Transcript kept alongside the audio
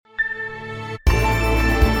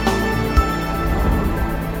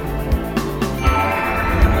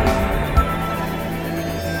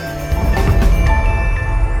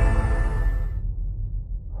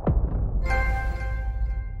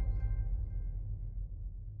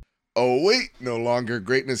Oh, wait, no longer.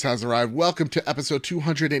 Greatness has arrived. Welcome to episode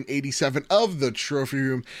 287 of The Trophy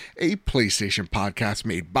Room, a PlayStation podcast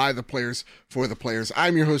made by the players for the players.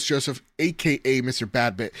 I'm your host, Joseph, aka Mr.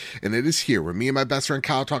 Badbit, and it is here where me and my best friend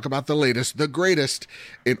Kyle talk about the latest, the greatest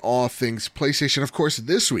in all things PlayStation. Of course,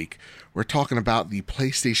 this week, we're talking about the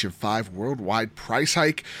PlayStation 5 worldwide price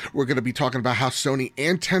hike. We're going to be talking about how Sony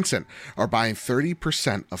and Tencent are buying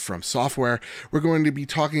 30% of From Software. We're going to be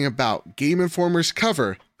talking about Game Informer's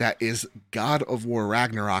cover that is God of War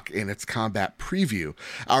Ragnarok in its combat preview,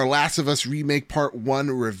 our Last of Us Remake Part 1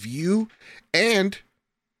 review, and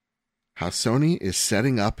how Sony is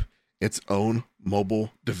setting up its own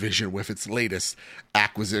mobile division with its latest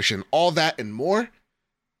acquisition. All that and more.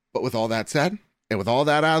 But with all that said, and with all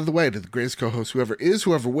that out of the way, to the greatest co-host, whoever is,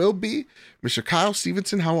 whoever will be, Mr. Kyle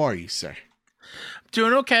Stevenson, how are you, sir?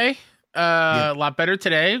 Doing okay. A lot better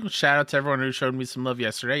today. Shout out to everyone who showed me some love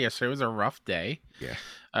yesterday. Yesterday was a rough day. Yeah.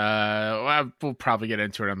 We'll probably get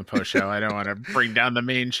into it on the post show. I don't want to bring down the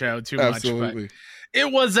main show too much. Absolutely. But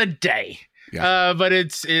it was a day. Yeah. But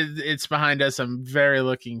it's behind us. I'm very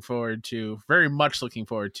much looking forward to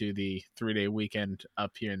the 3-day weekend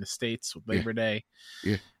up here in the States with Labor Day.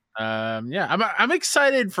 Yeah. I'm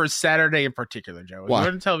excited for Saturday in particular, Joe. Why? I'm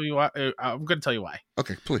going to tell you why. I'm going to tell you why.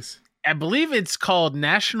 Okay, please. I believe it's called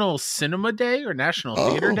National Cinema Day or National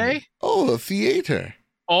Theater Day. Oh, a theater.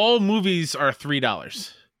 All movies are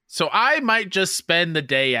 $3. So I might just spend the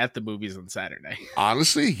day at the movies on Saturday.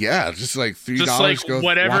 Honestly, yeah, just like $3. Just like go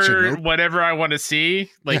whatever I want to see.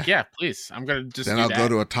 Like, yeah, please. I'm gonna just. Then do I'll that. go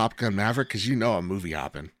to a Top Gun Maverick because you know I'm movie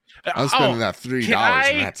hopping. I was spending that $3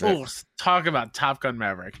 and that's it. Talk about Top Gun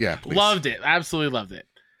Maverick. Yeah, please. Loved it. Absolutely loved it.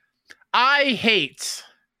 I hate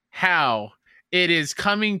how it's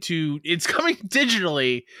coming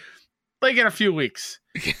digitally like in a few weeks.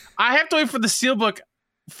 I have to wait for the Steelbook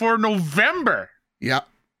for November. Yeah.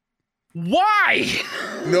 Why?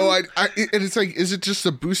 No, and it's like, is it just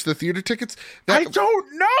to boost the theater tickets? I don't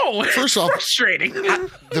know. First off, frustrating.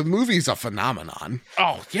 The movie's a phenomenon.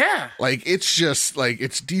 Oh yeah. Like it's just like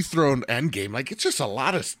it's dethroned Endgame. Like it's just a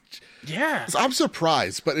lot of. Yeah. I'm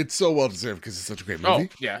surprised, but it's so well deserved because it's such a great movie.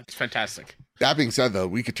 Oh yeah, it's fantastic. That being said, though,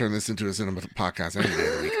 we could turn this into a cinema podcast any day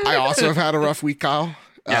of the week. I also have had a rough week, Kyle.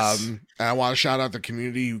 Yes. And I want to shout out the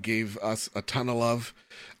community who gave us a ton of love.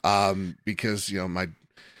 Because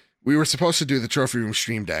we were supposed to do the Trophy Room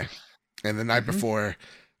stream day, and the night before,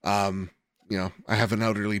 I have an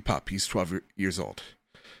elderly pup. He's 12 years old,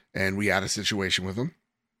 and we had a situation with him.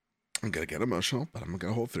 I'm gonna get emotional, but I'm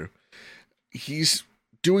gonna hold through. He's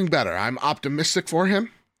doing better. I'm optimistic for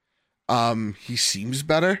him. He seems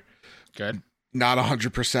better. Good. Not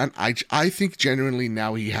 100%. I think genuinely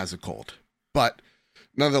now he has a cold, but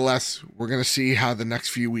nonetheless, we're gonna see how the next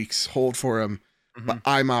few weeks hold for him. But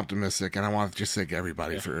I'm optimistic, and I want to just thank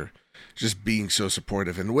everybody for just being so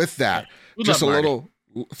supportive. And with that, just a little,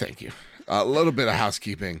 thank you, a little bit of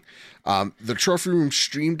housekeeping. The Trophy Room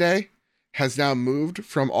stream day has now moved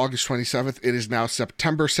from August 27th. It is now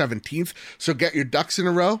September 17th. So get your ducks in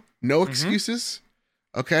a row. No excuses.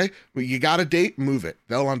 Okay? Well, you got a date, move it.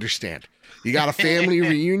 They'll understand. You got a family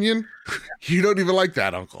reunion, you don't even like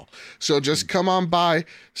that, uncle. So just come on by,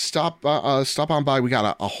 stop on by. We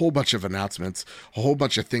got a whole bunch of announcements, a whole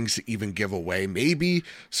bunch of things to even give away. Maybe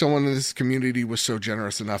someone in this community was so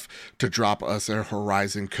generous enough to drop us their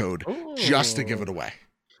Horizon code just to give it away.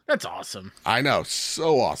 That's awesome. I know,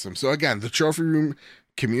 so awesome. So again, the Trophy Room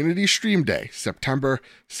Community Stream Day, September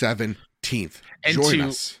 17th. And join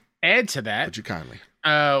us. Add to that, would you kindly?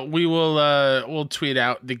 We'll tweet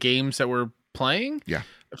out the games that we're playing. Yeah.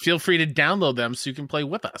 Feel free to download them so you can play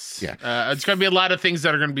with us. Yeah. It's going to be a lot of things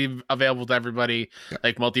that are going to be available to everybody,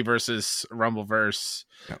 like Multiversus, Rumbleverse,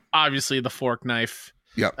 obviously the Fork Knife.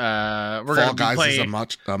 Yep. We're Fall going to be Guys playing is a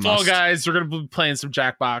must. Fall Guys. We're going to be playing some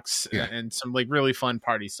Jackbox and some like really fun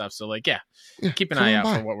party stuff. So like, keep an eye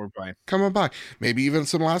out for what we're playing. Come on by. Maybe even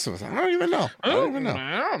some Last of Us. I don't even know. I don't even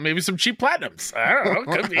know. Maybe some cheap platinums. I don't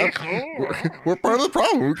know. Could be. We're part of the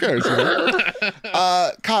problem. Who cares?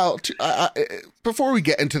 Kyle, before we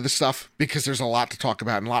get into the stuff, because there's a lot to talk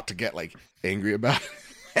about and a lot to get like angry about.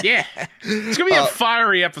 Yeah. It's going to be a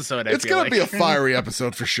fiery episode. It's going to be a fiery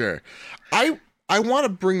episode for sure. I want to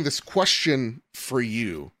bring this question for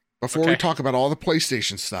you before we talk about all the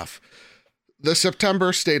PlayStation stuff. The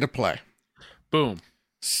September State of Play. Boom.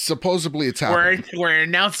 Supposedly it's happening. We're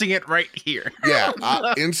announcing it right here. Yeah.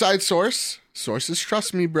 Inside sources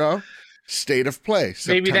trust me, bro. State of Play.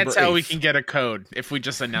 Maybe that's how 8th. we can get a code if we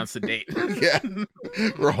just announce the date. Yeah.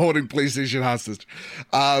 We're holding PlayStation hostage.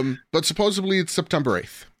 But supposedly it's September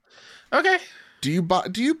 8th. Okay. Do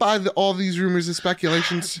you buy all these rumors and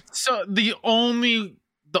speculations? So the only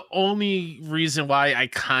the only reason why I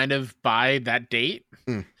kind of buy that date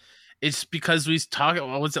is because we talked,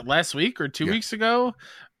 what was it, last week or 2 weeks ago,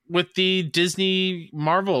 with the Disney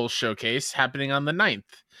Marvel showcase happening on the 9th.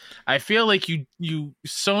 I feel like you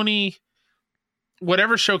Sony,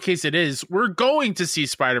 whatever showcase it is, we're going to see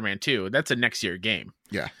Spider-Man 2. That's a next year game.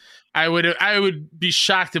 Yeah. I would be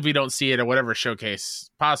shocked if we don't see it at whatever showcase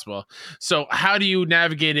possible. So how do you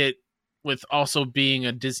navigate it with also being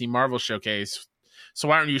a Disney Marvel showcase? So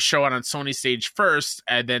why don't you show it on Sony stage first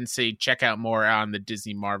and then say check out more on the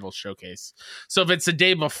Disney Marvel showcase? So if it's the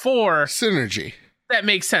day before, synergy. That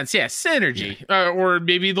makes sense. Yeah, synergy. Or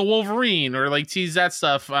maybe the Wolverine, or like tease that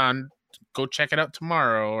stuff on go check it out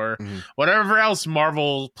tomorrow, or whatever else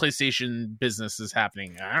Marvel PlayStation business is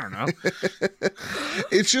happening. I don't know.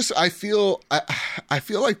 It's just I feel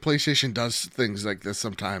like PlayStation does things like this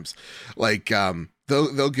sometimes. Like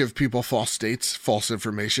they'll give people false dates, false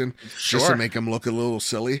information, just to make them look a little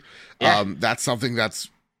silly. Yeah. That's something that's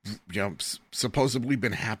supposedly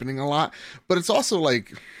been happening a lot, but it's also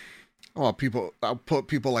like, well, I'll put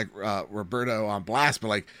people like Roberto on blast, but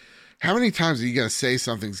like, how many times are you going to say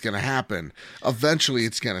something's going to happen? Eventually,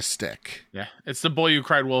 it's going to stick. Yeah, it's the boy you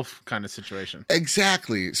cried wolf kind of situation.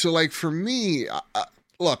 Exactly. So, like, for me,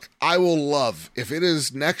 look, I will love, if it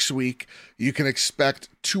is next week, you can expect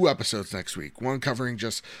 2 episodes next week. One covering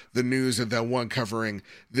just the news, and then one covering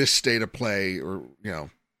this state of play, or,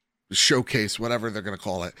 showcase, whatever they're going to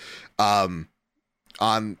call it. On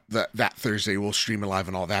that Thursday, we'll stream it live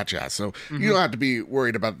and all that jazz. So, you don't have to be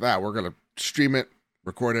worried about that. We're going to stream it,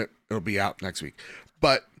 record it. It'll be out next week.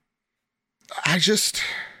 But how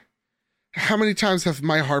many times have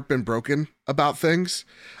my heart been broken about things?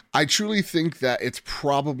 I truly think that it's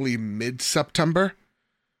probably mid-September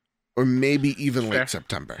or maybe even late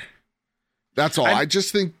September. That's all. I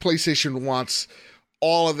just think PlayStation wants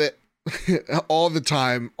all of it, all the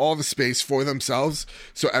time, all the space for themselves.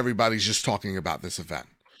 So everybody's just talking about this event.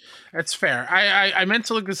 That's fair. I meant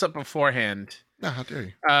to look this up beforehand. No, how dare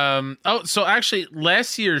you? So actually,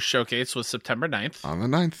 last year's showcase was September 9th. On the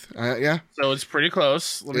 9th, yeah. So it's pretty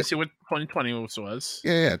close. Let me see what 2020 was.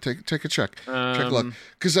 Yeah. Take a check. Check a look.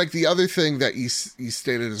 Because like the other thing that you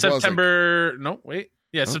stated as September.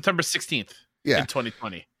 September 16th. Yeah, in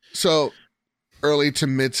 2020. So early to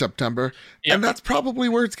mid September, and that's probably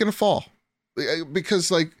where it's going to fall, because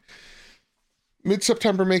like.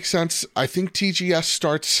 Mid-September makes sense. I think TGS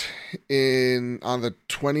starts on the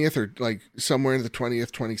 20th, or like somewhere in the 20th,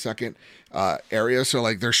 22nd area. So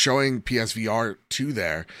like they're showing PSVR 2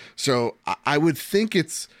 there. So I would think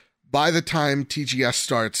it's by the time TGS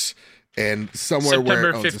starts, and somewhere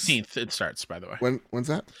September 15th it starts, by the way. When's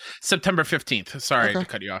that? September 15th. Sorry to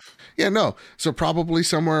cut you off. Yeah, no. So probably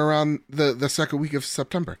somewhere around the second week of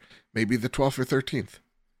September, maybe the 12th or 13th.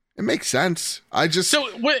 It makes sense. So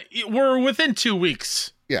we're within 2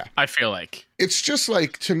 weeks. Yeah. I feel like. It's just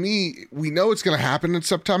like, to me, we know it's going to happen in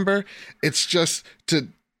September. It's just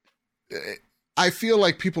I feel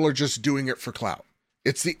like people are just doing it for clout.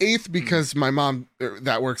 It's the 8th because my mom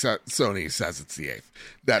that works at Sony says it's the 8th.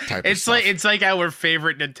 That type of stuff. It's like our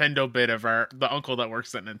favorite Nintendo bit of the uncle that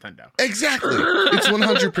works at Nintendo. Exactly. It's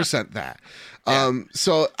 100% that. Yeah.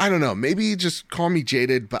 So I don't know. Maybe just call me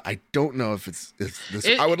jaded, but I don't know if it's this.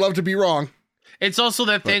 I would love to be wrong. It's also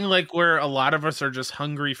that thing like where a lot of us are just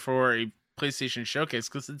hungry for a PlayStation showcase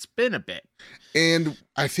because it's been a bit. And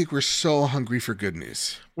I think we're so hungry for good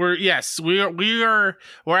news. We're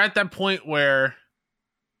at that point where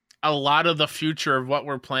a lot of the future of what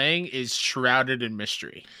we're playing is shrouded in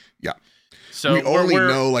mystery. Yeah. So we only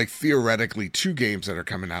know like theoretically 2 games that are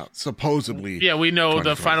coming out, supposedly. Yeah, we know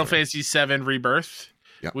the Final Fantasy VII Rebirth.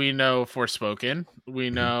 Yep. We know Forspoken.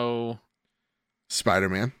 We know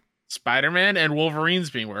Spider-Man, and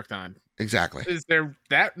Wolverine's being worked on. Exactly. Is there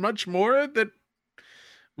that much more that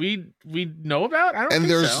we know about? I don't think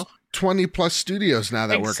there's so. 20 plus studios now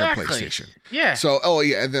that work on PlayStation. Yeah. So,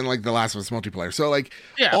 and then like the last one's multiplayer. So like,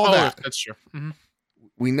 that's true. Mm-hmm.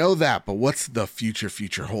 We know that, but what's the future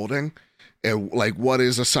holding? And like, what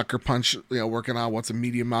is a Sucker Punch, working on? What's a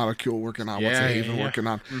Media Molecule working on? What's a Haven working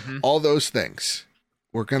on? Mm-hmm. All those things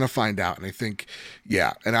we're going to find out. And I think,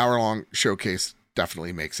 an hour-long showcase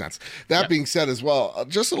definitely makes sense. That being said as well,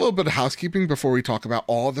 just a little bit of housekeeping before we talk about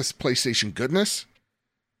all this PlayStation goodness.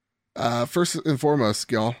 First and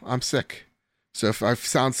foremost, y'all, I'm sick. So if I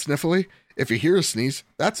sound sniffly, if you hear a sneeze,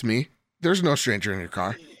 that's me. There's no stranger in your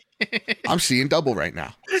car. I'm seeing double right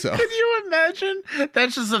now. So can you imagine?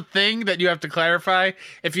 That's just a thing that you have to clarify.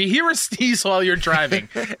 If you hear a sneeze while you're driving,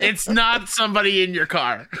 it's not somebody in your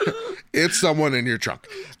car. It's someone in your trunk.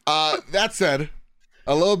 That said,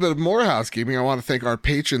 A little bit more housekeeping. I want to thank our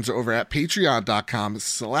patrons over at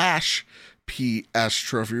patreon.com/PS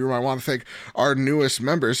Trophy Room. I want to thank our newest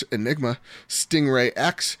members, Enigma, Stingray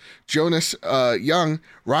X, Jonas Young,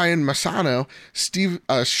 Ryan Massano,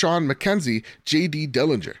 Sean McKenzie, JD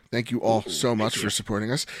Dillinger. Thank you all so much for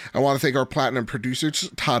supporting us. I want to thank our platinum producers,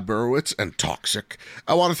 Todd Burowitz and Toxic.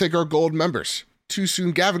 I want to thank our gold members, Too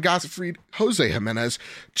Soon, Gavin Gossifried, Jose Jimenez,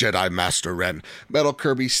 Jedi Master Ren, Metal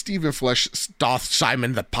Kirby, Stephen Flesh, Stoth,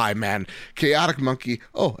 Simon the Pie Man, Chaotic Monkey,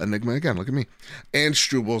 Enigma again, look at me, and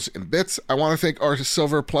Strubles and Bits. I want to thank our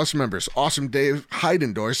Silver Plus members, Awesome Dave,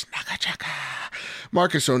 Heidendors, Nakachaka,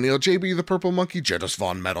 Marcus O'Neill, JB the Purple Monkey, Jedus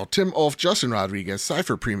Von Metal, Tim Ulf, Justin Rodriguez,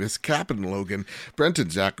 Cypher Primus, Captain Logan, Brenton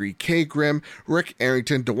Zachary, K Grimm, Rick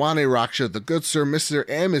Arrington, Dewane Raksha, The Good Sir, Mr.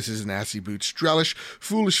 and Mrs. Nasty Boots, Strelish,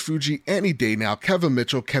 Foolish Fuji, Any Day Now, Kevin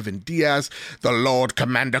Mitchell, Kevin Diaz, The Lord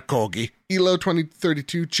Commander Kogi, Elo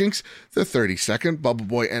 2032, Jinx the 32nd, Bubble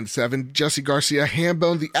Boy N7, Jesse Garcia,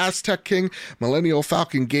 Hambone, The Aztec King, Millennial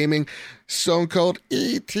Falcon Gaming, Stone Cold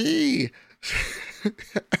ET.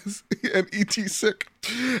 And ET Sick,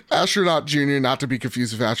 Astronaut Jr., not to be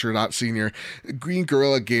confused with Astronaut Senior, Green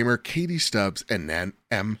Gorilla Gamer, Katie Stubbs, and Nan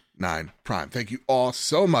M9 Prime. Thank you all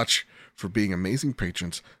so much for being amazing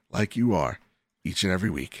patrons like you are each and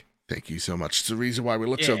every week. Thank you so much. It's the reason why we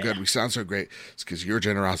look so good, we sound so great. It's because of your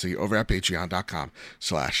generosity over at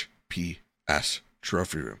patreon.com/PS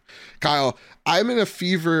Trophy Room. Kyle, I'm in a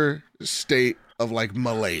fever state of like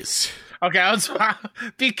malaise. Okay,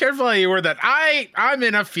 be careful how you word that. I'm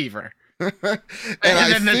in a fever. and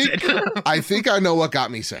I think I know what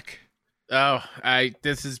got me sick.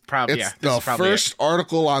 This is probably the first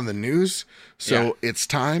article on the news, so it's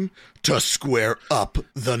time to square up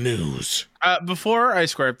the news. Before I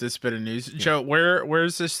square up this bit of news, Joe,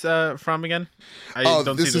 where's this from again?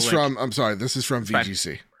 This is from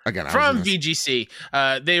VGC. Again, from VGC,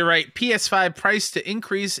 they write PS5 price to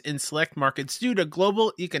increase in select markets due to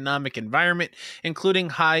global economic environment, including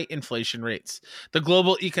high inflation rates. The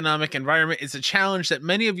global economic environment is a challenge that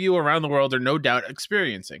many of you around the world are no doubt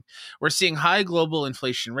experiencing. We're seeing high global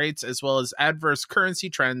inflation rates as well as adverse currency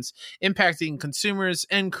trends impacting consumers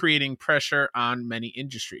and creating pressure on many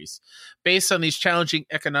industries. Based on these challenging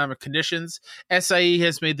economic conditions, SIE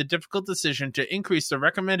has made the difficult decision to increase the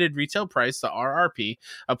recommended retail price, the RRP,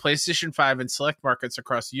 of PlayStation 5 in select markets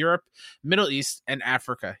across Europe, Middle East, and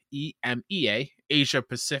Africa, EMEA, Asia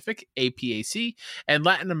Pacific, APAC, and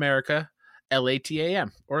Latin America,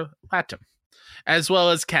 LATAM, or LATAM, as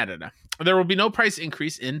well as Canada. There will be no price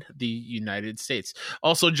increase in the United States.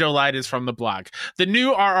 Also, Joe lied is from the blog. The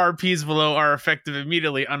new RRPs below are effective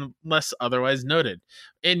immediately unless otherwise noted.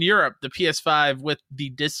 In Europe, the PS5 with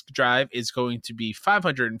the disc drive is going to be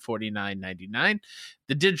 $549.99.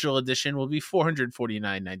 The digital edition will be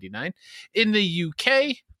 $449.99. In the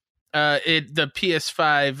UK, the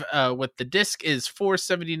PS5 with the disc is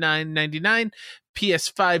 $479.99.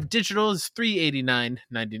 PS5 digital is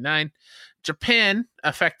 $389.99. Japan,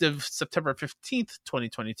 effective September 15th,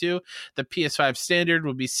 2022, the PS5 standard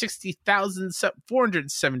will be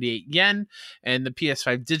 60,478 yen, and the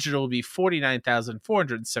PS5 digital will be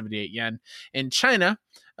 49,478 yen. In China,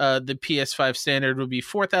 the PS5 standard will be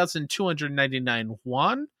 4,299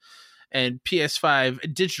 won, and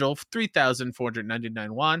PS5 digital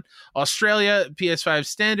 3,499 won. Australia, PS5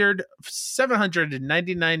 standard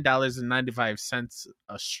 $799.95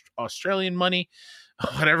 Australian money,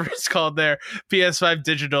 whatever it's called there. PS5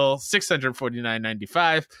 digital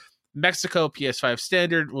 $649.95. Mexico PS5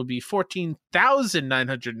 standard will be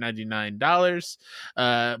 $14,999.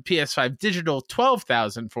 PS5 digital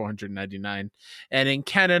 $12,499, and in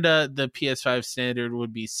Canada the PS5 standard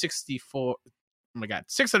would be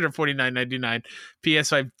 $649.99.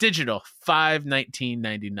 PS5 digital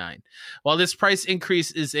 $519.99. While this price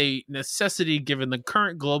increase is a necessity given the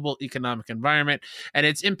current global economic environment and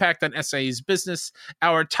its impact on SIE's business,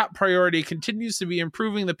 our top priority continues to be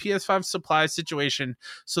improving the PS5 supply situation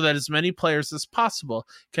so that as many players as possible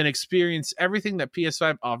can experience everything that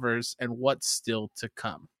PS5 offers and what's still to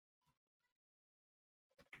come.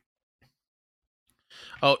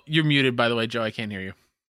 Oh, you're muted, by the way, Joe. I can't hear you.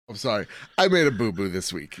 I'm sorry. I made a boo-boo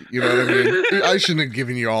this week. You know what I mean? I shouldn't have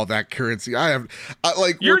given you all that currency. You're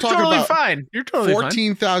we're talking totally about fine. You're totally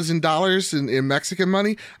 $14,000 in Mexican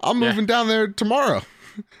money. I'm moving down there tomorrow.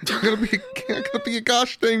 I'm gonna be a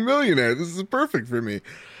gosh dang millionaire. This is perfect for me.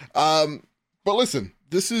 But listen,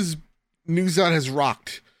 this is news that has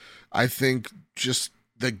rocked, I think, just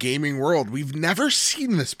the gaming world. We've never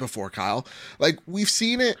seen this before, Kyle. Like, we've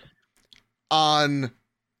seen it on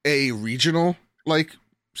a regional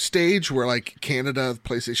stage where like Canada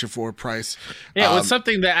PlayStation 4 price. Yeah, it was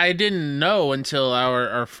something that I didn't know until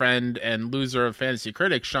our friend and loser of fantasy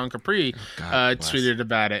critics, Sean Capri, tweeted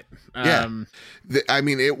about it. I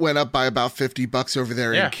mean, it went up by about $50 over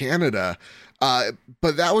there in Canada,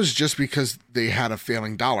 but that was just because they had a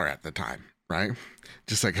failing dollar at the time, right?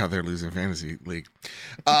 Just like how they're losing fantasy league.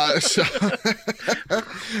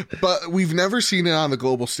 But we've never seen it on the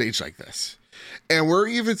global stage like this. And we're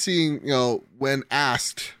even seeing, when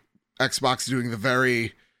asked, Xbox doing the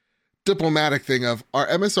very diplomatic thing of our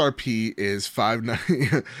MSRP is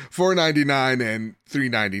 $4.99 and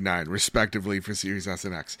 $3.99 respectively for Series S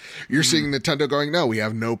and X. You're seeing Nintendo going, no, we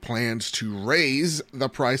have no plans to raise the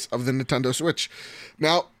price of the Nintendo Switch.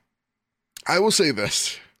 Now, I will say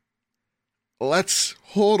this. Let's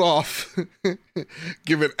hold off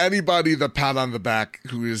giving anybody the pat on the back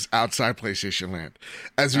who is outside PlayStation land.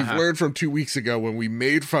 As we've learned from 2 weeks ago when we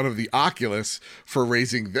made fun of the Oculus for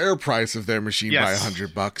raising their price of their machine by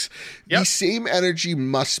 $100, the same energy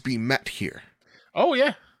must be met here. Oh,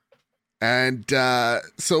 yeah. And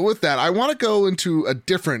so with that, I want to go into a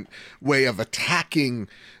different way of attacking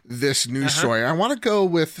this news story. I want to go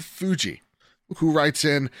with Fuji, who writes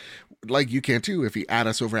in, like you can too, if you add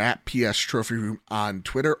us over at PS Trophy Room on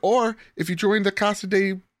Twitter, or if you join the Casa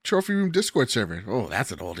Day Trophy Room Discord server. Oh,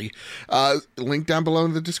 that's an oldie. Link down below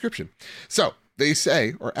in the description. So they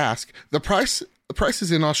say or ask, the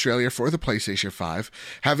prices in Australia for the PlayStation 5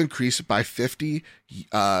 have increased by $50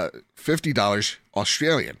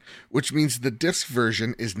 Australian, which means the disc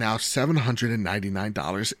version is now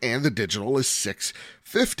 $799 and the digital is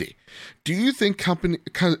 $650. Do you think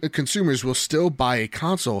consumers will still buy a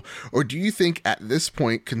console, or do you think at this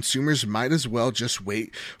point consumers might as well just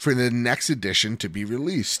wait for the next edition to be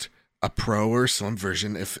released? A Pro or Slim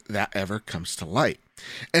version if that ever comes to light.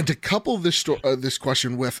 And to couple this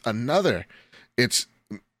question with another, it's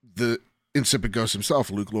the Insipid Ghost himself,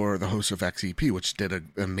 Luke Laura, the host of XEP, which did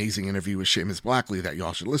an amazing interview with Seamus Blackley that you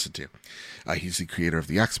all should listen to. He's the creator of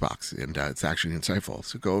the Xbox, and it's actually insightful.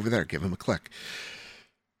 So go over there, give him a click.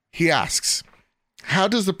 He asks, how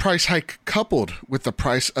does the price hike coupled with the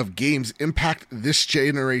price of games impact this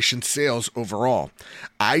generation's sales overall?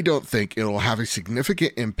 I don't think it will have a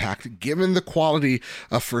significant impact given the quality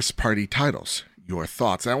of first-party titles. Your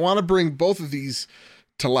thoughts? I want to bring both of these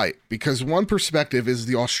to light because one perspective is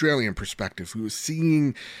the Australian perspective, who is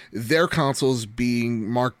seeing their consoles being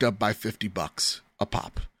marked up by $50 a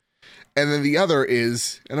pop. And then the other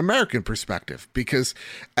is an American perspective, because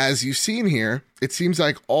as you've seen here, it seems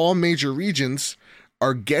like all major regions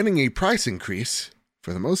are getting a price increase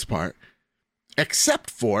for the most part, except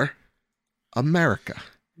for America.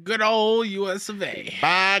 Good old US of A.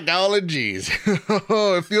 By golly geez.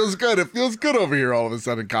 Oh, it feels good. It feels good over here all of a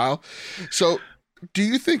sudden, Kyle. So do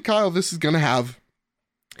you think, Kyle, this is going to have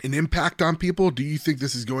an impact on people? Do you think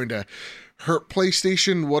this is going to hurt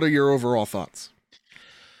PlayStation? What are your overall thoughts?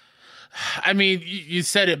 I mean, you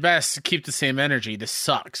said it best. Keep the same energy. This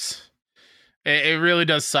sucks. It really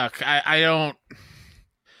does suck. I don't...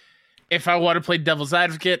 If I want to play devil's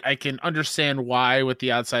advocate, I can understand why with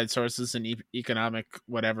the outside sources and economic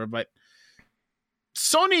whatever, but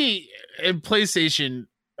Sony and PlayStation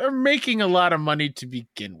are making a lot of money to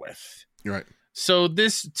begin with. You're right. So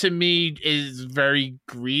this, to me, is very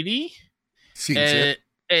greedy. Seems it.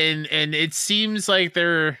 And it seems like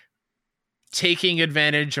they're taking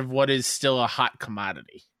advantage of what is still a hot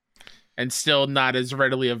commodity and still not as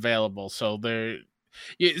readily available. So but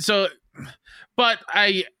so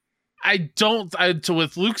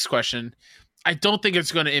with Luke's question, I don't think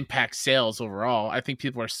it's going to impact sales overall. I think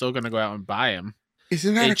people are still going to go out and buy them.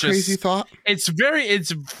 Isn't that a crazy thought? It's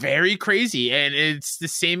very crazy. And it's the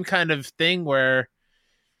same kind of thing where,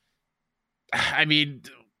 I mean,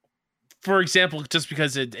 for example, just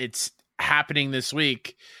because it's happening this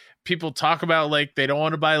week, people talk about like they don't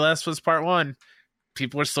want to buy Last of Us Part 1.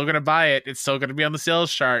 People are still going to buy it. It's still going to be on the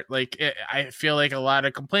sales chart. Like I feel like a lot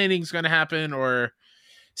of complaining is going to happen, or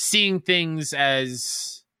seeing things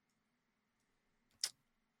as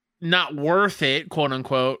not worth it, quote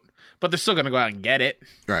unquote, but they're still going to go out and get it.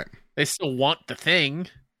 Right. They still want the thing.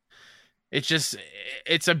 It's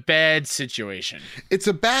a bad situation. It's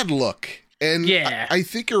a bad look. And yeah, I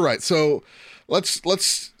think you're right. So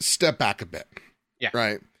let's step back a bit. Yeah.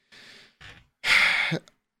 Right.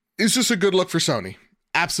 Is this a good look for Sony?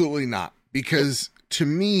 Absolutely not. Because to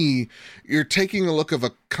me, you're taking a look of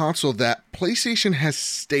a console that PlayStation has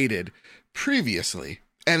stated previously,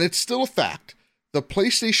 and it's still a fact. The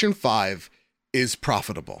PlayStation 5 is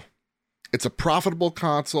profitable. It's a profitable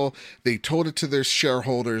console. They told it to their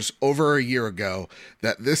shareholders over a year ago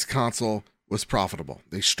that this console was profitable.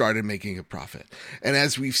 They started making a profit. And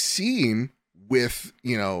as we've seen with,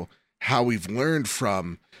 how we've learned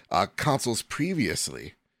from consoles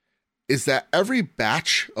previously, is that every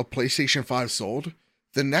batch of PlayStation 5 sold,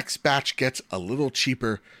 the next batch gets a little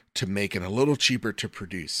cheaper to make and a little cheaper to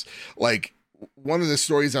produce. Like, one of the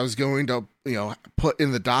stories I was going to, put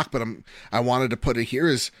in the doc, but I wanted to put it here,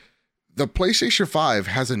 is the PlayStation 5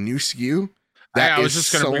 has a new SKU that I was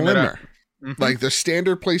is just gonna bring that up. slimmer. Like, the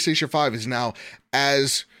standard PlayStation 5 is now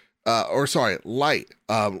light,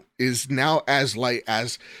 is now as light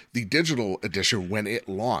as the digital edition when it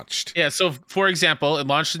launched. Yeah, so for example, it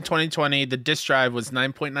launched in 2020. The disc drive was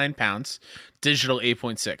 9.9 pounds, digital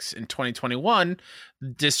 8.6. In 2021, the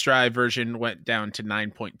disc drive version went down to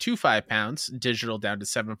 9.25 pounds, digital down to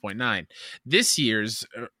 7.9. This year's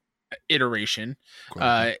iteration,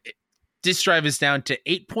 disc drive is down to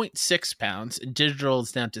 8.6 pounds, and digital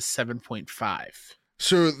is down to 7.5.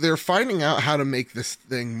 So they're finding out how to make this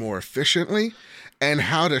thing more efficiently and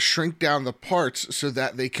how to shrink down the parts so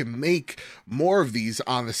that they can make more of these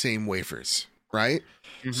on the same wafers, right?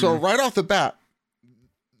 Mm-hmm. So right off the bat,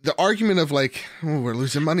 the argument of like, oh, we're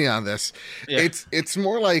losing money on this, it's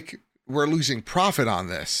more like we're losing profit on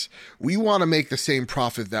this. We want to make the same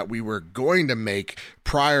profit that we were going to make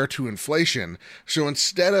prior to inflation. So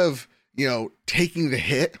instead of, taking the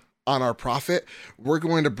hit on our profit, we're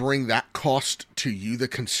going to bring that cost to you, the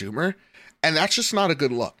consumer. And that's just not a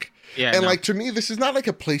good look. Yeah, and to me, this is not like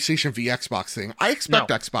a PlayStation v Xbox thing. I expect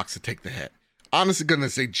Xbox to take the hit. Honest to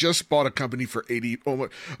goodness, they just bought a company for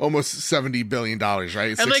almost $70 billion,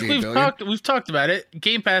 right? And we've talked about it.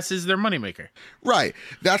 Game Pass is their moneymaker. Right.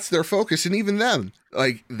 That's their focus. And even them,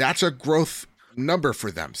 that's a growth number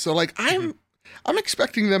for them. So I'm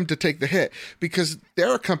expecting them to take the hit because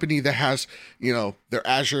they're a company that has, their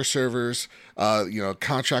Azure servers,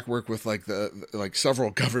 contract work with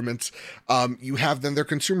several governments. You have then their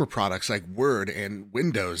consumer products like Word and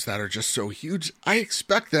Windows that are just so huge. I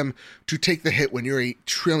expect them to take the hit when you're a $1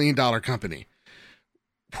 trillion company.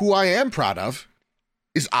 Who I am proud of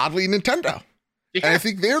is oddly Nintendo. Yeah. And I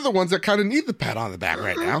think they're the ones that kind of need the pat on the back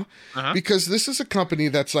right now because this is a company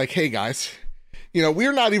that's like, hey guys,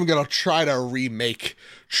 we're not even going to try to remake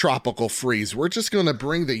Tropical Freeze. We're just going to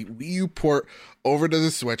bring the Wii U port over to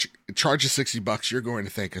the Switch, charge you $60. You're going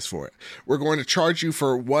to thank us for it. We're going to charge you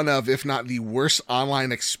for one of, if not the worst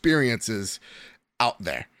online experiences out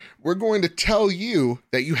there. We're going to tell you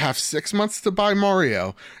that you have 6 months to buy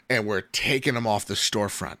Mario, and we're taking them off the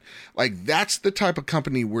storefront. That's the type of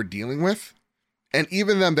company we're dealing with. And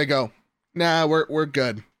even them, they go, nah, we're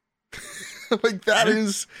good. That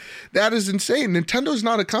is insane. Nintendo's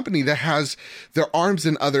not a company that has their arms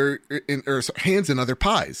in hands in other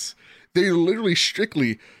pies. They're literally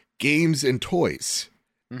strictly games and toys.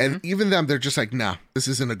 Mm-hmm. And even them, they're just like, nah, this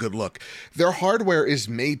isn't a good look. Their hardware is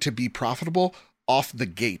made to be profitable off the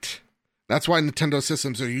gate. That's why Nintendo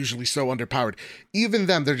systems are usually so underpowered. Even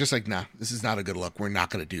them, they're just like, nah, this is not a good look. We're not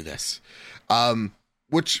going to do this.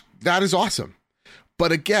 Which that is awesome.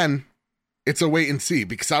 But again, it's a wait and see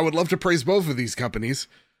because I would love to praise both of these companies,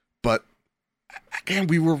 but again,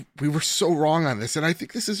 we were so wrong on this. And I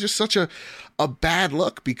think this is just such a bad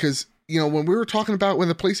look because, when we were talking about when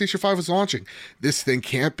the PlayStation 5 was launching, this thing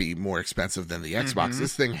can't be more expensive than the Xbox. Mm-hmm.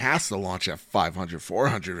 This thing has to launch at $500,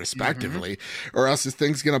 $400 respectively, or else this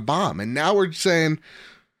thing's going to bomb. And now we're saying,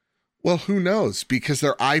 well, who knows? Because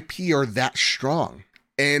their IP are that strong.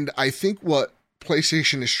 And I think what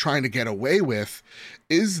PlayStation is trying to get away with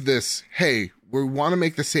is this, hey, we want to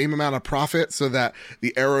make the same amount of profit so that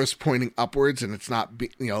the arrow's pointing upwards and it's not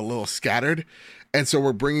a little scattered. And so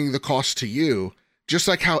we're bringing the cost to you, just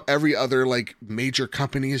like how every other major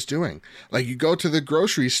company is doing. You go to the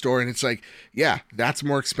grocery store and it's like, yeah, that's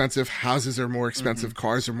more expensive. Houses are more expensive. Mm-hmm.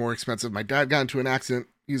 Cars are more expensive. My dad got into an accident.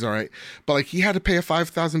 He's all right. But he had to pay a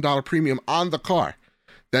 $5,000 premium on the car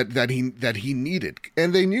that he needed.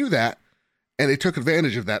 And they knew that. And they took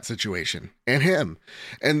advantage of that situation and him.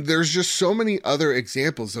 And there's just so many other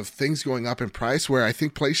examples of things going up in price where I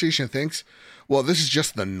think PlayStation thinks, well, this is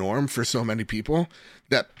just the norm for so many people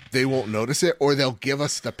that they won't notice it or they'll give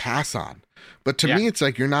us the pass on. But to me, it's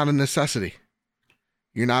like, you're not a necessity.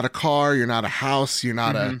 You're not a car. You're not a house. You're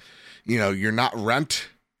not you're not rent.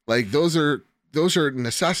 Those are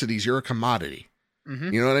necessities. You're a commodity.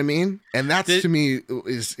 Mm-hmm. You know what I mean? And that's to me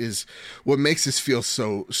is what makes this feel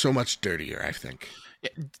so much dirtier, I think.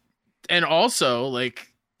 And also,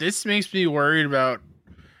 this makes me worried about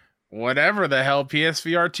whatever the hell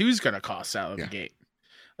PSVR 2 is going to cost out of the gate.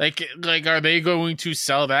 Are they going to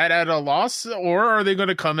sell that at a loss, or are they going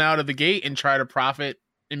to come out of the gate and try to profit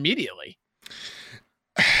immediately?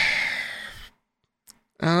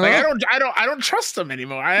 Like I don't trust them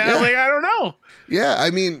anymore. I don't know. Yeah,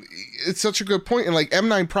 I mean, it's such a good point. And like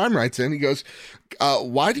M9 Prime writes in, he goes,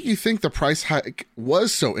 why do you think the price hike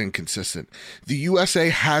was so inconsistent? The USA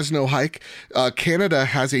has no hike. Canada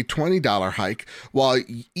has a $20 hike, while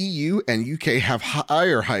EU and UK have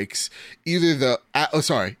higher hikes. Even though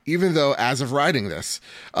as of writing this,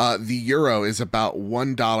 the euro is about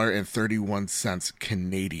 $1.31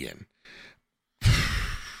 Canadian.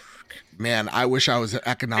 Man, I wish I was an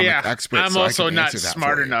economic expert. I'm also not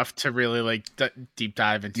smart enough to really like deep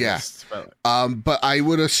dive into this. But I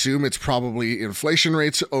would assume it's probably inflation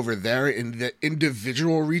rates over there in the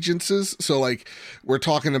individual regions. So like we're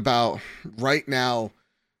talking about right now,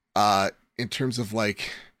 in terms of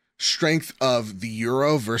like strength of the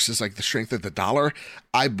euro versus like the strength of the dollar,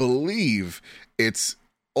 I believe it's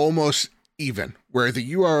almost even, where the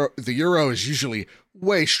euro is usually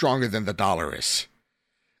way stronger than the dollar is.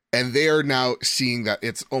 And they are now seeing that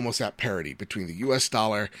it's almost at parity between the US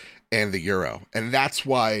dollar and the euro. And that's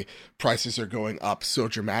why prices are going up so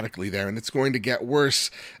dramatically there. And it's going to get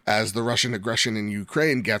worse as the Russian aggression in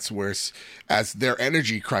Ukraine gets worse, as their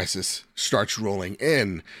energy crisis starts rolling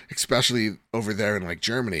in, especially over there in like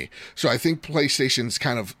Germany. So I think PlayStation's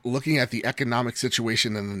kind of looking at the economic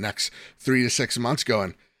situation in the next 3 to 6 months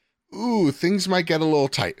going, ooh, things might get a little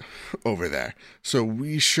tight over there. So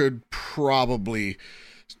we should probably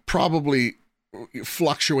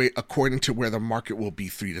fluctuate according to where the market will be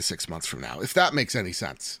 3 to 6 months from now, if that makes any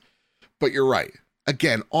sense. But you're right.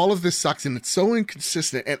 Again, all of this sucks and it's so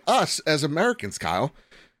inconsistent. And us as Americans, Kyle,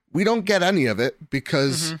 we don't get any of it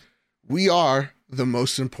because we are the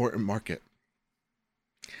most important market.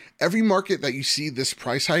 Every market that you see this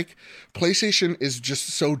price hike, PlayStation is just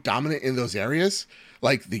so dominant in those areas,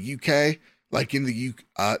 like the UK, like in the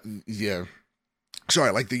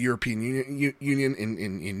like the European Union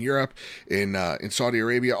in Europe, in Saudi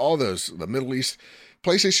Arabia, all those, the Middle East.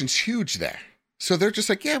 PlayStation's huge there. So they're just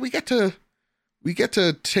like, yeah, we get to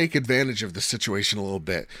take advantage of the situation a little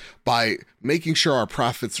bit by making sure our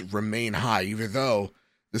profits remain high, even though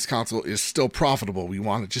this console is still profitable. We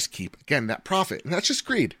want to just keep, again, that profit. And that's just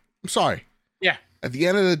greed. I'm sorry. Yeah. At the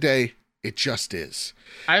end of the day, it just is.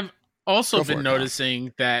 I've also been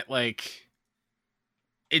noticing that, like,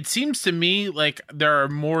 it seems to me like there are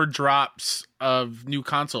more drops of new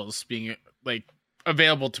consoles being like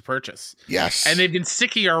available to purchase. Yes. And they've been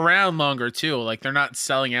sticking around longer too. Like they're not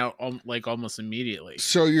selling out like almost immediately.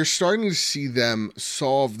 So you're starting to see them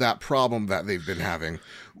solve that problem that they've been having,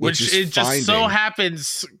 which is it just so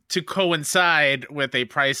happens to coincide with a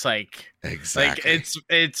price hike. Exactly. Like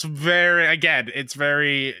it's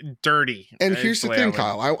very dirty. And here's the thing,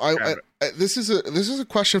 Kyle. I this is a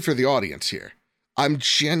question for the audience here. I'm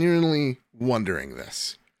genuinely wondering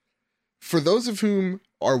this. For those of whom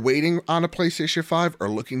are waiting on a PlayStation 5 or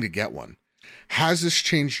looking to get one, has this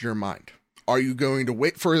changed your mind? Are you going to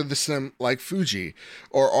wait for the sim like Fuji,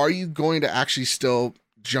 or are you going to actually still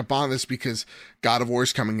jump on this because God of War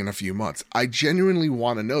is coming in a few months? I genuinely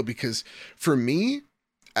want to know, because for me,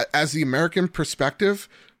 as the American perspective,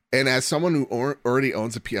 and as someone who already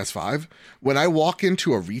owns a PS5, when I walk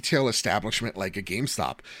into a retail establishment like a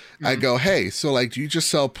GameStop, I go, hey, so like, do you just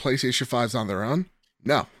sell PlayStation 5s on their own?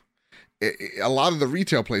 No. A lot of the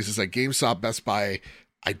retail places like GameStop, Best Buy,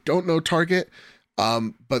 I don't know Target,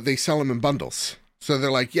 but they sell them in bundles. So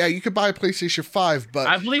they're like, yeah, you could buy a PlayStation 5, but...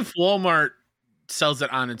 I believe Walmart sells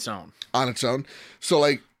it on its own. On its own. So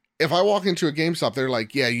like, if I walk into a GameStop, they're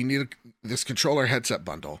like, yeah, you need this controller headset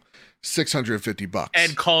bundle. $650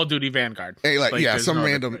 and Call of Duty Vanguard. Hey, like yeah, some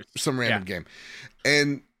random game.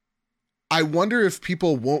 And I wonder if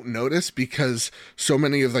people won't notice because so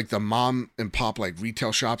many of like the mom and pop like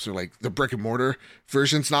retail shops or like the brick and mortar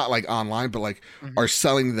versions, not like online, but like are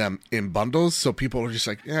selling them in bundles. So people are just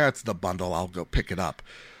like, yeah, it's the bundle, I'll go pick it up.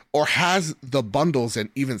 Or has the bundles and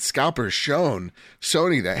even scalpers shown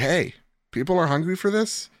Sony that, hey, people are hungry for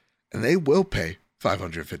this and they will pay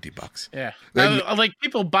 $550. Yeah. Like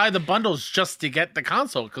people buy the bundles just to get the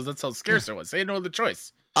console because that's how scarce it was. They had no other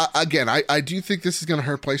choice. Again, I do think this is going to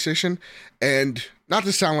hurt PlayStation, and not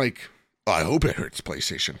to sound like, oh, I hope it hurts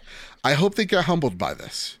PlayStation. I hope they get humbled by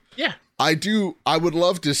this. Yeah. I would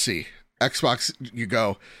love to see Xbox,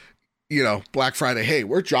 Black Friday, hey,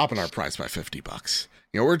 we're dropping our price by $50.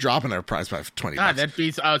 We're dropping our price by $20. God, that'd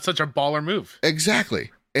be such a baller move.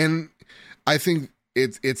 Exactly. And I think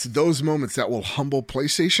it's those moments that will humble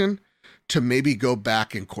PlayStation to maybe go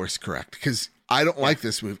back and course correct, because I don't like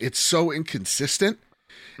this move. It's so inconsistent.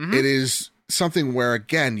 It is something where,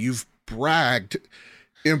 again, you've bragged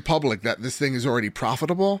in public that this thing is already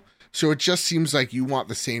profitable. So it just seems like you want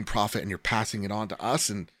the same profit and you're passing it on to us.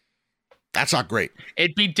 And That's not great.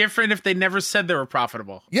 It'd be different if they never said they were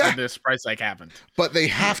profitable. Yeah. When this price hike happened. But they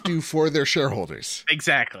have to for their shareholders.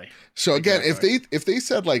 Exactly. So again, if they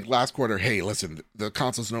said like last quarter, hey, listen, the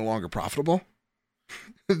console's no longer profitable,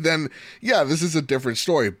 then yeah, this is a different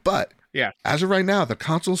story. But yeah, as of right now, the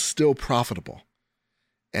console's still profitable.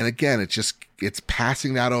 And again, it's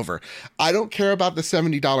passing that over. I don't care about the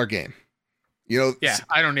 $70 game. You know, yeah,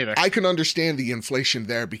 I don't either. I can understand the inflation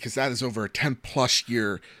there because that is over a 10 plus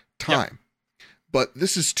year time. Yep. But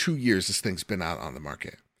this is 2 years this thing's been out on the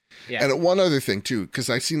market. Yeah. And one other thing too, because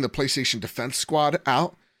I've seen the PlayStation Defense Squad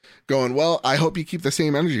out going, well, I hope you keep the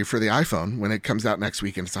same energy for the iPhone when it comes out next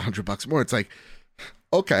week and it's $100 more. It's like,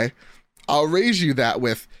 okay, I'll raise you that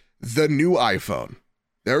with the new iPhone.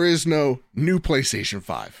 There is no new PlayStation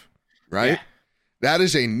 5, right? Yeah. That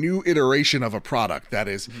is a new iteration of a product that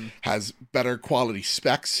is has better quality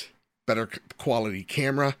specs, better quality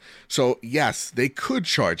camera. So yes, they could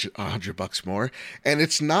charge $100 more, and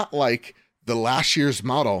it's not like the last year's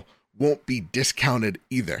model won't be discounted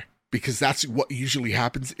either, because that's what usually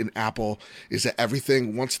happens in Apple. Is that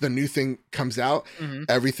everything once the new thing comes out,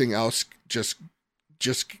 everything else just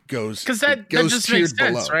goes because that just makes sense,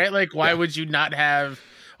 below. Right? Like why would you not have?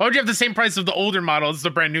 Why would you have the same price of the older model as the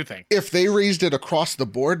brand new thing? If they raised it across the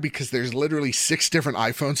board, because there's literally 6 different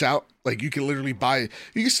iPhones out, like you can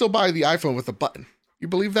still buy the iPhone with a button. You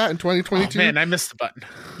believe that in 2022? Oh man, I missed the button.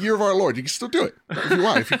 Year of our Lord, you can still do it if you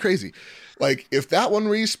want, if you're crazy. Like if that one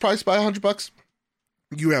raised price by $100,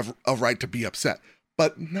 you have a right to be upset.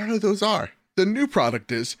 But none of those are. The new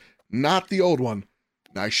product is not the old one.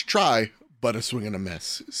 Nice try, but a swing and a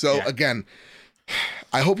miss. So again,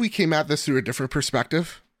 I hope we came at this through a different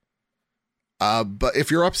perspective. But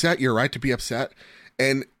if you're upset, you're right to be upset.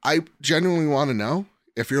 And I genuinely want to know,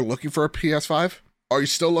 if you're looking for a PS5, are you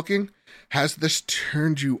still looking? Has this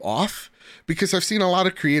turned you off? Because I've seen a lot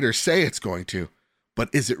of creators say it's going to,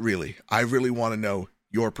 but is it really? I really want to know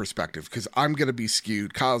your perspective, because I'm going to be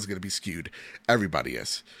skewed. Kyle's going to be skewed. Everybody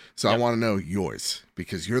is. So I want to know yours,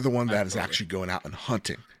 because you're the one that is actually going out and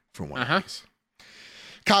hunting for one of these.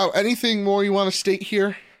 Kyle, anything more you want to state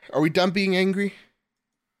here? Are we done being angry?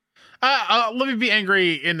 Let me be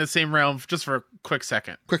angry in the same realm just for a quick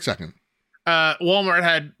second. Walmart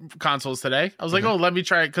had consoles today. I was like, let me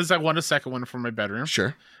try it because I want a second one for my bedroom.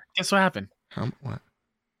 Sure. Guess what happened? What?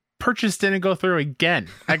 Purchase didn't go through again.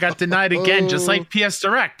 I got denied again, just like PS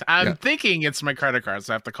Direct. I'm thinking it's my credit card,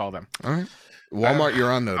 so I have to call them. All right. Walmart,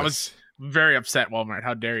 you're on notice. I was very upset, Walmart.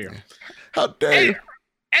 How dare you? How dare you?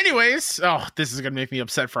 Anyways, this is going to make me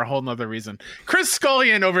upset for a whole nother reason. Chris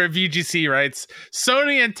Scullion over at VGC writes,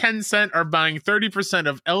 Sony and Tencent are buying 30%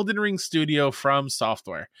 of Elden Ring Studio from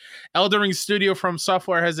Software. Elden Ring Studio from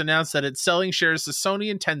Software has announced that it's selling shares to Sony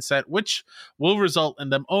and Tencent, which will result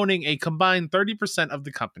in them owning a combined 30% of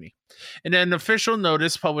the company. In an official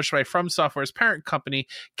notice published by From Software's parent company,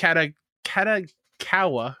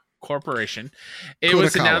 Katakawa Corporation, it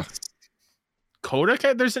was announced...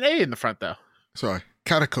 Koda? There's an A in the front, though. Sorry.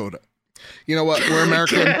 Katakota. You know what? We're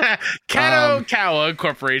American. Katakawa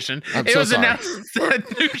Corporation. It was announced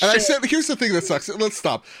that new and I said, here's the thing that sucks. Let's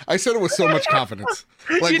stop. I said it with so much confidence.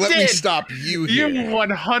 Like, let me stop you here. You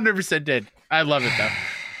 100% did. I love it, though.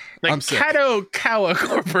 Like Katakawa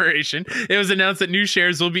Corporation, it was announced that new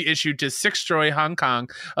shares will be issued to Sixjoy Hong Kong,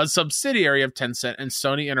 a subsidiary of Tencent and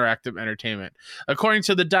Sony Interactive Entertainment. According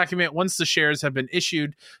to the document, once the shares have been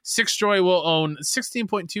issued, Sixjoy will own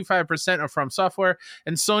 16.25% of From Software,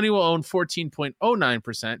 and Sony will own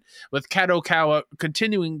 14.09%, with Katakawa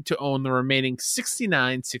continuing to own the remaining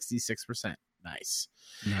 66%. Nice.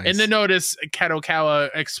 In the notice,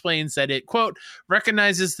 Katakawa explains that it, quote,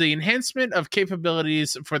 recognizes the enhancement of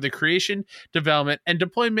capabilities for the creation, development, and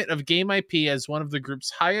deployment of game IP as one of the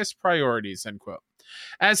group's highest priorities, end quote.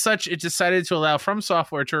 As such, it decided to allow From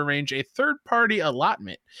Software to arrange a third-party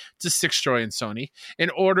allotment to Sixjoy and Sony in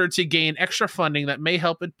order to gain extra funding that may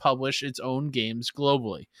help it publish its own games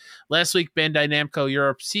globally. Last week, Bandai Namco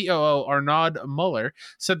Europe COO Arnaud Muller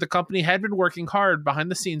said the company had been working hard behind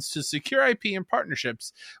the scenes to secure IP and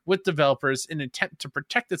partnerships with developers in an attempt to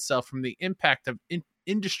protect itself from the impact of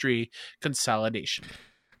industry consolidation.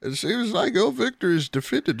 It seems like old Victor's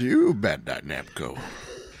defeated you, Bandai Namco.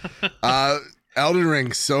 Elden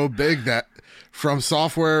Ring so big that From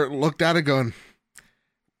Software looked at it going,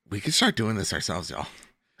 we can start doing this ourselves, y'all.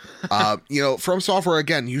 From Software,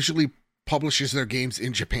 again, usually publishes their games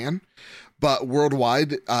in Japan, but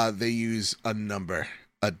worldwide, they use a number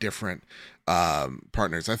of different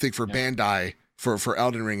partners. I think for Bandai, for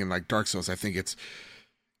Elden Ring and like Dark Souls, I think it's,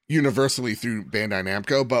 universally through Bandai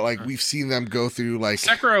Namco, but like we've seen them go through like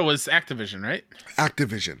Sekiro was Activision, right?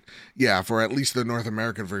 Activision, yeah, for at least the North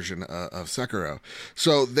American version of Sekiro.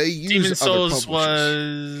 So they use Demon other Souls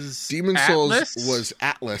publishers. was Demon Atlas? Souls was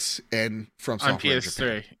Atlas and from On Software in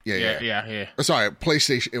PS3. Japan. Yeah. Sorry,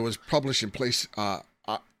 PlayStation. It was published in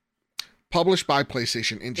published by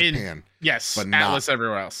PlayStation in Japan. Yes, but Atlas not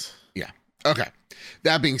everywhere else. Yeah. Okay.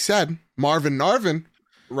 That being said, Marvin Narvin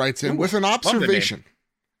writes in with an observation.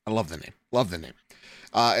 I love the name. Love the name.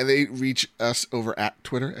 And they reach us over at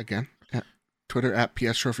Twitter again. At Twitter at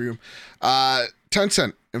PS Trophy Room.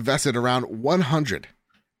 Tencent invested around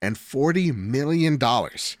 $140 million.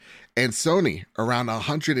 And Sony around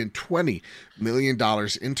 $120 million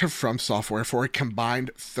into From Software for a combined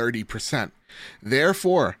 30%.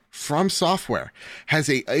 Therefore, From Software has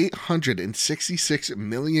a $866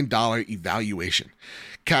 million evaluation.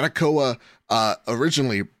 Katakoa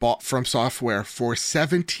originally bought From Software for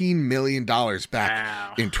 $17 million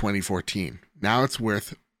back in 2014. Now it's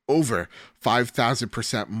worth over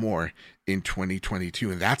 5,000% more in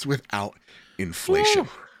 2022, and that's without inflation. Ooh,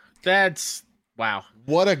 that's wow.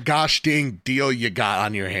 What a gosh dang deal you got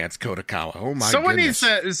on your hands, Kodakawa. Oh my goodness. Someone needs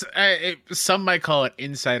to, some might call it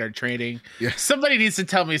insider trading. Yeah. Somebody needs to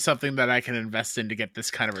tell me something that I can invest in to get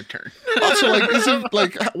this kind of return. Also,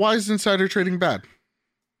 why is insider trading bad?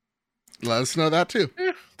 Let us know that too.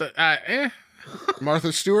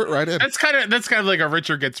 Martha Stewart, right in. That's kind of like a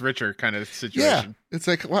richer gets richer kind of situation. Yeah, it's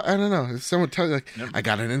like, well, I don't know. If someone tells you, like, I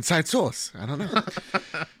got an inside source. I don't know.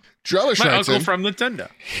 Drellish my writes uncle in, from Nintendo.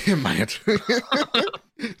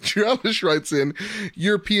 Drellish writes in,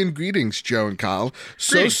 European greetings, Joe and Kyle.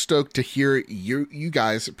 So Greetings. stoked to hear you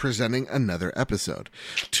guys presenting another episode.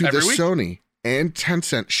 To Every the week? Sony and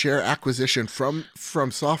Tencent share acquisition from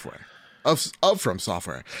Software. Of From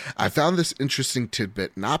Software. I found this interesting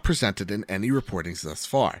tidbit not presented in any reportings thus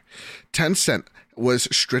far. Tencent was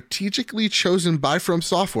strategically chosen by From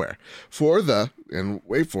Software for the, and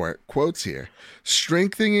wait for it, quotes here,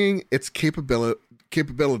 strengthening its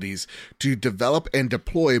capabilities to develop and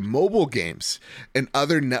deploy mobile games and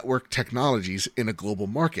other network technologies in a global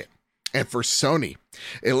market. And for Sony,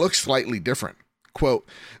 it looks slightly different. Quote,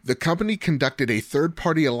 the company conducted a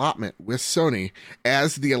third-party allotment with Sony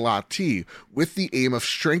as the allottee with the aim of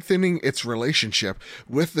strengthening its relationship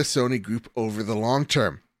with the Sony Group over the long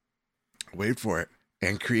term. Wait for it.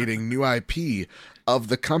 And creating new IP of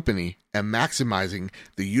the company and maximizing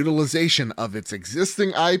the utilization of its existing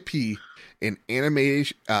IP in anime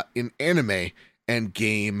and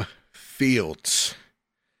game fields.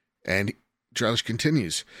 And Drellish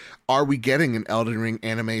continues, are we getting an Elden Ring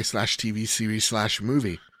anime/TV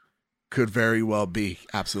series/movie? Could very well be.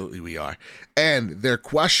 Absolutely we are. And their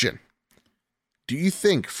question, do you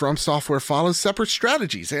think From Software follows separate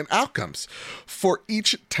strategies and outcomes for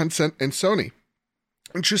each Tencent and Sony?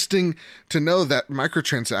 Interesting to know that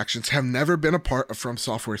microtransactions have never been a part of From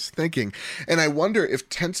Software's thinking, and I wonder if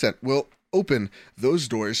Tencent will open those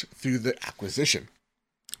doors through the acquisition,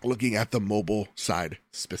 looking at the mobile side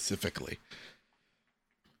specifically.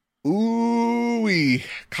 Ooh-wee.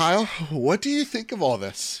 Kyle, what do you think of all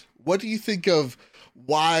this? What do you think of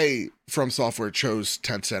why From Software chose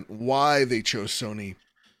Tencent, why they chose Sony,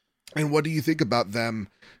 and what do you think about them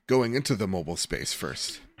going into the mobile space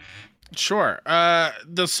first? Sure.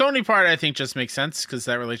 The Sony part, I think, just makes sense because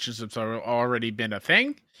that relationship's already been a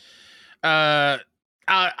thing. I'll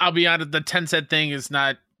be honest, the Tencent thing is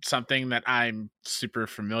not something that I'm super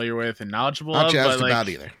familiar with and knowledgeable Not of. jazzed But, about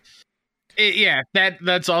either.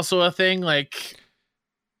 That's also a thing. Like,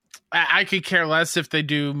 I could care less if they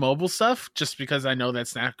do mobile stuff, just because I know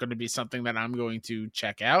that's not going to be something that I'm going to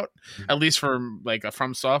check out, at least for like a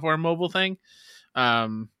From Software mobile thing. I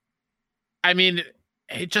mean,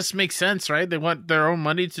 it just makes sense, right? They want their own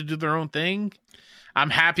money to do their own thing. I'm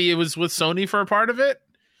happy it was with Sony for a part of it,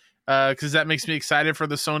 because that makes me excited for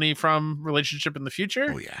the Sony From relationship in the future.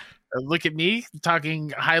 Oh, yeah. Look at me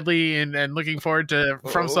talking highly and looking forward to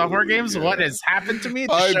From Software games. Yeah. What has happened to me?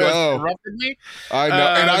 The I show know. has corrupted me. I know.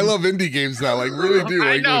 And I love indie games now. Like, really do.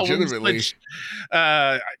 Like, legitimately.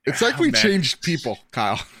 It's like we changed people,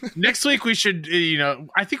 Kyle. Next week, we should,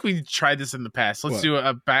 I think we tried this in the past. Let's do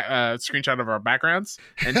a screenshot of our backgrounds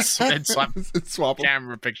and swap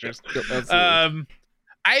camera pictures. Yep,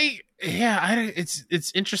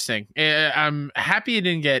 it's interesting. I'm happy it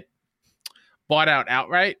didn't get bought out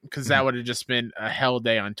outright, because that would have just been a hell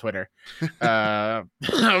day on Twitter. No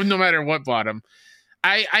matter what bought them.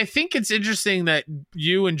 I think it's interesting that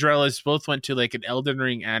you and Drellis both went to like an Elden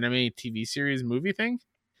Ring anime TV series movie thing.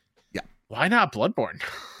 Yeah. Why not Bloodborne?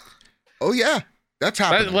 Oh yeah, that's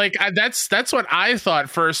happening. That's what I thought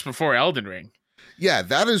first before Elden Ring. Yeah,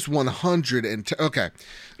 that is 110. Okay,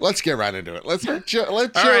 let's get right into it. Let's All right,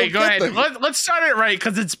 go ahead. Let's start it right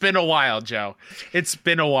because it's been a while, Joe. It's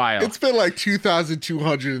been a while. It's been like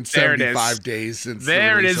 2,275 days since.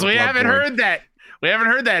 There it is. We haven't heard that. We haven't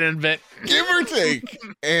heard that in a bit. Give or take.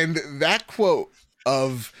 And that quote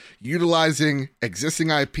of utilizing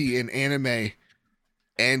existing IP in anime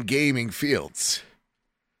and gaming fields,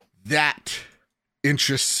 that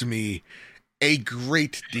interests me a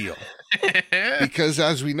great deal. Because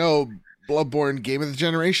as we know, Bloodborne game of the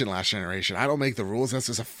generation, last generation. I don't make the rules. That's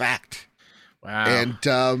just a fact. Wow.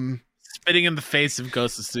 And spitting in the face of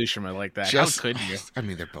Ghost of Tsushima like that. How could you? I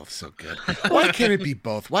mean, they're both so good. Why can't it be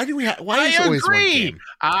both? Why do we have? Why is it always one game?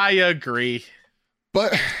 I agree.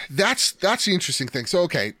 But that's the interesting thing. So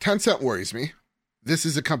okay, Tencent worries me. This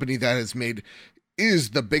is a company that is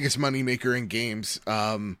the biggest moneymaker in games,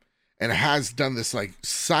 and has done this like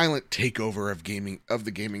silent takeover of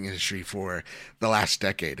the gaming industry for the last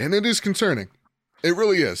decade, and it is concerning. It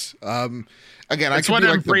really is. Again, it's what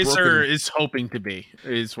Embracer is hoping to be,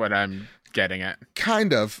 is what I'm getting at.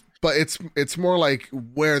 Kind of, but it's more like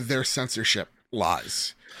where their censorship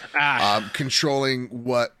lies, controlling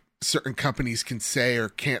what certain companies can say or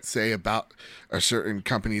can't say about a certain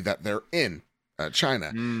company that they're in.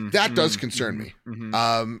 China. That does concern me.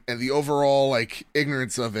 And the overall like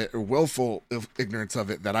ignorance of it, or willful ignorance of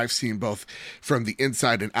it, that I've seen both from the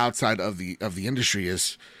inside and outside of the industry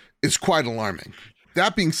is quite alarming.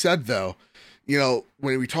 That being said, though, you know,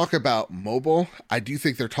 when we talk about mobile, I do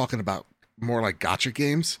think they're talking about more like gacha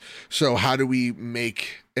games. So how do we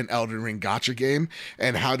make an Elden Ring gacha game,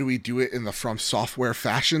 and how do we do it in the From Software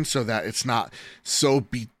fashion so that it's not so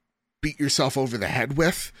beat yourself over the head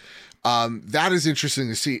with? That is interesting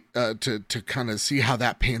to see, to kind of see how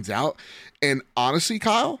that pans out. And honestly,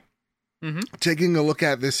 Kyle, taking a look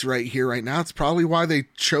at this right here, right now, it's probably why they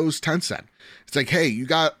chose Tencent. It's like, hey, you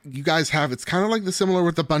guys have, it's kind of like similar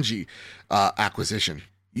with the Bungie acquisition.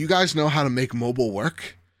 You guys know how to make mobile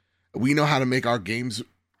work. We know how to make our games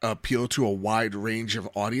appeal to a wide range of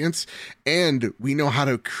audience, and we know how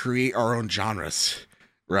to create our own genres,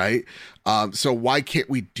 right? So why can't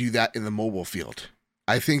we do that in the mobile field?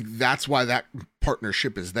 I think that's why that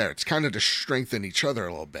partnership is there. It's kind of to strengthen each other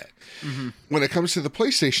a little bit. When it comes to the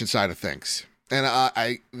PlayStation side of things, and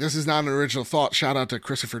this is not an original thought. Shout out to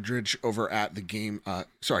Christopher Dridge over at the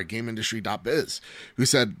GameIndustry.biz, who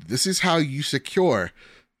said, this is how you secure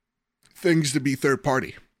things to be third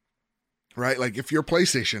party, right? Like if you're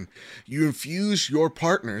PlayStation, you infuse your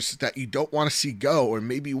partners that you don't want to see go, or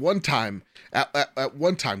maybe at one time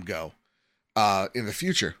go in the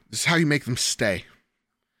future. This is how you make them stay.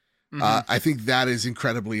 I think that is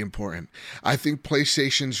incredibly important. I think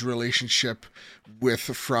PlayStation's relationship with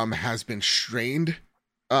From has been strained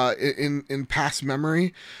in past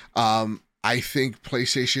memory. I think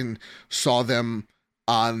PlayStation saw them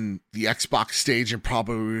on the Xbox stage and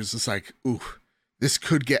probably was just like, ooh, this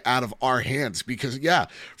could get out of our hands, because yeah,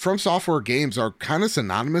 From Software games are kind of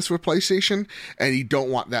synonymous with PlayStation, and you don't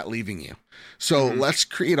want that leaving you. So let's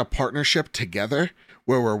create a partnership together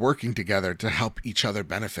where we're working together to help each other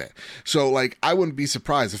benefit. So like, I wouldn't be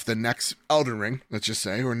surprised if the next Elden Ring, let's just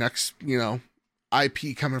say, or next, you know,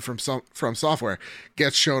 IP coming from Software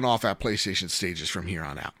gets shown off at PlayStation stages from here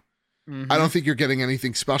on out. I don't think you're getting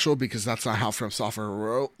anything special, because that's not how From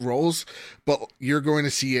Software rolls, but you're going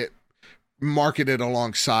to see it marketed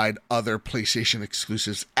alongside other PlayStation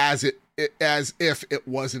exclusives as if it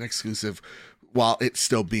was an exclusive, while it's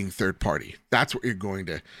still being third party. That's what you're going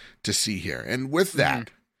to see here. And with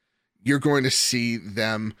that, you're going to see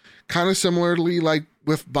them kind of similarly like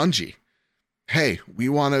with Bungie. Hey, we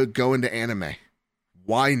want to go into anime.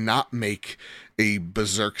 Why not make a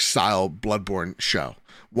Berserk style Bloodborne show?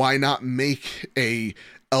 Why not make a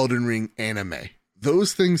Elden Ring anime?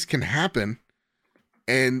 Those things can happen,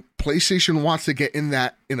 and PlayStation wants to get in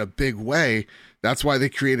that in a big way. That's why they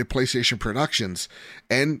created PlayStation Productions,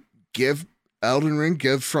 and give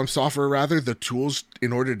From Software rather the tools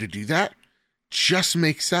in order to do that. Just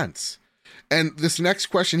makes sense. And this next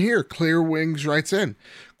question here, Clear Wings writes in,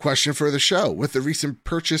 question for the show: with the recent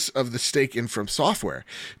purchase of the stake in From Software,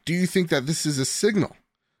 do you think that this is a signal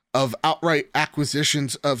of the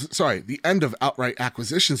end of outright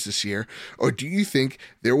acquisitions this year, or do you think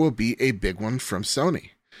there will be a big one from Sony?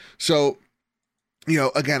 So, you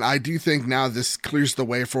know, again, I do think now this clears the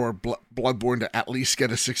way for Bloodborne to at least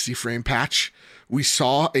get a 60 frame patch. We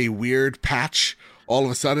saw a weird patch all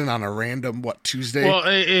of a sudden on a random, Tuesday? Well,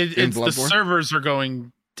 it's the servers are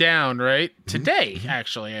going down, right? Today,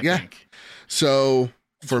 actually, I think. So,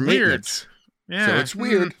 for maintenance. Yeah. So it's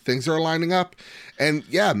weird. Things are lining up. And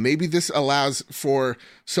yeah, maybe this allows for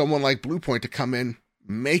someone like Bluepoint to come in,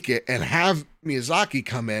 make it, and have Miyazaki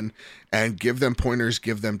come in and give them pointers,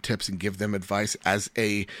 give them tips, and give them advice as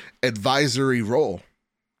a advisory role.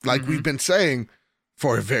 Like we've been saying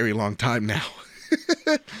for a very long time now.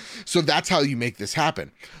 So that's how you make this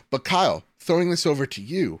happen. But Kyle, throwing this over to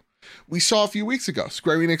you, we saw a few weeks ago,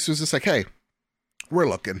 Square Enix was just like, hey, we're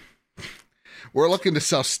looking to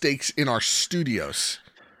sell stakes in our studios.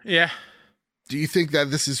 Yeah. Do you think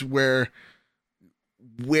that this is where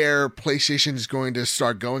PlayStation is going to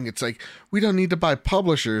start going? It's like, we don't need to buy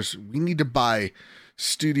publishers. We need to buy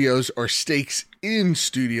studios or stakes in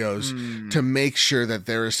studios to make sure that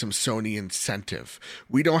there is some Sony incentive.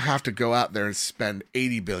 We don't have to go out there and spend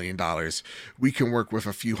 $80 billion. We can work with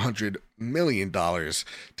a few $100 million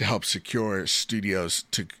to help secure studios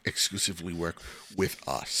to exclusively work with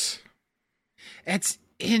us. It's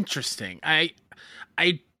interesting. I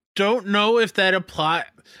don't know if that apply.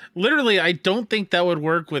 Literally, I don't think that would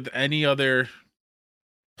work with any other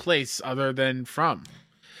place other than From.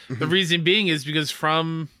 The reason being is because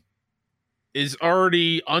From is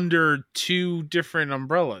already under two different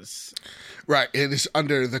umbrellas. Right. It is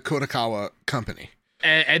under the Kodakawa company.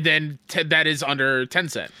 And then that is under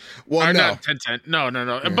Tencent. Well, or no. Not Tencent. No.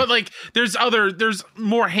 Yeah. But like, there's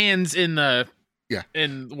more hands in the... Yeah.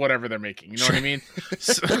 In whatever they're making. You know what I mean?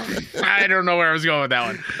 So, I don't know where I was going with that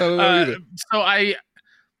one. I don't know either. So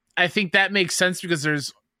I think that makes sense because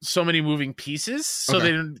there's so many moving pieces. So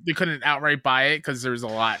they couldn't outright buy it because there's a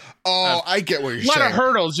lot. I get what you're saying. A lot of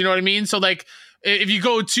hurdles, you know what I mean? So like if you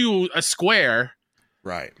go to a Square,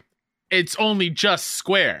 right, it's only just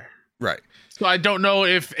Square. Right. So I don't know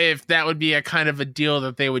if that would be a kind of a deal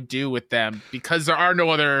that they would do with them because there are no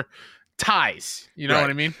other ties, you know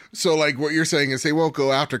what I mean? So like what you're saying is they won't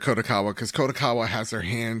go after Kodakawa because Kodakawa has their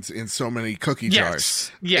hands in so many cookie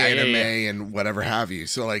jars, anime and whatever have you.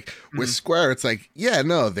 So like with Square, it's like, yeah,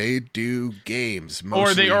 no, they do games,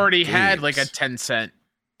 or they already games. had like a Tencent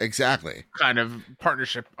exactly kind of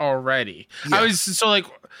partnership already. Yeah. I was so like,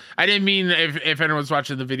 I didn't mean if anyone's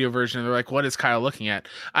watching the video version, they're like, what is Kyle looking at?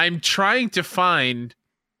 I'm trying to find.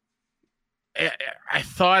 I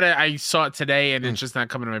thought I saw it today and it's just not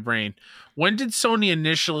coming to my brain. When did Sony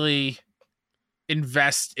initially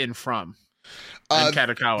invest in From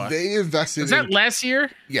Kadokawa? They invested. Was that last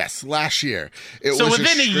year? Yes, last year. It so was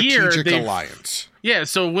within a year, strategic alliance. Yeah,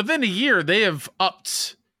 so within a year, they have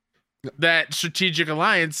upped that strategic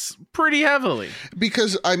alliance pretty heavily.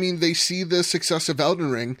 Because, I mean, they see the success of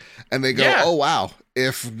Elden Ring and they go, oh, wow,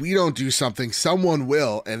 if we don't do something, someone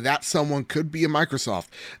will. And that someone could be a Microsoft.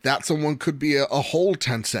 That someone could be a whole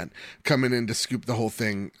Tencent coming in to scoop the whole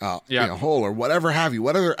thing whole or whatever have you,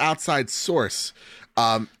 whatever outside source.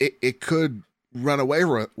 It could run away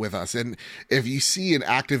with us. And if you see an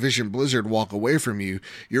Activision Blizzard walk away from you,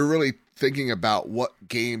 you're really thinking about what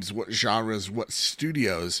games, what genres, what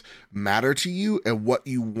studios matter to you and what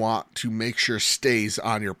you want to make sure stays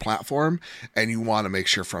on your platform, and you want to make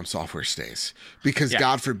sure From Software stays. Because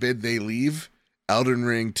God forbid they leave, Elden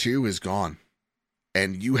Ring 2 is gone.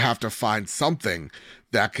 And you have to find something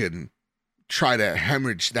that can try to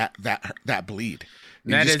hemorrhage that bleed.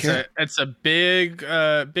 It's a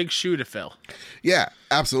big shoe to fill. Yeah,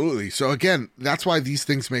 absolutely. So again, that's why these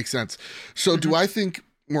things make sense. So do I think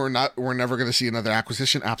we're never going to see another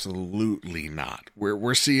acquisition? Absolutely not.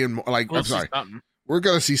 We're seeing like we're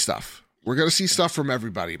going to see stuff. We're going to see stuff from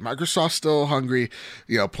everybody. Microsoft's still hungry,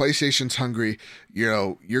 PlayStation's hungry,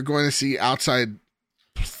 you're going to see outside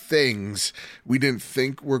things. We didn't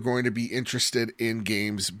think we're going to be interested in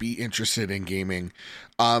games, be interested in gaming.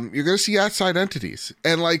 You're going to see outside entities.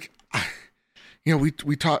 And like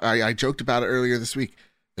we talked, I joked about it earlier this week.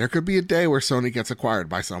 There could be a day where Sony gets acquired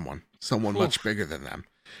by someone much bigger than them.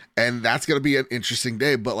 And that's going to be an interesting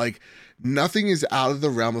day, but like nothing is out of the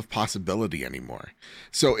realm of possibility anymore.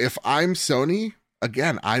 So if I'm Sony,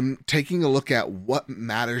 again, I'm taking a look at what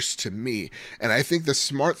matters to me. And I think the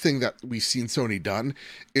smart thing that we've seen Sony done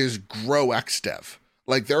is grow XDev.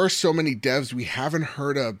 Like there are so many devs we haven't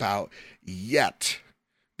heard about yet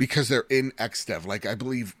because they're in XDev. Like I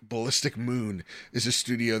believe Ballistic Moon is a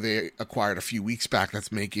studio they acquired a few weeks back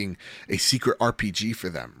that's making a secret RPG for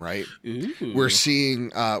them, right? Ooh. We're seeing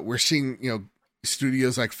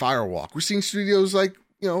studios like Firewalk. We're seeing studios like,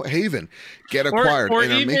 Haven get acquired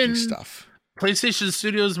and are making stuff. PlayStation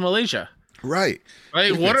Studios Malaysia. Right.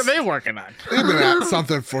 Like, what are they working on? They've been at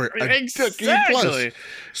something for a decade plus.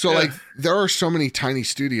 So like there are so many tiny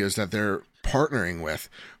studios that they're partnering with,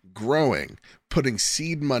 growing, putting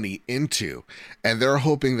seed money into, and they're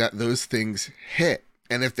hoping that those things hit.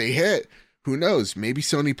 And if they hit, Who knows? Maybe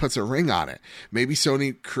Sony puts a ring on it. Maybe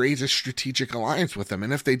Sony creates a strategic alliance with them.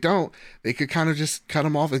 And if they don't, they could kind of just cut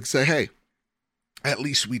them off and say, hey, at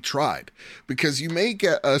least we tried. Because you may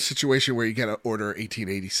get a situation where you get an Order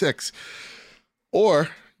 1886, or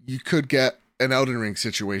you could get an Elden Ring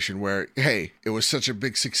situation where, hey, it was such a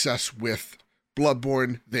big success with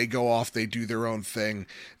Bloodborne, they go off, they do their own thing,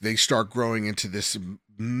 they start growing into this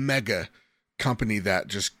mega company that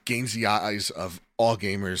just gains the eyes of all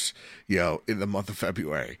gamers, in the month of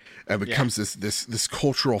February, and becomes this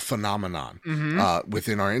cultural phenomenon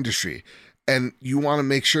within our industry. And you want to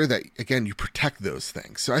make sure that, again, you protect those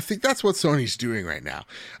things. So I think that's what Sony's doing right now.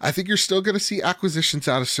 I think you're still going to see acquisitions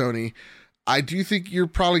out of Sony. I do think you're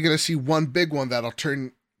probably going to see one big one that'll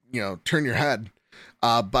turn your head.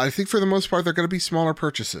 But I think for the most part, they're going to be smaller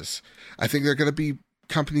purchases. I think they're going to be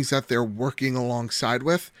companies that they're working alongside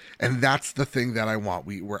with, and that's the thing that I want.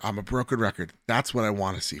 I'm a broken record. That's what I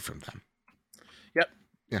want to see from them. Yep.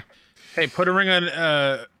 Yeah. Hey, put a ring on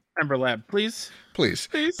Ember Lab, please. Please.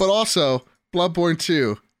 But also, Bloodborne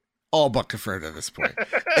 2, all but confirmed at this point.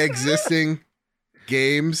 Existing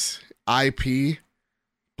games, IP,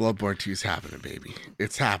 Bloodborne 2 is happening, baby.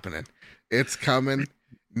 It's happening. It's coming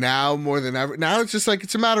now more than ever. Now it's just like,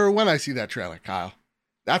 it's a matter of when I see that trailer, Kyle.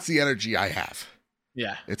 That's the energy I have.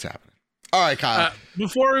 Yeah. It's happening. All right, Kyle.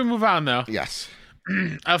 Before we move on, though. Yes.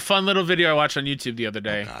 A fun little video I watched on YouTube the other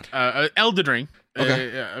day. Elden Ring.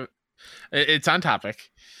 Okay. It's on topic.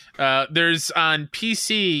 There's on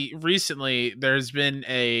PC recently, there's been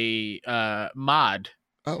a mod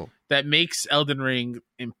that makes Elden Ring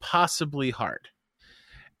impossibly hard.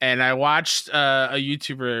 And I watched a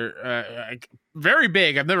YouTuber, very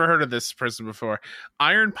big, I've never heard of this person before,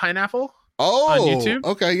 Iron Pineapple on YouTube.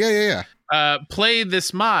 Okay, yeah. Play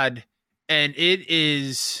this mod, and it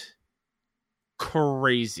is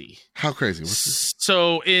crazy. How crazy? What's this?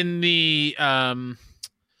 So in the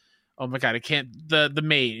oh my god, I can't, the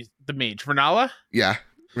mage, Renala? Yeah,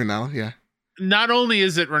 Renala, yeah. Not only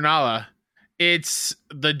is it Renala, it's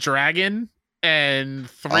the dragon and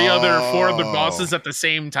four other bosses at the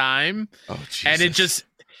same time. Oh, Jesus. And it just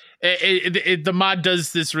the mod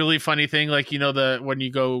does this really funny thing, like, when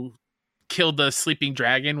you go kill the sleeping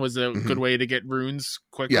dragon was a good way to get runes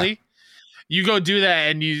quickly. Yeah. You go do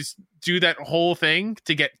that, and you do that whole thing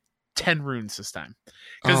to get 10 runes this time,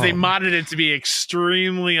 because they modded it to be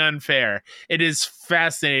extremely unfair. It is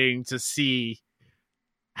fascinating to see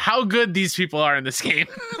how good these people are in this game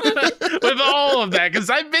with all of that, because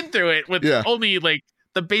I've been through it with only like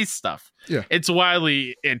the base stuff. Yeah, it's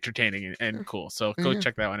wildly entertaining and cool. So go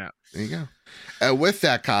check that one out. There you go. And with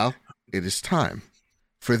that, Kyle, it is time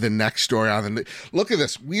for the next story on the. Look at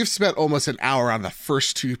this. We've spent almost an hour on the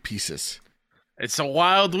first two pieces. It's a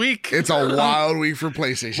wild week. It's a wild week for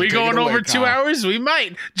PlayStation. We going over 2 hours? We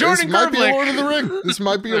might. Jordan This might be a Lord of the Ring. This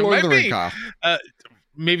might be a Lord of the Ring, Kyle.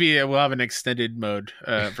 Maybe we'll have an extended mode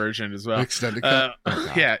version as well. Extended cut?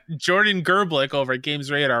 Yeah. Jordan Gerblick over at Games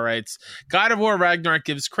Radar writes, God of War Ragnarok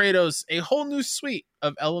gives Kratos a whole new suite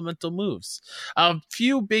of elemental moves. A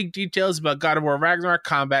few big details about God of War Ragnarok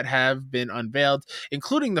combat have been unveiled,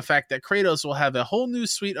 including the fact that Kratos will have a whole new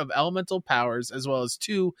suite of elemental powers, as well as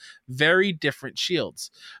 2 very different shields.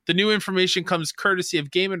 The new information comes courtesy of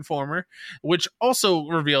Game Informer, which also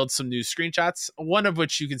revealed some new screenshots, one of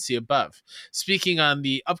which you can see above. Speaking on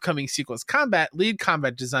the upcoming sequel's combat, lead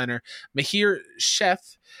combat designer Mahir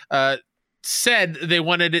Sheth said they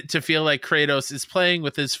wanted it to feel like Kratos is playing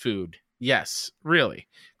with his food. Yes, really.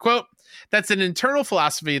 Quote, that's an internal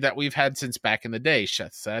philosophy that we've had since back in the day,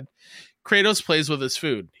 Sheth said. Kratos plays with his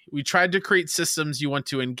food. We tried to create systems you want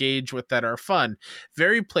to engage with that are fun,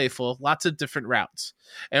 very playful, lots of different routes.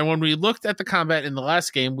 And when we looked at the combat in the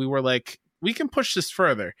last game, we were like, we can push this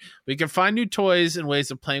further. We can find new toys and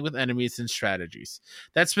ways of playing with enemies and strategies.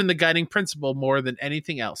 That's been the guiding principle more than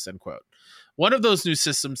anything else, end quote. One of those new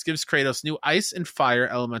systems gives Kratos new ice and fire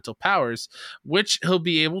elemental powers, which he'll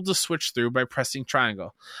be able to switch through by pressing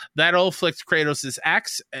triangle. That'll afflict Kratos'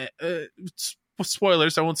 axe,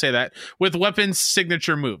 spoilers, I won't say that, with weapons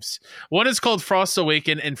signature moves. One is called Frost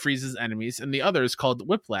Awaken and freezes enemies, and the other is called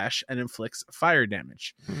Whiplash and inflicts fire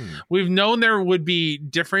damage. We've known there would be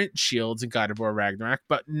different shields in God of War Ragnarok,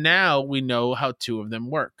 but now we know how 2 of them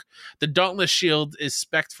work. The Dauntless Shield is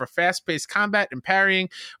spec'd for fast-paced combat and parrying,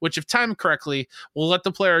 which, if timed correctly, will let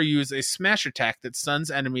the player use a smash attack that stuns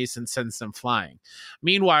enemies and sends them flying.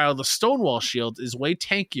 Meanwhile, the Stonewall Shield is way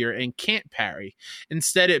tankier and can't parry.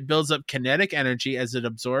 Instead, it builds up kinetic energy as it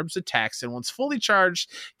absorbs attacks, and once fully charged,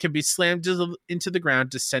 can be slammed into the ground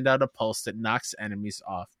to send out a pulse that knocks enemies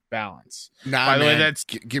off balance. Nah, By the way, man, that's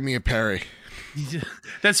give me a parry.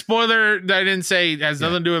 that spoiler that I didn't say has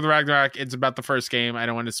nothing to do with Ragnarok. It's about the first game. I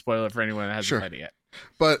don't want to spoil it for anyone that hasn't played it yet.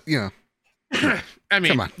 But, you know. I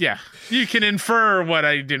mean, yeah, you can infer what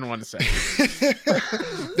I didn't want to say.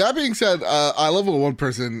 That being said, I love what one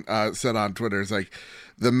person said on Twitter. It's like,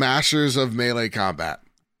 the masters of melee combat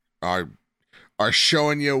are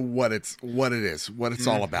showing you what it is, what it's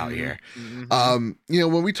all about here. You know,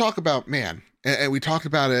 when we talk about, man, and we talked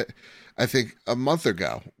about it, I think a month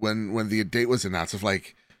ago when the date was announced, of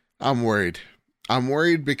like, I'm worried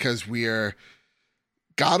because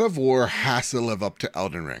God of War has to live up to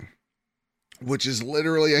Elden Ring, which is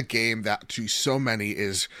literally a game that to so many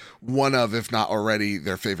is one of, if not already,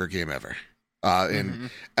 their favorite game ever.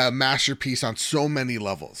 And a masterpiece on so many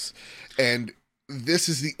levels. And this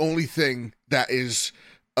is the only thing that is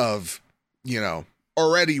of, you know,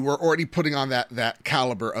 we're already putting on that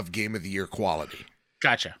caliber of game of the year quality.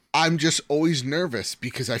 Gotcha. I'm just always nervous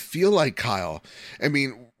because I feel like, Kyle, I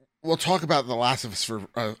mean, we'll talk about The Last of Us for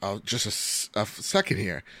just a second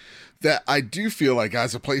here, that I do feel like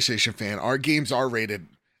as a PlayStation fan, our games are rated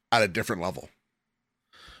at a different level.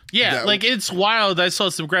 Yeah, like it's wild. I saw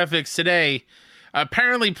some graphics today.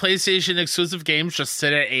 Apparently, PlayStation exclusive games just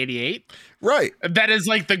sit at 88. Right. That is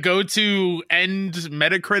like the go-to end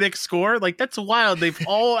Metacritic score. Like, that's wild. They've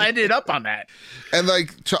all ended up on that. And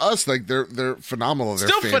like, to us, like they're phenomenal. They're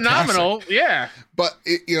still fantastic. phenomenal. Yeah. But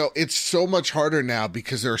you know, it's so much harder now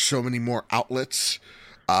because there are so many more outlets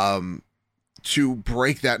to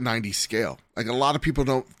break that 90 scale. Like, a lot of people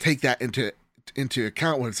don't take that into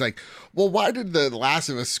account when it's like, well, why did The Last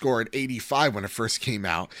of Us score at 85 when it first came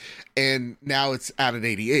out and now it's at an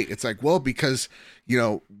 88? It's like, well, because, you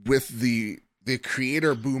know, with the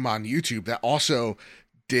creator boom on YouTube, that also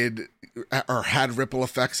did or had ripple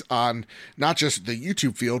effects on not just the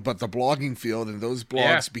YouTube field but the blogging field, and those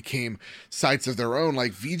blogs became sites of their own.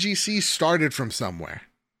 Like, VGC started from somewhere.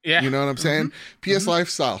 You know what I'm saying? PS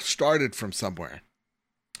Lifestyle started from somewhere.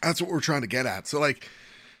 That's what we're trying to get at. So like,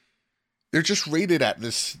 they're just rated at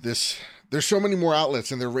this. There's so many more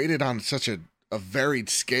outlets, and they're rated on such a varied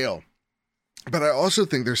scale. But I also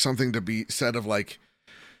think there's something to be said of like,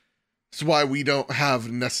 it's why we don't have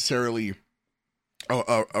necessarily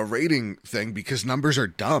a rating thing, because numbers are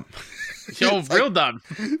dumb. Yo, real dumb.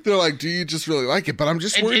 They're like, do you just really like it? But I'm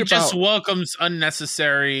just worried about. It just welcomes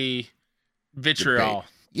unnecessary vitriol.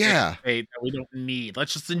 Yeah, that we don't need.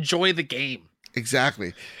 Let's just enjoy the game.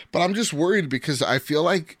 Exactly. But I'm just worried because I feel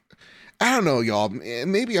like, I don't know, y'all,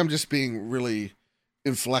 maybe I'm just being really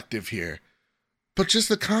inflective here, but just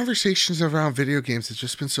the conversations around video games have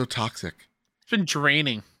just been so toxic. It's been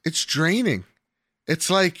draining. It's draining. It's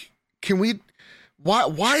like, can we,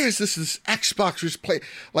 why is this Xbox just play?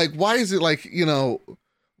 Like, why is it like, you know,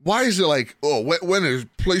 why is it like, oh, when are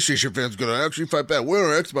PlayStation fans going to actually fight back? When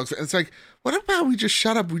are Xbox fans? It's like, what about we just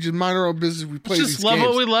shut up? We just mind our own business. We play these games. Just love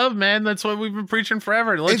what we love, man. That's what we've been preaching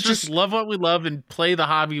forever. Let's just love what we love and play the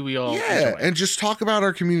hobby we all enjoy. And just talk about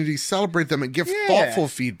our community, celebrate them, and give thoughtful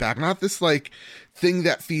feedback. Not this like thing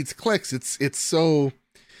that feeds clicks. It's so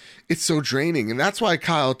draining. And that's why,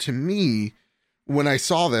 Kyle, to me, when I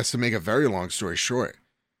saw this, to make a very long story short,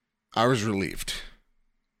 I was relieved.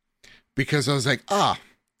 Because I was like,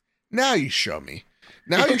 now you show me.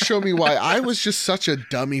 Now you show me why I was just such a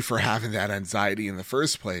dummy for having that anxiety in the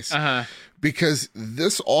first place. Because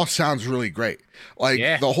this all sounds really great. Like,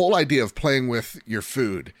 the whole idea of playing with your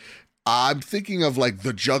food. I'm thinking of like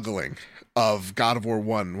the juggling of God of War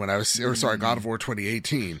 1 when I was, God of War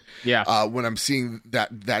 2018. When I'm seeing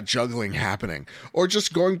that juggling happening, or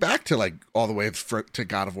just going back to like all the way to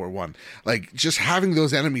God of War 1, like just having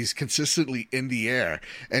those enemies consistently in the air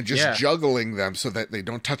and just juggling them so that they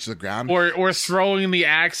don't touch the ground, or throwing the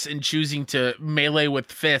axe and choosing to melee with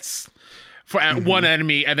fists for one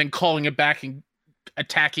enemy and then calling it back and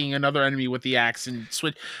attacking another enemy with the axe and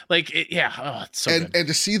switch, like it's so good. And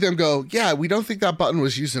to see them go, we don't think that button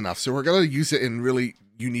was used enough, so we're gonna use it in really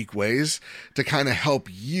unique ways to kind of help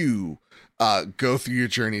you go through your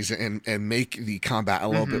journeys and make the combat a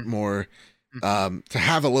little bit more to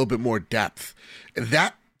have a little bit more depth.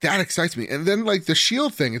 That excites me. And then like the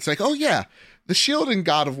shield thing, it's like, the shield in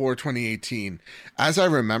God of War 2018, as I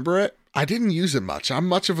remember it, I didn't use it much. I'm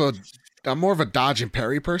more of a dodge and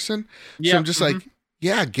parry person. So I'm just like,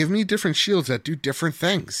 give me different shields that do different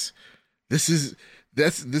things. This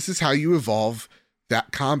is how you evolve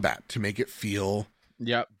that combat to make it feel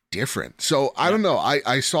different. So I don't know.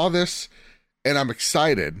 I saw this and I'm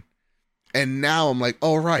excited. And now I'm like,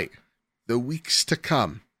 all right, the weeks to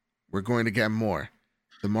come, we're going to get more.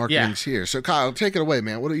 The marketing's here. So Kyle, take it away,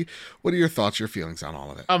 man. What are your thoughts, your feelings on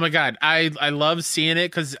all of it? Oh my God. I love seeing it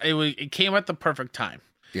because it came at the perfect time.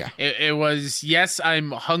 Yeah. It was, yes,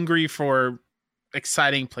 I'm hungry for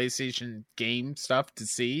exciting PlayStation game stuff to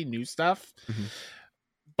see, new stuff. Mm-hmm.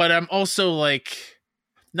 But I'm also like,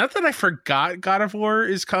 not that I forgot God of War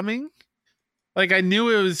is coming. Like, I knew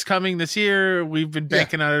it was coming this year. We've been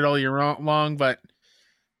banking on it all year long, but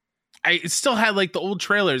I still had like the old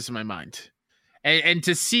trailers in my mind. And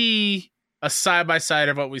to see a side-by-side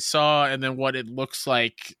of what we saw and then what it looks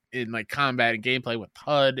like in like combat and gameplay with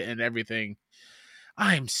HUD and everything,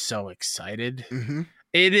 I'm so excited. Mm-hmm.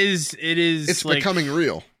 It's like, becoming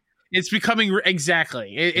real. It's becoming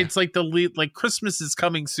exactly. It's like like Christmas is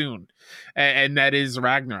coming soon, and that is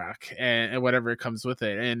Ragnarok and whatever comes with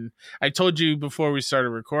it. And I told you before we started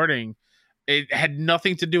recording, it had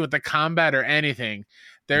nothing to do with the combat or anything.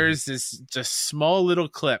 There's this just small little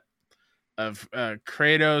clip of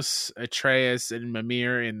Kratos, Atreus, and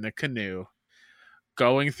Mimir in the canoe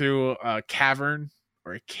going through a cavern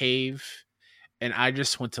or a cave, and I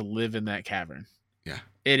just want to live in that cavern. Yeah,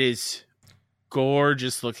 it is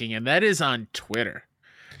gorgeous looking, and that is on Twitter.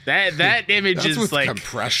 That image is like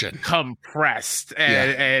compressed,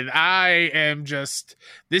 and I am just.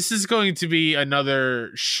 This is going to be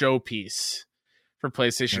another showpiece for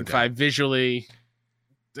PlayStation 5 visually.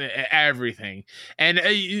 Everything. And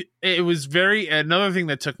it was another thing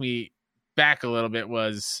that took me back a little bit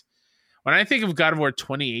was when I think of God of War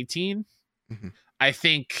 2018, mm-hmm. I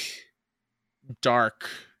think dark,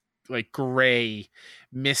 like gray,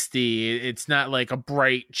 misty. It's not like a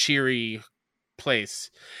bright, cheery place.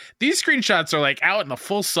 These screenshots are like out in the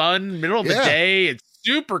full sun, middle of the day. It's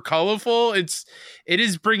super colorful. It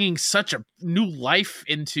is bringing such a new life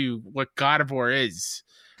into what God of War is.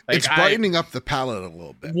 Like, it's brightening up the palette a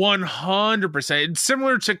little bit. 100%. It's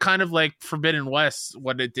similar to kind of like Forbidden West,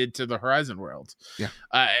 what it did to the Horizon world. Yeah.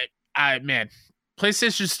 Man,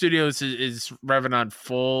 PlayStation Studios is revving on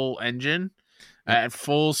full engine at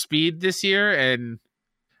full speed this year, and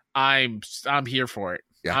I'm here for it.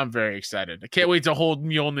 Yeah. I'm very excited. I can't wait to hold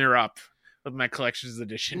Mjolnir up with my collector's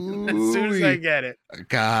edition as soon as I get it.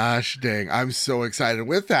 Gosh dang, I'm so excited.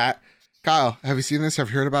 With that, Kyle, have you seen this? Have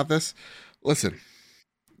you heard about this? Listen.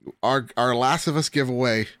 Our Last of Us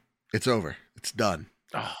giveaway, it's over. It's done.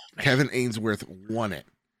 Oh, Kevin Ainsworth won it.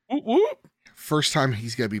 Whoop, whoop. First time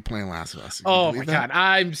he's going to be playing Last of Us. Oh my God.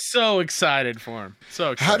 I'm so excited for him.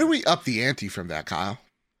 So excited. How do we up the ante from that, Kyle?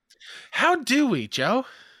 How do we, Joe?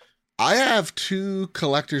 I have 2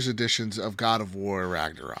 collector's editions of God of War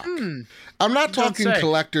Ragnarok. I'm not talking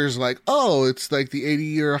collectors like, oh, it's like the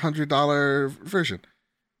 $80 or $100 version.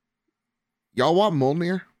 Y'all want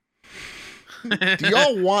Mjolnir? Do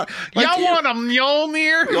y'all want y'all want a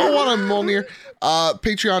Mjolnir? Y'all want a Mjolnir?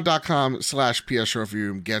 Patreon.com/PS Trophy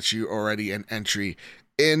Room gets you already an entry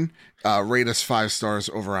in. Rate us 5 stars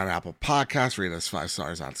over on Apple Podcasts. Rate us 5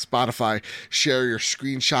 stars on Spotify. Share your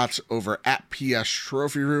screenshots over at PS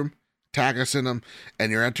Trophy Room. Tag us in them,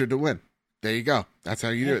 and you're entered to win. There you go. That's how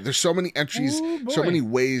you do it. There's so many entries, so many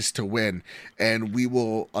ways to win, and we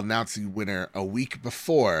will announce the winner a week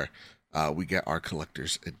before we get our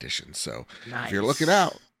collector's edition. So if you're looking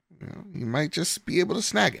out, you might just be able to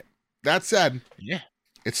snag it. That said,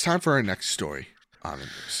 it's time for our next story on the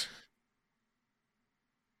news.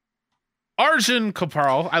 Arjun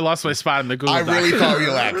Kapral. I lost my spot in the Google Doc. I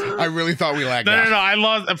really thought we lagged. No. I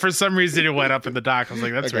lost. For some reason, it went up in the doc. I was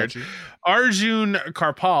like, that's weird. Arjun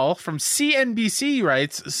Karpal from CNBC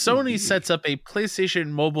writes, Sony sets up a PlayStation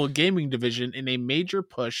mobile gaming division in a major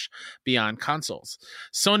push beyond consoles.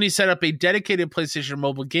 Sony set up a dedicated PlayStation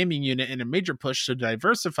mobile gaming unit in a major push to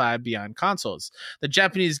diversify beyond consoles. The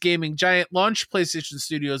Japanese gaming giant launched PlayStation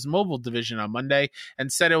Studios' mobile division on Monday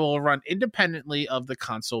and said it will run independently of the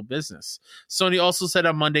console business. Sony also said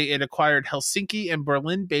on Monday it acquired Helsinki and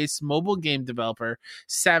Berlin-based mobile game developer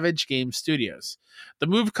Savage Game Studios. The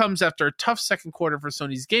move comes after a tough second quarter for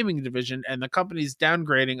Sony's gaming division and the company's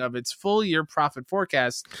downgrading of its full-year profit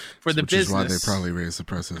forecast for the business. Which is why they probably raised the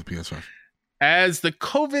price of the PS5. As the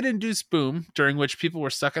COVID-induced boom, during which people were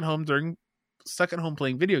stuck at home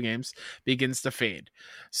playing video games, begins to fade.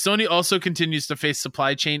 Sony also continues to face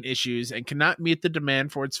supply chain issues and cannot meet the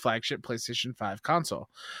demand for its flagship PlayStation 5 console.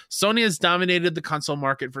 Sony has dominated the console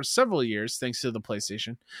market for several years thanks to the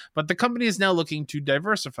PlayStation, but the company is now looking to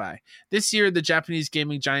diversify. This year, the Japanese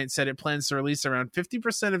gaming giant said it plans to release around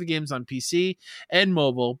 50% of games on PC and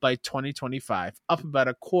mobile by 2025, up about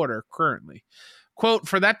a quarter currently. Quote,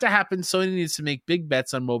 for that to happen, Sony needs to make big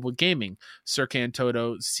bets on mobile gaming. Serkan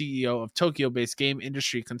Toto, CEO of Tokyo-based game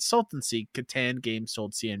industry consultancy Catan Games,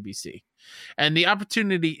 told CNBC. And the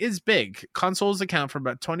opportunity is big. Consoles account for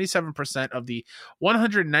about 27% of the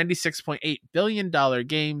 $196.8 billion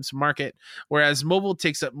games market, whereas mobile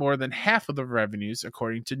takes up more than half of the revenues,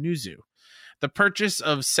 according to Newzoo. The purchase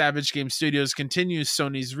of Savage Game Studios continues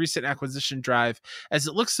Sony's recent acquisition drive as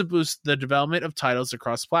it looks to boost the development of titles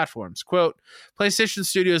across platforms. Quote, PlayStation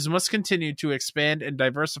Studios must continue to expand and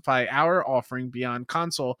diversify our offering beyond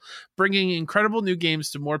console, bringing incredible new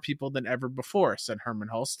games to more people than ever before, said Herman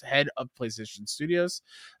Hulst, head of PlayStation Studios.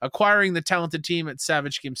 Acquiring the talented team at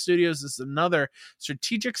Savage Game Studios is another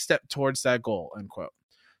strategic step towards that goal, unquote.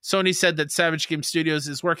 Sony said that Savage Game Studios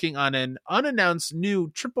is working on an unannounced new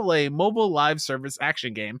AAA mobile live service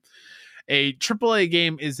action game. A AAA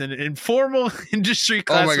game is an informal industry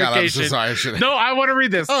classification. Oh my God, I'm so sorry. No, I want to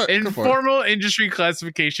read this. Oh, informal industry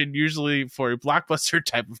classification, usually for a blockbuster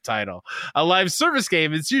type of title. A live service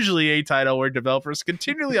game is usually a title where developers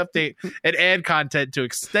continually update and add content to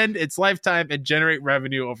extend its lifetime and generate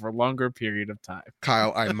revenue over a longer period of time.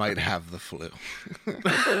 Kyle, I might have the flu.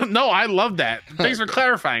 No, I love that. Thanks for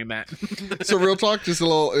clarifying that. So real talk, just a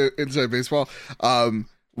little inside baseball.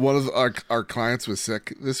 One of our clients was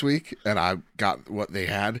sick this week, and I got what they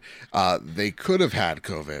had. They could have had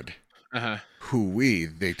COVID.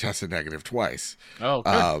 They tested negative twice. Oh,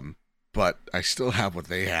 good. But I still have what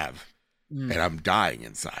they have, and I'm dying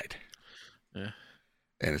inside. Yeah.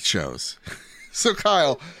 And it shows. So,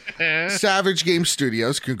 Kyle, Savage Game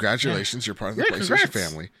Studios, congratulations. You're part of the PlayStation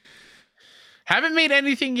family. Haven't made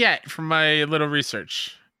anything yet from my little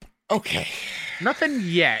research. Okay. Nothing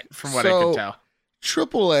yet from what I can tell.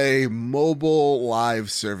 AAA mobile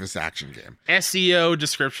live service action game. SEO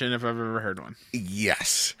description, if I've ever heard one.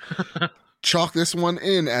 Yes. Chalk this one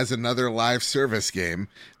in as another live service game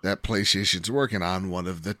that PlayStation's working on, one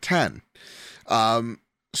of the 10.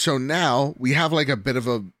 So now we have like a bit of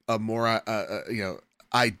a more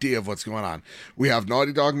idea of what's going on. We have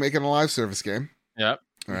Naughty Dog making a live service game. Yep.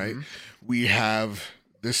 Right. We have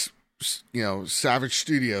this, Savage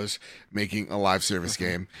Studios making a live service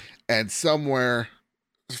game. And somewhere,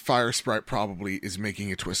 Fire Sprite probably is making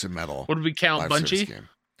a Twisted Metal. Would we count Bungie? Game.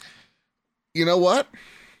 You know what?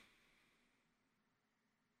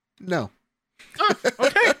 No. Oh,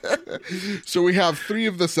 okay. So we have 3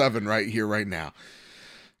 of the 7 right here, right now.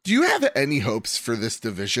 Do you have any hopes for this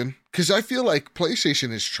division? Because I feel like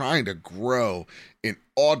PlayStation is trying to grow in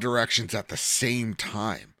all directions at the same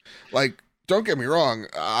time. Like, don't get me wrong,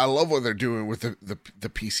 I love what they're doing with the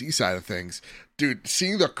PC side of things. Dude,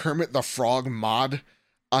 seeing the Kermit the Frog mod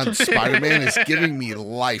on Spider-Man is giving me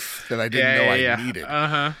life that I didn't know I needed.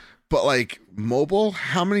 But like mobile,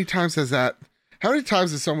 how many times has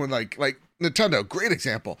someone like Nintendo, great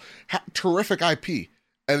example, terrific IP.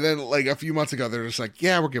 And then like a few months ago, they're just like,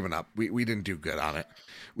 yeah, we're giving up. We didn't do good on it.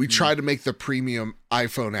 We tried to make the premium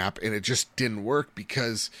iPhone app and it just didn't work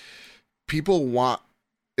because people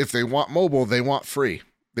if they want mobile, they want free.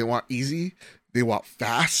 They want easy. They want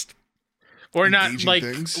fast. Or not like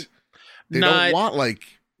things. They don't want like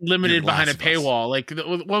limited behind a paywall. Like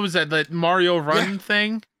what was that Mario Run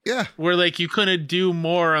thing? Yeah. Where like you couldn't do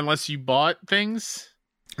more unless you bought things.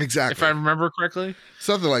 Exactly. If I remember correctly.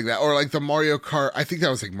 Something like that. Or like the Mario Kart. I think that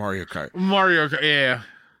was like Mario Kart. Mario Kart, yeah.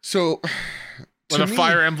 So the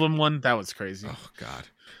Fire Emblem one, that was crazy. Oh God.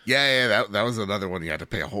 Yeah, that was another one you had to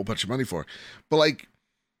pay a whole bunch of money for. But like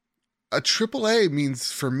a AAA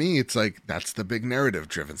means for me, it's like that's the big narrative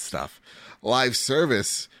driven stuff. Live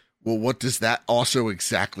service, well, what does that also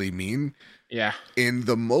exactly mean? Yeah. In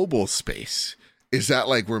the mobile space, is that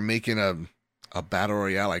like we're making a battle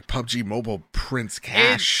royale like PUBG Mobile Prince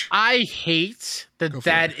Cash? I hate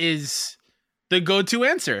that is the go-to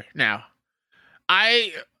answer now.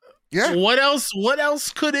 What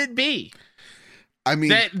else could it be? I mean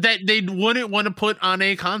that they wouldn't want to put on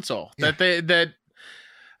a console. Yeah.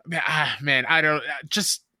 Man, I don't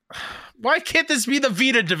just. Why can't this be the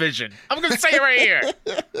Vita division? I'm going to say it right here.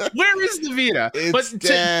 Where is the Vita? It's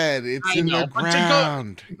dead. It's in the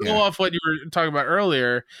ground. To go off what you were talking about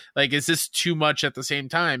earlier, like, is this too much at the same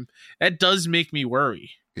time? That does make me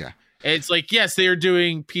worry. Yeah. It's like, yes, they are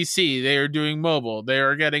doing PC. They are doing mobile. They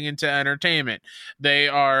are getting into entertainment. They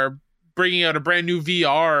are bringing out a brand new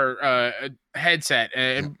VR headset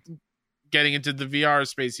and getting into the VR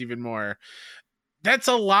space even more. That's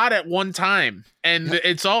a lot at one time, and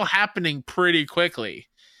it's all happening pretty quickly.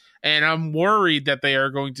 And I'm worried that they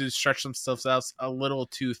are going to stretch themselves out a little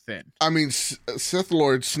too thin. I mean, Sith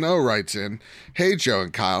Lord Snow writes in, "Hey Joe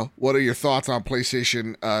and Kyle, what are your thoughts on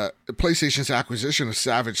PlayStation's acquisition of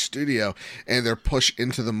Savage Studio and their push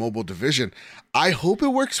into the mobile division? I hope it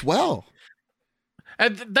works well."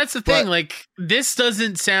 And that's the thing. Like, this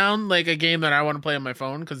doesn't sound like a game that I want to play on my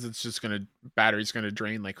phone because it's just battery's gonna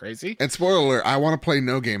drain like crazy. And spoiler alert, I want to play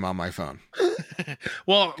no game on my phone.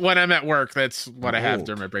 Well, when I'm at work, that's what I have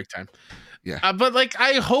during my break time. Yeah. But like,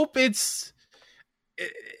 I hope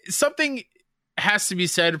something has to be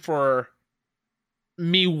said for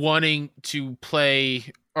me wanting to play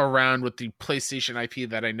around with the PlayStation IP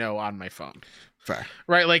that I know on my phone. Fair.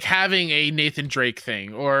 Right, like having a Nathan Drake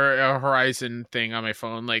thing or a Horizon thing on my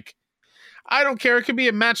phone. Like, I don't care. It could be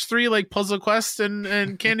a match 3 like Puzzle Quest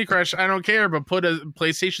and Candy Crush. I don't care, but put a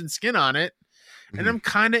PlayStation skin on it, and I'm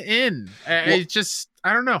kind of in. It's just,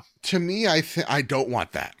 I don't know. To me, I don't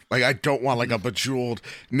want that. Like, I don't want like a bejeweled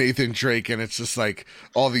Nathan Drake, and it's just like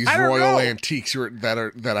all these royal antiques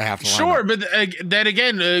that I have to. Sure, but then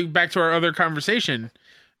again, back to our other conversation,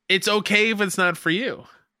 it's okay if it's not for you.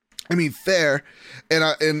 I mean, fair,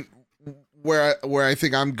 and where I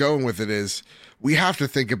think I'm going with it is we have to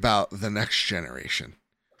think about the next generation.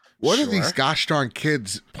 What are these gosh darn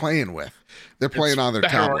kids playing with? They're playing on their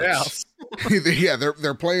tablets. Yeah,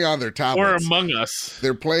 they're playing on their tablets. Or Among Us.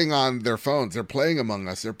 They're playing on their phones. They're playing Among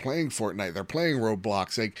Us. They're playing Fortnite. They're playing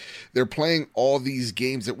Roblox. Like, they're playing all these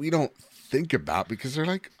games that we don't think about because they're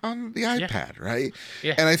like on the iPad, right?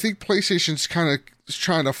 Yeah. And I think PlayStation's kind of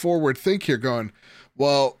trying to forward think here, going,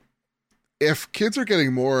 well, if kids are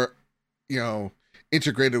getting more,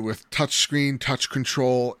 integrated with touchscreen, touch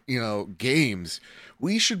control, games,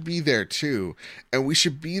 we should be there too. And we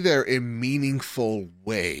should be there in meaningful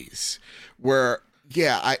ways where,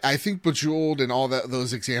 I think Bejeweled and all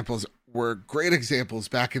those examples were great examples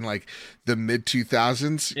back in like the mid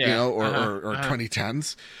 2000s, or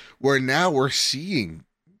 2010s, where now we're seeing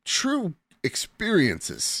true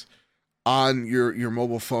experiences on your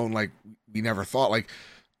mobile phone. Like we never thought. Like,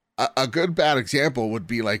 a good bad example would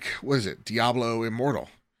be like, what is it? Diablo Immortal.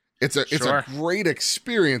 It's a great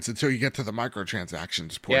experience until you get to the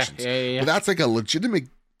microtransactions portions. Yeah. But that's like a legitimate,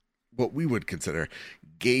 what we would consider,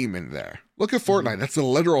 game in there. Look at Fortnite. That's the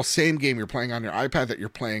literal same game you're playing on your iPad that you're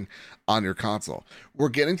playing on your console. We're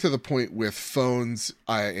getting to the point with phones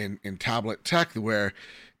in tablet tech where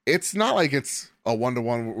it's not like it's a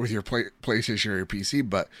one-to-one with your PlayStation or your PC,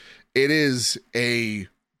 but it is a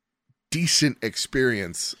decent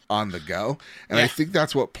experience on the go, and I think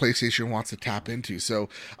that's what PlayStation wants to tap into. So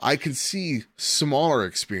I can see smaller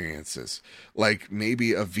experiences, like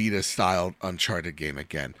maybe a Vita style Uncharted game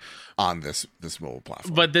again on this mobile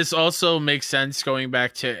platform. But this also makes sense going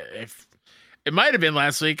back to, if it might have been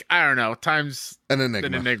last week, I don't know, times an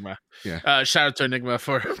Enigma. Yeah. Shout out to Enigma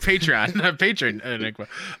for Patreon, patron Enigma.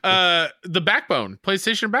 The Backbone,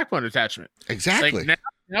 PlayStation Backbone attachment. Exactly. Like,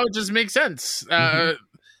 now it just makes sense.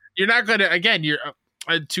 You're not going to, again,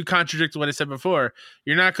 to contradict what I said before,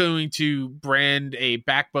 you're not going to brand a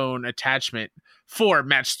Backbone attachment for a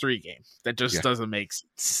Match 3 game. That just doesn't make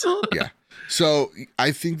sense. Yeah. So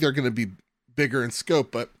I think they're going to be bigger in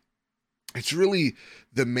scope, but it's really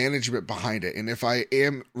the management behind it. And if I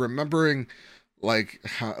am remembering, like,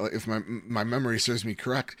 if my memory serves me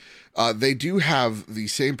correct, they do have the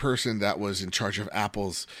same person that was in charge of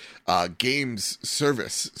Apple's games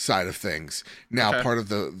service side of things now part of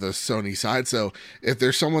the Sony side. So if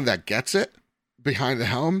there's someone that gets it behind the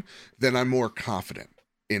helm, then I'm more confident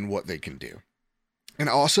in what they can do. And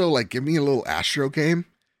also, like, give me a little Astro game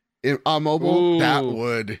on mobile. Ooh. That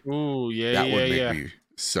would make me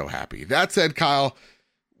so happy. That said, Kyle,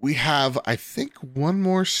 we have, I think, one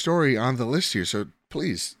more story on the list here. So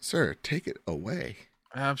please, sir, take it away.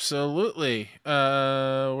 Absolutely.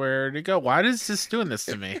 Where'd it go? Why is this doing this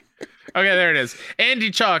to me? Okay, there it is.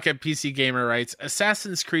 Andy Chalk at PC Gamer writes,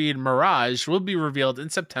 Assassin's Creed Mirage will be revealed in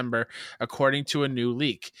September, according to a new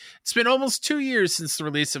leak. It's been almost 2 years since the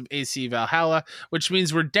release of AC Valhalla, which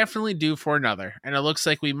means we're definitely due for another. And it looks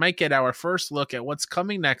like we might get our first look at what's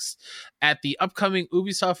coming next at the upcoming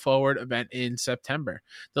Ubisoft Forward event in September.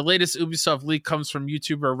 The latest Ubisoft leak comes from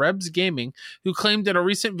YouTuber Rebs Gaming, who claimed in a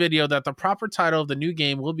recent video that the proper title of the new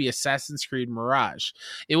game will be Assassin's Creed Mirage.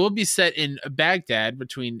 It will be set in Baghdad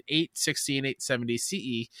between 860 and 870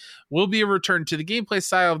 CE, will be a return to the gameplay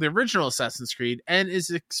style of the original Assassin's Creed, and is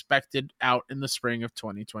expected out in the spring of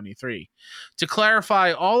 2023. To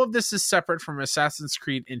clarify, all of this is separate from Assassin's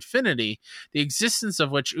Creed Infinity, the existence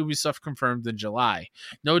of which Ubisoft confirmed in July.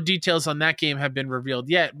 No details on that game have been revealed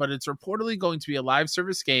yet, but it's reportedly going to be a live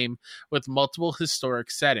service game with multiple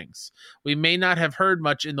historic settings. We may not have heard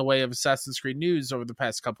much in the way of Assassin's Creed news over the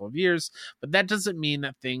past couple of years, but that doesn't mean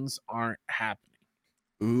that things aren't happening.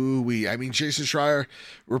 I mean, Jason Schreier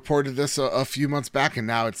reported this a few months back, and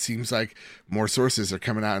now it seems like more sources are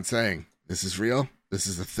coming out and saying, this is real, this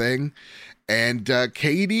is a thing. And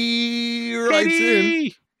Katie writes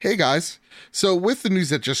in, hey guys, so with the news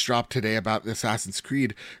that just dropped today about Assassin's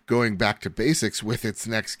Creed going back to basics with its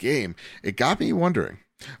next game, it got me wondering,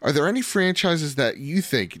 are there any franchises that you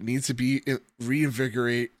think needs to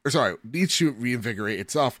reinvigorate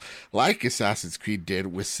itself like Assassin's Creed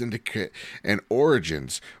did with Syndicate and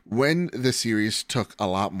Origins when the series took a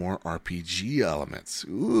lot more RPG elements?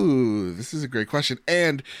 Ooh, this is a great question.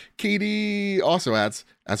 And Katie also adds,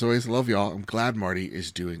 as always, love y'all. I'm glad Marty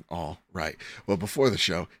is doing all right. Well, before the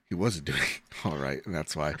show, he wasn't doing all right, and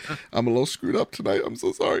that's why I'm a little screwed up tonight. I'm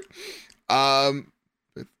so sorry.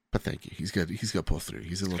 But thank you. He's good. He's gonna pull through.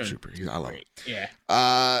 He's a little trooper. I love it. Yeah.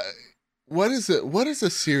 What is a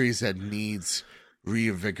series that needs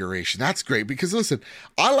reinvigoration? That's great, because listen,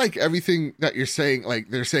 I like everything that you're saying, like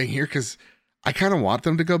they're saying here, because I kind of want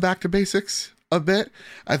them to go back to basics a bit.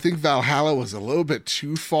 I think Valhalla was a little bit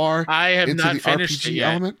too far. I have into not the finished RPG it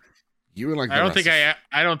yet. Element. You were like, I don't think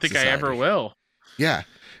I ever will. Yeah,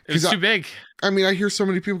 it's too big. I mean, I hear so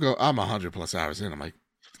many people go, I'm 100+ hours in. I'm like,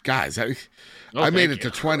 guys, I made it to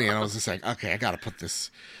 20, and I was just like, okay, I got to put this.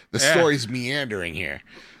 The story's meandering here.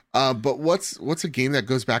 But what's a game that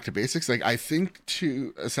goes back to basics? Like, I think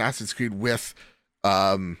to Assassin's Creed with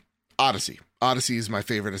Odyssey. Odyssey is my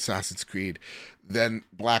favorite Assassin's Creed. Then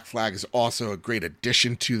Black Flag is also a great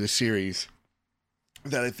addition to the series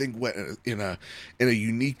that I think went in a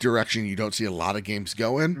unique direction you don't see a lot of games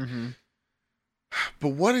go in. Mm-hmm. But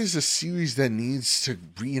what is a series that needs to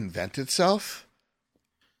reinvent itself?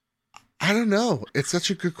 I don't know. It's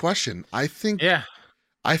such a good question. I think to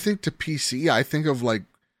PC, I think of like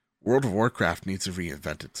World of Warcraft needs to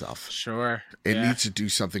reinvent itself. Sure. It needs to do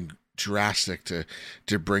something drastic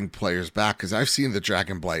to bring players back, because I've seen the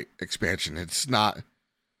Dragonblight expansion. It's not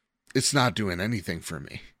doing anything for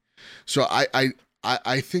me. So I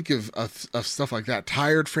think of stuff like that.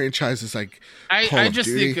 Tired franchises like I just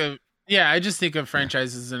think of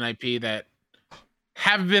franchises and IP that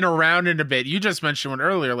have been around in a bit. You just mentioned one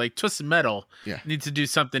earlier, like Twisted Metal needs to do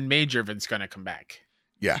something major if it's going to come back.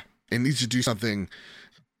 Yeah, it needs to do something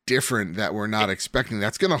different that we're not expecting.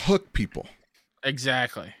 That's going to hook people.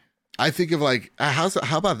 Exactly. I think of like, how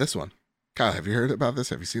about this one? Kyle, have you heard about this?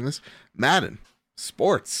 Have you seen this? Madden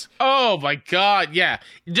Sports. Oh my God, yeah.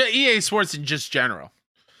 EA Sports in just general.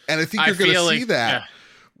 And I think you're going to see that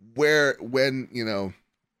when,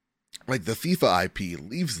 like the FIFA IP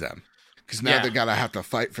leaves them. Because now they're going to have to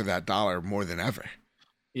fight for that dollar more than ever.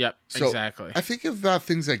 Yep, so exactly. I think about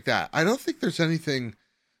things like that. I don't think there's anything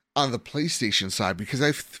on the PlayStation side, because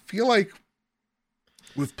I feel like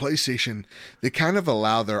with PlayStation, they kind of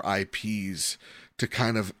allow their IPs to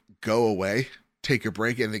kind of go away, take a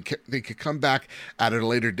break, and they could come back at a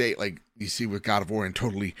later date, like you see with God of War, and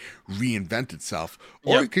totally reinvent itself.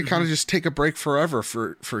 Or it could kind of just take a break forever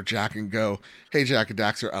for Jack and go, hey, Jack and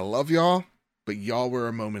Daxter, I love y'all, but y'all were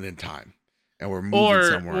a moment in time. And we're moving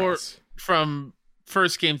somewhere else. From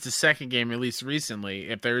first game to second game, released recently,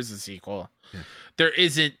 if there is a sequel, there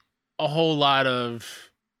isn't a whole lot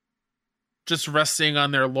of just resting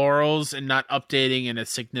on their laurels and not updating in a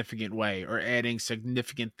significant way or adding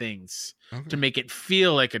significant things to make it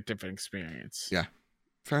feel like a different experience. Yeah.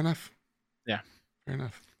 Fair enough. Yeah. Fair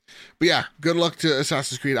enough. But yeah, good luck to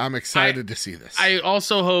Assassin's Creed. I'm excited to see this. I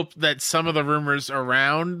also hope that some of the rumors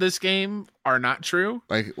around this game are not true.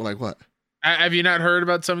 Like what? Have you not heard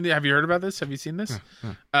about have you heard about this? Have you seen this?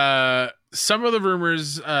 Some of the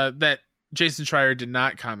rumors that Jason Schreier did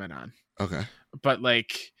not comment on. Okay. But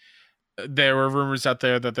like, there were rumors out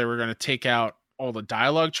there that they were going to take out all the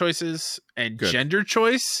dialogue choices and gender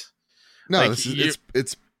choice. No, like,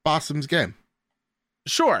 it's Bossam's game.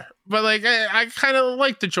 Sure. But like, I kind of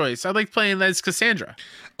like the choice. I like playing as Cassandra.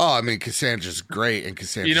 Oh, I mean, Cassandra's great, and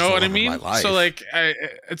Cassandra's you know what I mean? So like,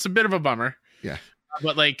 it's a bit of a bummer. Yeah.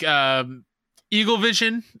 But like, Eagle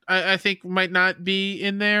Vision, I think might not be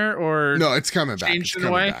in there, or no, it's coming back. It's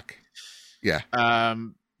coming back. Yeah.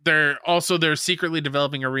 They're secretly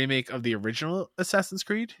developing a remake of the original Assassin's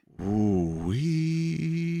Creed. Ooh,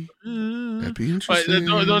 that'd be interesting.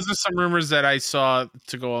 But those are some rumors that I saw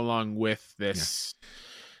to go along with this.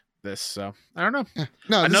 So I don't know. Yeah.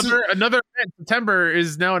 No, another event. September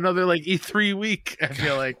is now another like E3 week. I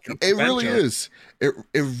feel like it really is. It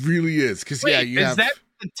really is, because you is that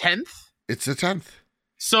the 10th? It's the 10th.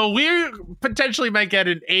 So we potentially might get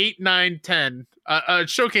an 8, 9, 10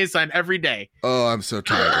 showcase sign every day. Oh, I'm so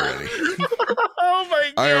tired already. Oh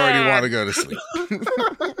my god! I already want to go to sleep.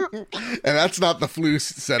 And that's not the flu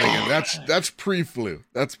setting in. That's pre-flu.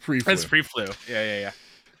 That's pre-flu. That's pre-flu. Yeah.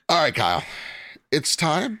 All right, Kyle. It's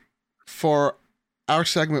time for our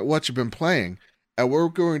segment, What You've Been Playing. And we're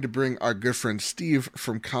going to bring our good friend Steve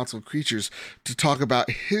from Console Creatures to talk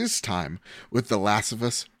about his time with The Last of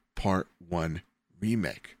Us Part 1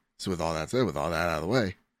 remake. So with all that said, with all that out of the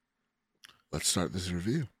way, let's start this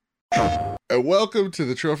review. And welcome to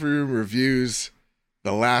the Trophy Room Reviews,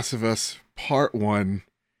 The Last of Us Part 1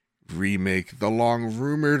 remake, the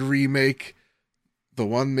long-rumored remake, the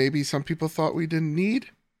one maybe some people thought we didn't need,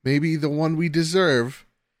 maybe the one we deserve.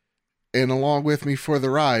 And along with me for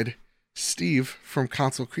the ride, Steve from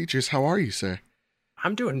Console Creatures. How are you, sir?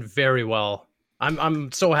 I'm doing very well.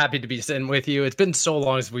 I'm so happy to be sitting with you. It's been so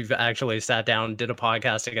long since we've actually sat down and did a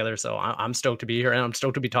podcast together, so I'm stoked to be here, and I'm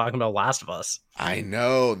stoked to be talking about Last of Us. I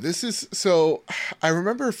know. I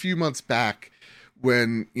remember a few months back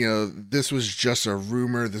when, this was just a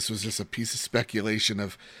rumor, this was just a piece of speculation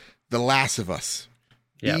of The Last of Us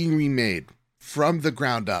being remade from the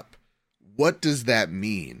ground up. What does that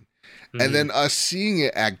mean? Mm-hmm. And then us seeing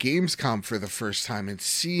it at Gamescom for the first time and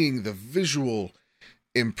seeing the visual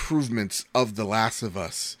improvements of The Last of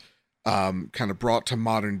Us kind of brought to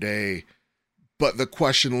modern day, but the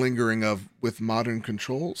question lingering of with modern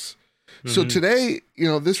controls. Mm-hmm. So today,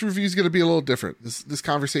 this review is going to be a little different. This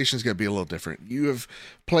conversation is going to be a little different. You have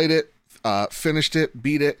played it, finished it,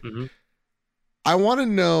 beat it. Mm-hmm. I want to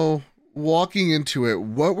know, walking into it,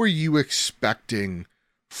 what were you expecting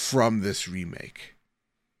from this remake?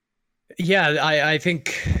 Yeah, I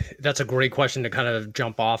think that's a great question to kind of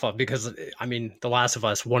jump off of, because, The Last of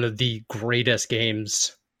Us, one of the greatest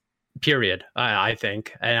games, period, I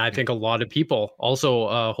think. And I think a lot of people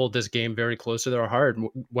also hold this game very close to their heart,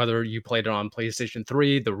 whether you played it on PlayStation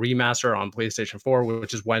 3, the remaster on PlayStation 4,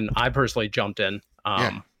 which is when I personally jumped in.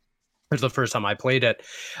 It was the first time I played it.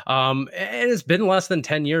 And it's been less than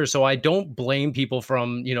 10 years, so I don't blame people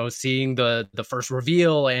from, seeing the first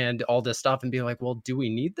reveal and all this stuff and being like, well, do we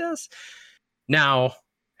need this? Now,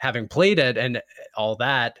 having played it and all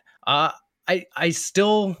that, I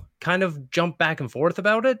still kind of jump back and forth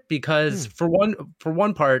about it, because for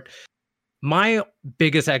one part, my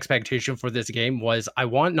biggest expectation for this game was I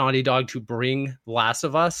want Naughty Dog to bring Last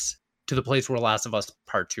of Us to the place where Last of Us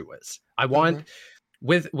Part 2 is. I want...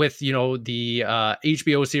 With the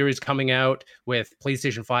HBO series coming out, with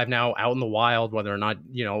PlayStation 5 now out in the wild, whether or not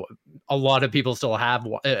a lot of people still have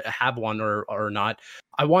one or not,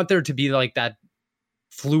 I want there to be like that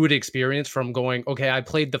fluid experience from going, okay, I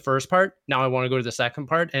played the first part, now I want to go to the second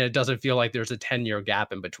part, and it doesn't feel like there's a 10-year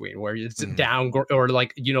gap in between where it's down or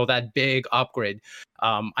like that big upgrade.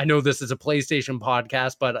 I know this is a PlayStation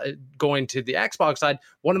podcast, but going to the Xbox side,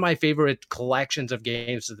 one of my favorite collections of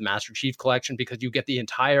games is the Master Chief Collection, because you get the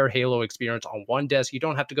entire Halo experience on one disc. You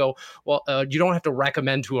don't have to go, you don't have to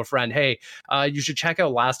recommend to a friend, hey, you should check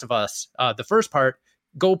out Last of Us, the first part.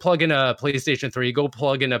 Go plug in a PlayStation 3, go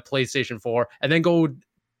plug in a PlayStation 4, and then go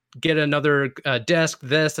get another disc,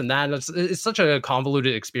 this and that. It's such a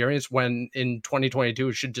convoluted experience when in 2022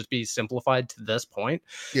 it should just be simplified to this point.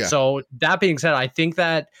 Yeah. So that being said, I think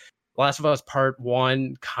that Last of Us Part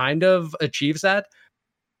 1 kind of achieves that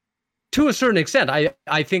to a certain extent.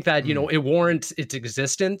 I think that, it warrants its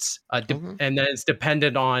existence, and then it's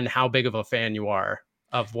dependent on how big of a fan you are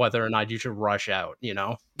of whether or not you should rush out,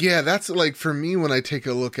 Yeah, that's like, for me, when I take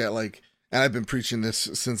a look at and I've been preaching this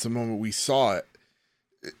since the moment we saw it,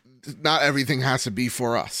 not everything has to be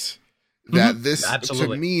for us. That this,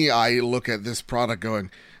 absolutely. To me, I look at this product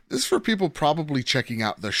going, this is for people probably checking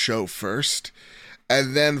out the show first,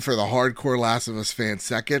 and then for the hardcore Last of Us fans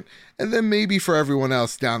second, and then maybe for everyone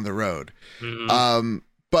else down the road.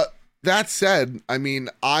 But that said,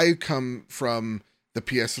 I come from the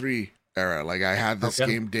PS3 era. Like, I had this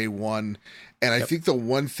game day one, and I think the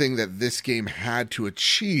one thing that this game had to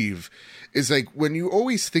achieve is, like, when you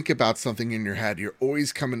always think about something in your head, you're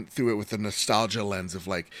always coming through it with a nostalgia lens of,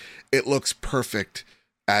 like, it looks perfect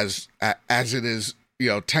as it is,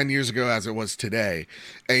 10 years ago as it was today.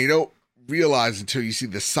 And you don't realize until you see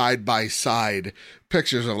the side-by-side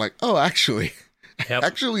pictures of, like, oh, actually,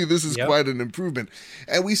 this is quite an improvement.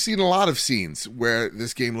 And we've seen a lot of scenes where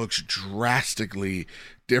this game looks drastically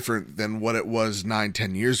different than what it was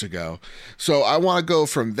 9-10 years ago. So I want to go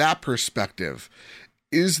from that perspective.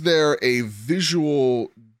 Is there a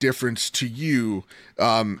visual difference to you,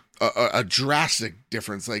 a drastic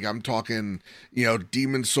difference? Like I'm talking,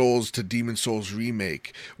 Demon Souls to Demon Souls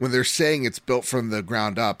Remake. When they're saying it's built from the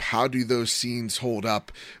ground up, how do those scenes hold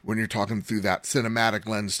up when you're talking through that cinematic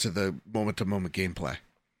lens to the moment-to-moment gameplay?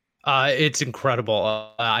 It's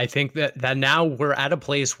incredible. I think that now we're at a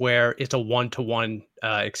place where it's a one-to-one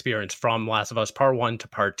experience from Last of Us Part 1 to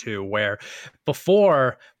Part 2, where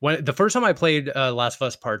before, when the first time I played Last of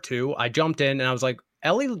Us Part 2, I jumped in and I was like,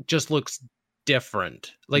 Ellie just looks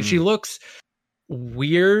different. Like she looks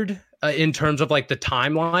weird in terms of like the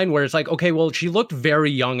timeline, where it's like, okay, well, she looked very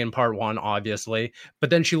young in Part 1, obviously, but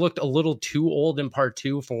then she looked a little too old in Part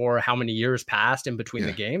 2 for how many years passed in between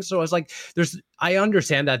the games. So I was like, I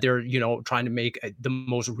understand that they're, trying to make the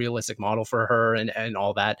most realistic model for her and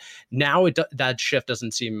all that. Now that shift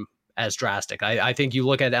doesn't seem as drastic. I think you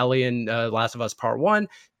look at Ellie in Last of Us Part 1,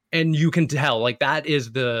 and you can tell like that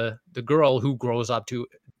is the girl who grows up to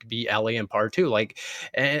be Ellie in Part 2. Like,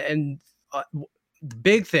 and the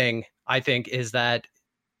big thing I think is that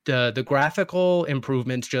the graphical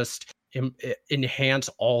improvements just enhance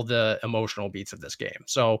all the emotional beats of this game.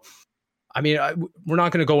 So, I mean, we're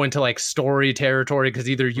not going to go into like story territory because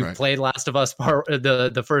either you've played Last of Us part,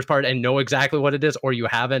 the first part, and know exactly what it is, or you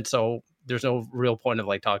haven't. So there's no real point of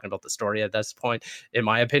like talking about the story at this point, in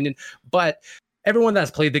my opinion. But everyone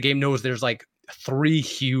that's played the game knows there's like 3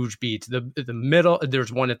 huge beats. The middle,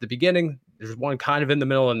 there's one at the beginning, there's one kind of in the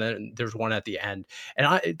middle, and then there's one at the end.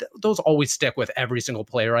 And those always stick with every single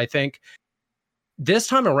player, I think. This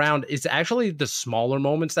time around, it's actually the smaller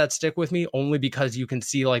moments that stick with me, only because you can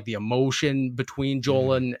see like the emotion between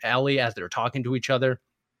Joel and Ellie as they're talking to each other.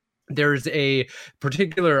 There's a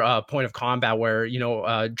particular point of combat where,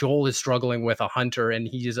 Joel is struggling with a hunter, and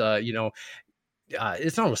he's,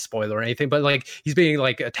 it's not a spoiler or anything, but like he's being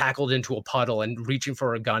like tackled into a puddle and reaching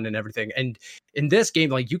for a gun and everything. And in this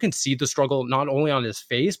game, like you can see the struggle not only on his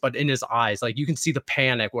face, but in his eyes. Like you can see the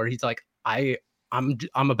panic where he's like, I'm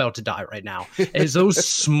about to die right now. And it's those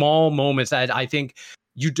small moments that I think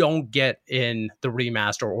you don't get in the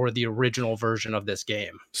remaster or the original version of this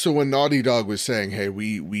game. So when Naughty Dog was saying, "Hey,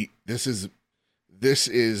 we this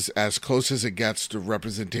is as close as it gets to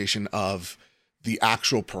representation of the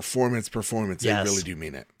actual performance," yes, they really do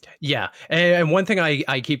mean it. Yeah. And one thing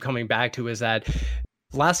I keep coming back to is that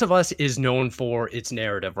Last of Us is known for its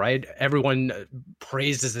narrative, right? Everyone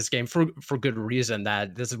praises this game for good reason,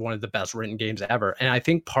 that this is one of the best written games ever. And I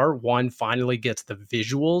think Part 1 finally gets the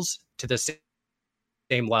visuals to the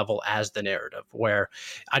same level as the narrative, where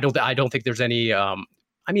I don't think there's any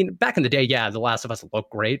back in the day, The Last of Us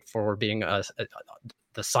looked great for being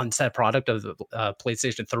the sunset product of the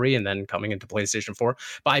PlayStation 3 and then coming into PlayStation 4.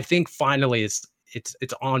 But I think finally it's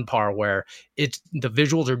on par, where the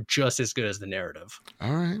visuals are just as good as the narrative.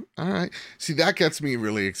 All right. See, that gets me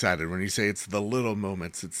really excited when you say it's the little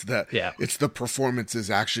moments. It's it's the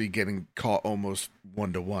performances actually getting caught almost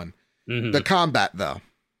 1-to-1. Mm-hmm. The combat, though.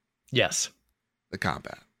 Yes. The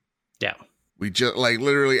combat. Yeah. We just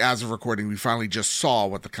literally, as of recording, we finally just saw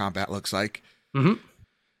what the combat looks like. Mm-hmm.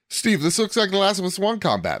 Steve, this looks like the Last of Us 1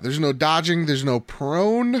 combat. There's no dodging. There's no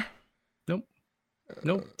prone.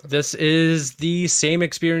 Nope. This is the same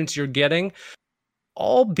experience you're getting,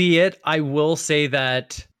 albeit I will say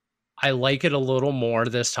that I like it a little more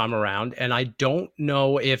this time around. And I don't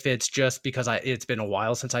know if it's just because it's been a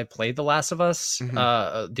while since I played The Last of Us,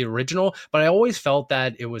 the original, but I always felt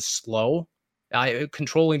that it was slow.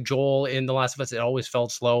 Controlling Joel in The Last of Us, it always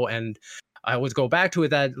felt slow. And I always go back to it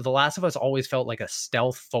that The Last of Us always felt like a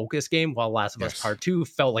stealth focused game, while Last of Us Part 2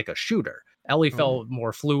 felt like a shooter. Ellie felt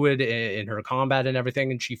more fluid in her combat and everything,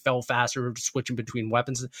 and she felt faster switching between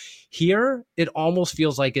weapons. Here, it almost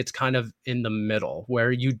feels like it's kind of in the middle,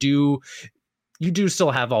 where you do still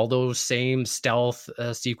have all those same stealth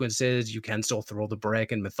sequences. You can still throw the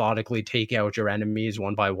brick and methodically take out your enemies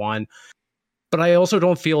one by one. But I also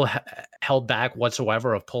don't feel held back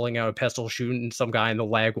whatsoever of pulling out a pistol, shooting some guy in the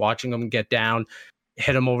leg, watching him get down,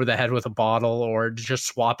 hit him over the head with a bottle, or just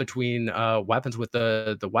swap between weapons with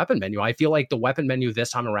the weapon menu. I feel like the weapon menu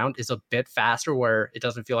this time around is a bit faster, where it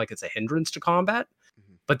doesn't feel like it's a hindrance to combat.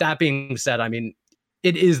 Mm-hmm. But that being said, I mean,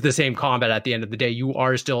 it is the same combat at the end of the day. You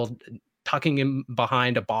are still tucking him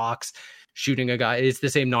behind a box, shooting a guy. It's the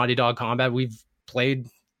same Naughty Dog combat we've played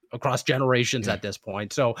across generations at this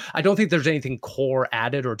point. So I don't think there's anything core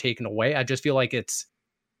added or taken away. I just feel like it's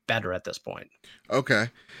better at this point. Okay.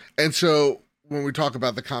 And so when we talk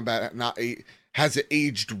about the combat, has it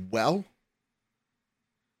aged well?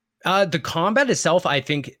 The combat itself, I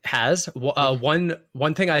think, has one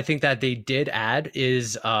thing I think that they did add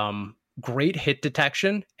is great hit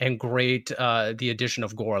detection and great the addition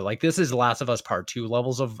of gore. Like this is Last of Us Part 2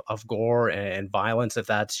 levels of gore and violence, if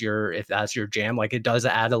that's your jam. Like it does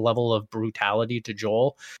add a level of brutality to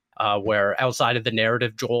Joel, where outside of the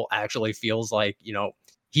narrative, Joel actually feels like, you know,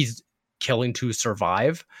 he's killing to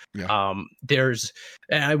survive. There's,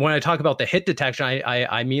 and when I talk about the hit detection,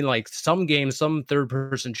 I mean, like some games, some third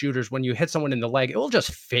person shooters, when you hit someone in the leg, it will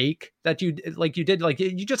just fake that you did, like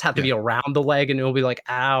you just have to be around the leg and it'll be like,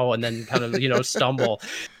 ow, and then kind of, you know, stumble.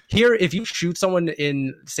 Here, if you shoot someone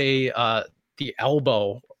in, say, the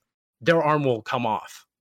elbow, their arm will come off.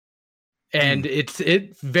 And it's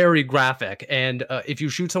very graphic. And if you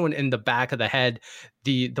shoot someone in the back of the head,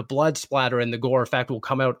 the blood splatter and the gore effect will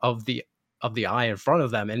come out of the eye in front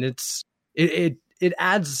of them. And it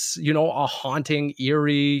adds, you know, a haunting,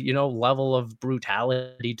 eerie, you know, level of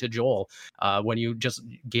brutality to Joel when you just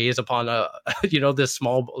gaze upon you know, this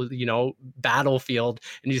small, you know, battlefield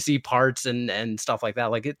and you see parts and stuff like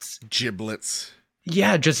that. Like it's giblets.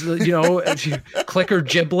 Yeah, just, you know, clicker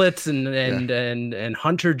giblets and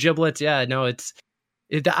hunter giblets. Yeah, no,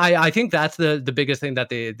 I think that's the biggest thing that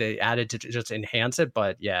they added to just enhance it.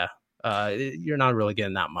 But yeah, you're not really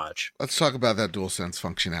getting that much. Let's talk about that DualSense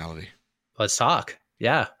functionality. Let's talk.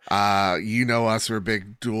 Yeah. You know us, we're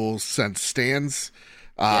big DualSense stands.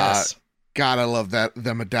 Yes. God, I love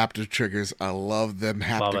them adaptive triggers. I love them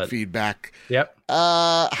haptic feedback. Yep.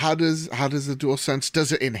 How does the DualSense,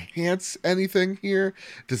 does it enhance anything here?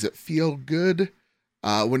 Does it feel good?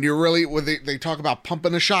 When you're really, when they talk about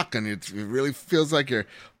pumping a shotgun, it really feels like you're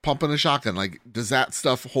pumping a shotgun. Like, does that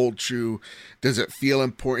stuff hold true? Does it feel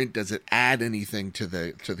important? Does it add anything to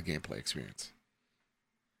the gameplay experience?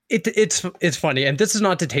 It's funny, and this is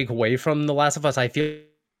not to take away from The Last of Us. I feel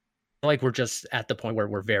like we're just at the point where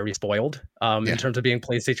we're very spoiled in terms of being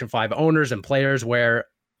PlayStation 5 owners and players, where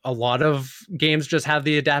a lot of games just have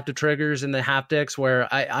the adaptive triggers and the haptics,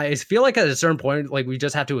 where I feel like at a certain point, like we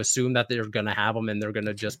just have to assume that they're going to have them and they're going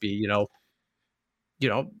to just be, you know,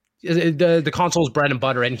 the console's bread and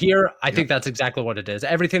butter. And here, I think that's exactly what it is.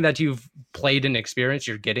 Everything that you've played and experienced,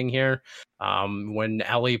 you're getting here. When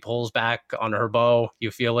Ellie pulls back on her bow, you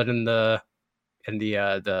feel it in the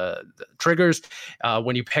triggers.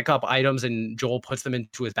 When you pick up items and Joel puts them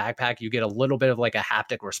into his backpack, you get a little bit of like a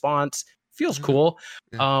haptic response. Feels cool.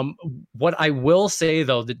 What I will say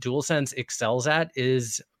though, that DualSense excels at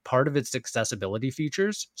is part of its accessibility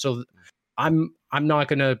features. So I'm not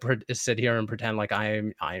gonna sit here and pretend like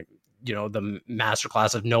I'm you know, the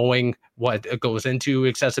masterclass of knowing what goes into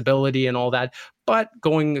accessibility and all that, but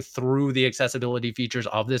going through the accessibility features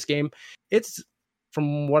of this game, it's,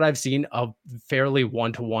 from what I've seen, a fairly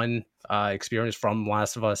one-to-one experience from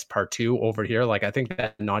Last of Us Part 2 over here. Like, I think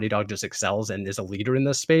that Naughty Dog just excels and is a leader in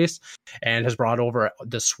this space and has brought over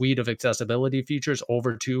the suite of accessibility features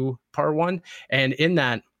over to Part 1. And in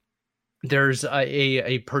that, there's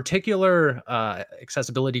a particular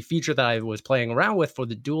accessibility feature that I was playing around with for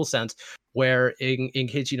the DualSense, where in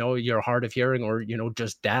case, you know, you're hard of hearing or, you know,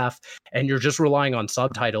 just deaf and you're just relying on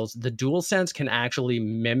subtitles, the DualSense can actually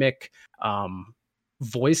mimic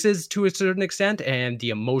voices to a certain extent and the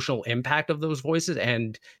emotional impact of those voices,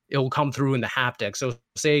 and it'll come through in the haptic. So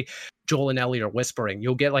say Joel and Ellie are whispering,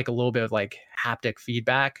 you'll get like a little bit of like haptic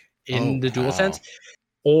feedback in the DualSense,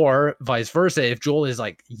 or vice versa. If Joel is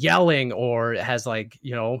like yelling or has like,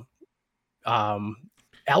 you know,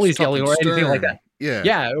 Ellie's yelling or anything like that.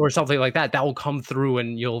 Yeah, or something like that, that will come through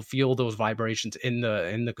and you'll feel those vibrations in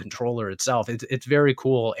the controller itself. It's very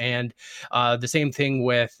cool. And the same thing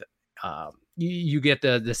with you get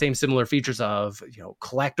the same similar features of, you know,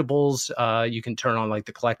 collectibles. You can turn on like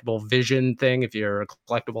the collectible vision thing if you're a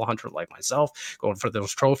collectible hunter like myself, going for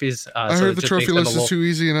those trophies. I heard the trophy list is too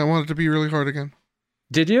easy and I want it to be really hard again.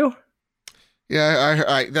 Did you? Yeah,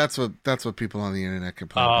 I that's what people on the internet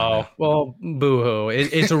complain about. Oh, well, boo-hoo.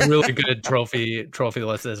 It's a really good trophy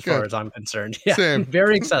list as far as I'm concerned. Yeah, same.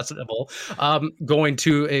 Very accessible. Going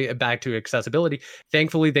to back to accessibility,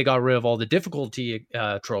 thankfully they got rid of all the difficulty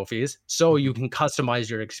trophies, so you can customize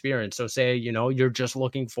your experience. So say, you know, you're just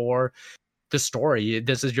looking for the story.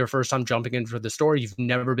 This is your first time jumping in for the story. You've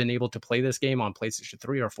never been able to play this game on PlayStation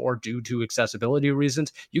 3 or 4 due to accessibility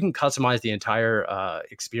reasons. You can customize the entire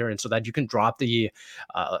experience so that you can drop the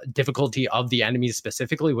difficulty of the enemies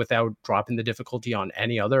specifically without dropping the difficulty on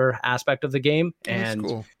any other aspect of the game. And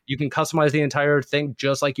cool. You can customize the entire thing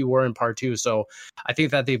just like you were in Part 2. So I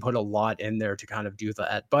think that they put a lot in there to kind of do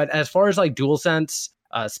that. But as far as like DualSense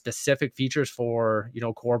specific features for, you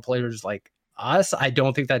know, core players like us, I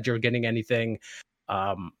don't think that you're getting anything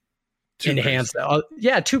enhanced.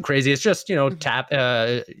 Too crazy. It's just, you know,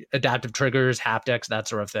 adaptive triggers, haptics, that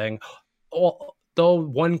sort of thing. though.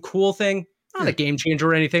 One cool thing, not a game changer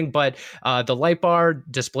or anything, but the light bar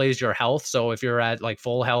displays your health. So if you're at like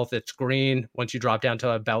full health, it's green. Once you drop down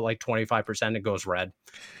to about like 25%, it goes red.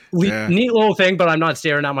 Neat little thing, but I'm not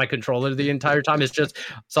staring at my controller the entire time. It's just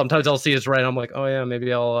sometimes I'll see it's red. I'm like, oh yeah,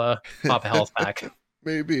 maybe I'll pop a health pack.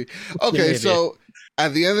 Maybe. Okay, maybe. So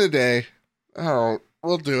at the end of the day,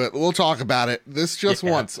 we'll do it. We'll talk about it. This just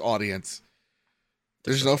once, audience.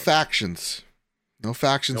 There's no factions. No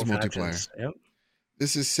factions multiplayer. Yep.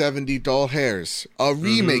 This is 70 Dull Hairs. A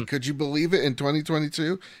remake. Could you believe it? In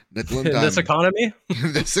 2022? Nickel and Diamond. This economy?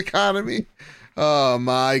 This economy? Oh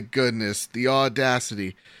my goodness. The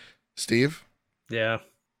audacity. Steve? Yeah.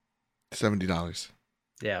 $70.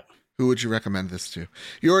 Yeah. Who would you recommend this to?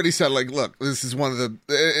 You already said, like, look, this is one of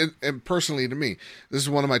the, and personally to me, this is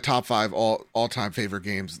one of my top 5 all-time favorite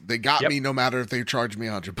games. They got me no matter if they charged me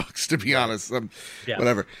 $100, to be honest.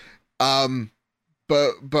 Whatever.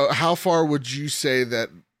 But how far would you say that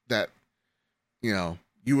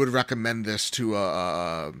you would recommend this to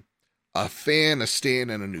a fan, a stan,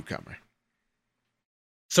 and a newcomer?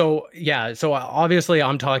 So obviously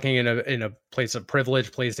I'm talking in a place of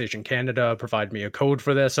privilege. PlayStation Canada provide me a code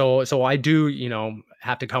for this. So I do,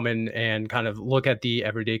 have to come in and kind of look at the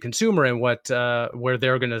everyday consumer and where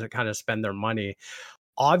they're going to kind of spend their money.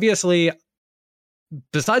 Obviously,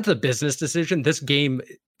 besides the business decision, this game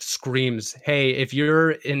screams, hey, if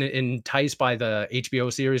you're enticed by the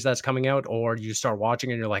HBO series that's coming out, or you start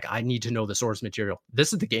watching and you're like, I need to know the source material,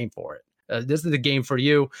 this is the game for it. This is the game for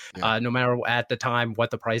you. No matter at the time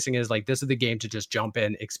what the pricing is, like, this is the game to just jump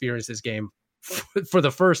in, experience this game for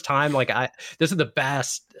the first time. Like, this is the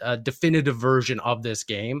best definitive version of this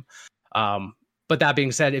game. But that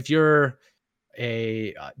being said, if you're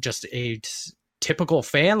just a typical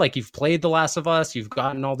fan, like you've played The Last of Us, you've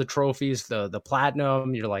gotten all the trophies, the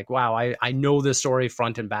platinum, you're like, wow, I know this story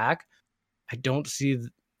front and back. I don't see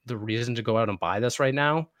the reason to go out and buy this right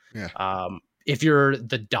now. If you're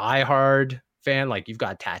the diehard fan, like you've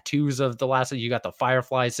got tattoos of The Last of Us, you got the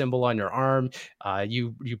Firefly symbol on your arm,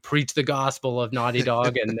 you preach the gospel of Naughty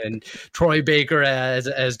Dog and Troy Baker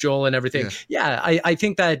as Joel and everything. I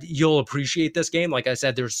think that you'll appreciate this game. Like I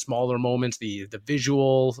said, there's smaller moments. The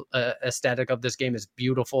visual aesthetic of this game is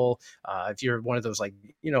beautiful. If you're one of those, like,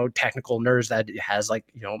 technical nerds that has, like,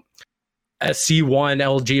 a C1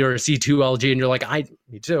 LG or a C2 LG, and you're like,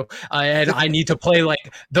 me too, and I need to play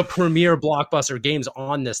like the premier blockbuster games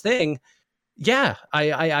on this thing.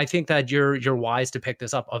 I think that you're wise to pick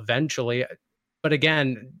this up eventually. But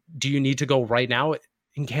again, do you need to go right now?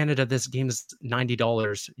 In Canada, this game is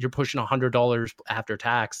 $90. You're pushing $100 after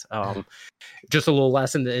tax. Just a little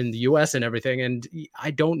less in the US and everything. And I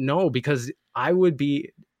don't know, because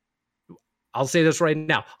I'll say this right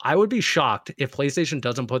now, I would be shocked if PlayStation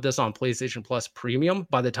doesn't put this on PlayStation Plus Premium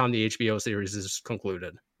by the time the HBO series is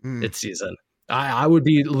concluded, its season. I would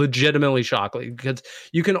be legitimately shocked, because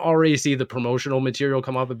you can already see the promotional material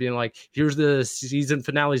come up and being like, here's the season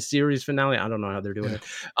finale, series finale, I don't know how they're doing it,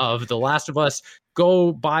 of The Last of Us.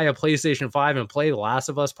 Go buy a PlayStation 5 and play The Last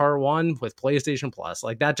of Us Part 1 with PlayStation Plus.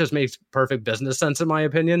 Like, that just makes perfect business sense in my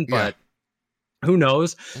opinion, but who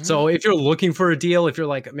knows? So if you're looking for a deal, if you're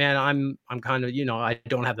like, man, I'm kind of, I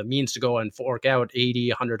don't have the means to go and fork out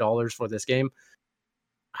 $80, $100 for this game,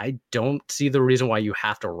 I don't see the reason why you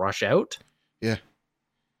have to rush out. Yeah.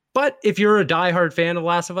 But if you're a diehard fan of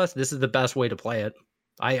Last of Us, this is the best way to play it.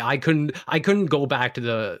 I couldn't go back to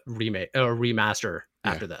the remake or remaster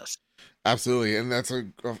after this. Absolutely. And that's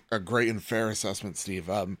a great and fair assessment, Steve.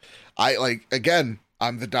 I'm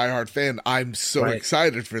the diehard fan. I'm so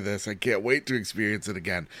excited for this. I can't wait to experience it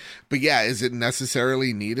again. But is it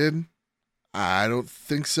necessarily needed? I don't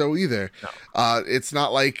think so either. No. It's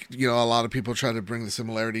not like, a lot of people try to bring the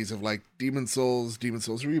similarities of like Demon Souls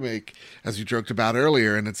remake, as we joked about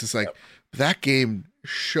earlier. And it's just like, that game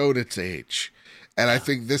showed its age. And I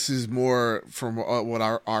think this is more from what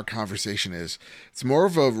our conversation is. It's more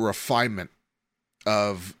of a refinement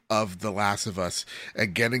of The Last of Us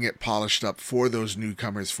and getting it polished up for those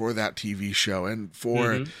newcomers, for that TV show, and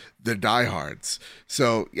for the diehards.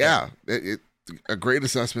 So it a great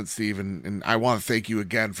assessment, Steve, and I want to thank you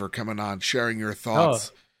again for coming on, sharing your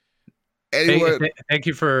thoughts. Thank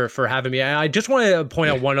you for having me. I just want to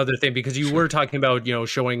point out one other thing, because you were talking about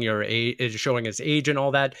showing your age, showing its age and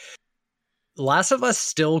all that. Last of Us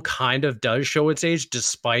still kind of does show its age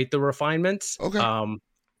despite the refinements.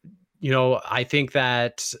 I think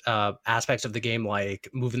that aspects of the game, like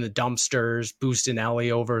moving the dumpsters, boosting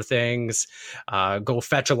Ellie over things, go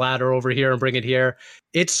fetch a ladder over here and bring it here,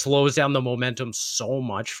 it slows down the momentum so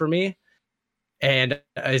much for me. And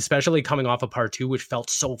especially coming off of part 2, which felt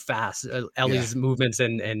so fast, Ellie's movements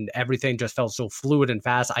and everything just felt so fluid and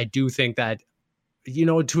fast. I do think that,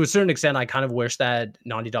 to a certain extent, I kind of wish that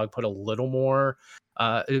Naughty Dog put a little more,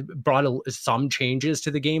 brought some changes to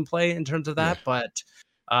the gameplay in terms of that. Yeah. But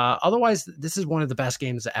otherwise, this is one of the best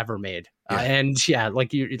games ever made. Yeah. And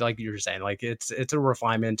like you were saying, like it's a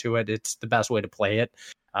refinement to it. It's the best way to play it.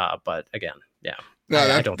 But again, yeah.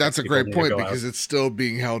 No, that's a great point because it's still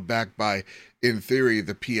being held back by, in theory,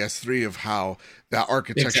 the PS3 of how that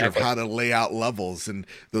architecture of how to lay out levels and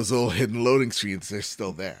those little hidden loading screens, they're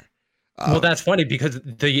still there. Well, that's funny because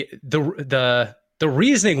the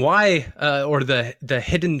reasoning why or the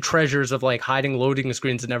hidden treasures of like hiding loading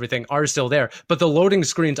screens and everything are still there, but the loading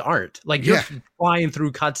screens aren't. Like you're flying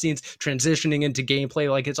through cutscenes, transitioning into gameplay,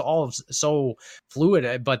 like it's all so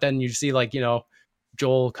fluid. But then you see like,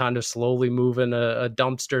 Joel kind of slowly moving a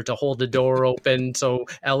dumpster to hold the door open so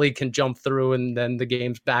Ellie can jump through, and then the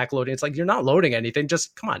game's backloading. It's like, you're not loading anything.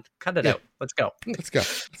 Just come on, cut it out. Let's go.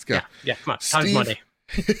 Yeah, come on. Time's money.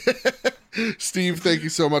 Steve, thank you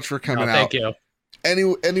so much for coming out. Thank you.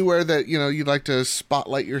 Anywhere that, you'd like to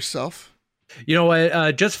spotlight yourself? You know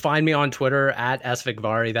what? Just find me on Twitter at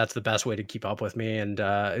 @svicvari. That's the best way to keep up with me. And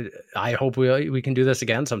I hope we can do this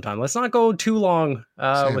again sometime. Let's not go too long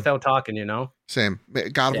without talking, Same.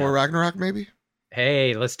 God of War Ragnarok, maybe?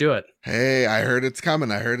 Hey, let's do it. Hey, I heard it's coming.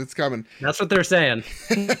 That's what they're saying.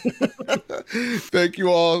 Thank you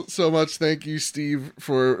all so much. Thank you, Steve,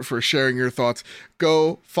 for sharing your thoughts.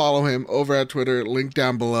 Go follow him over at Twitter. Link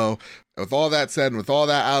down below. With all that said and with all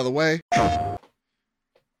that out of the way...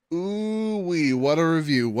 Ooh-wee, what a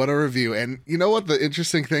review. And you know what the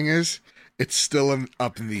interesting thing is? It's still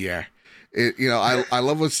up in the air. I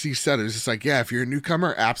love what Steve said. It's just like, yeah, if you're a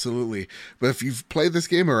newcomer, absolutely. But if you've played this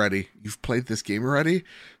game already,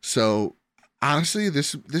 So honestly,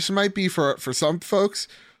 this might be for some folks.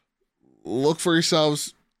 Look for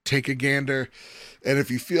yourselves, take a gander. And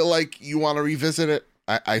if you feel like you want to revisit it,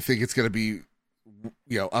 I think it's going to be,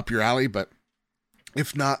 up your alley. But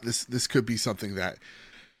if not, this could be something that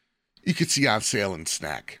you could see on sale and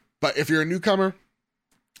snack. But if you're a newcomer,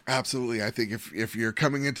 absolutely. I think if you're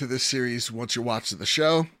coming into this series, once you watch the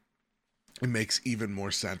show, it makes even more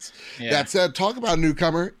sense. Yeah. That said, talk about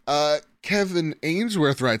newcomer. Kevin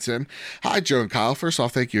Ainsworth writes in, "Hi, Joe and Kyle. First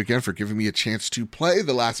off, thank you again for giving me a chance to play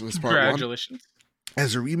The Last of Us Part 1. Congratulations.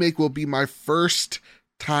 As a remake will be my first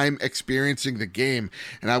time experiencing the game,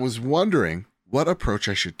 and I was wondering what approach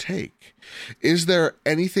I should take. Is there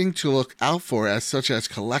anything to look out for, such as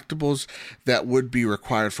collectibles that would be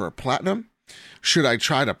required for a platinum? Should I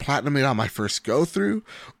try to platinum it on my first go through,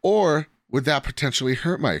 or would that potentially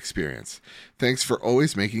hurt my experience? Thanks for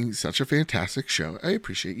always making such a fantastic show. I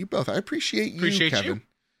appreciate you both. I appreciate you, Kevin.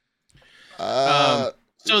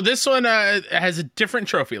 So this one has a different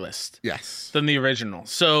trophy list, than the original.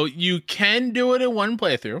 So you can do it in one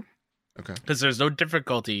playthrough. Okay. Because there's no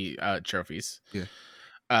difficulty trophies. Yeah.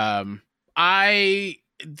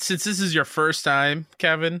 Since this is your first time,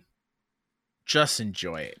 Kevin, just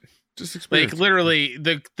enjoy it. Just experience. Like literally,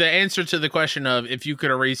 the answer to the question of if you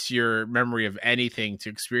could erase your memory of anything to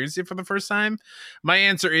experience it for the first time, my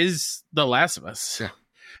answer is The Last of Us. Yeah.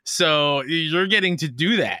 So you're getting to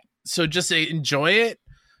do that. So just enjoy it.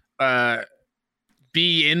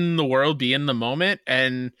 Be in the world, be in the moment.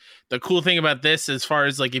 And the cool thing about this, as far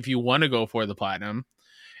as like if you want to go for the platinum,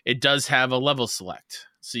 it does have a level select.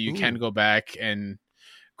 So you can go back and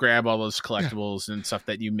grab all those collectibles and stuff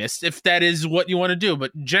that you missed, if that is what you want to do.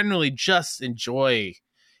 But generally, just enjoy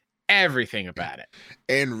everything about it.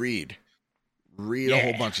 And read a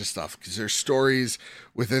whole bunch of stuff, because there's stories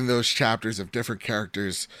within those chapters of different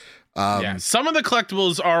characters. Some of the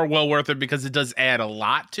collectibles are well worth it because it does add a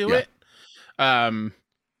lot to it.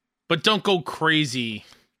 But don't go crazy.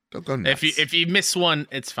 Don't go nuts. If you miss one,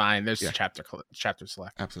 it's fine. There's chapter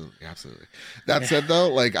select. Absolutely. That said, though,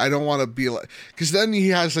 like I don't want to be like, because then he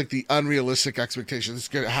has like the unrealistic expectations.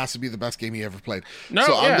 It has to be the best game he ever played. I'm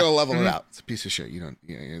gonna level it out. It's a piece of shit. You don't.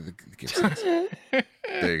 The game sucks. There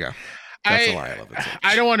you go. That's a lie. I love it.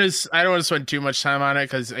 I don't want to spend too much time on it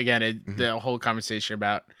because again, the whole conversation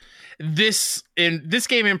about this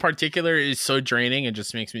game in particular is so draining and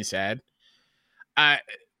just makes me sad.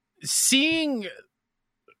 Seeing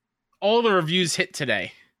all the reviews hit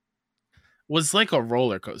today was like a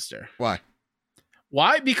roller coaster.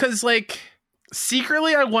 Why? Because like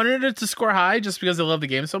secretly I wanted it to score high just because I love the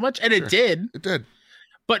game so much, and it did.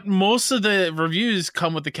 But most of the reviews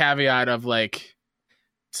come with the caveat of like,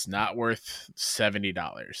 it's not worth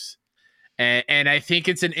 $70. And I think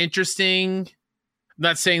it's an interesting, I'm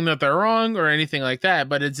not saying that they're wrong or anything like that,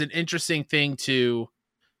 but it's an interesting thing to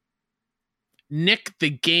nick the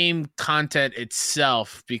game content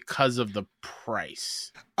itself because of the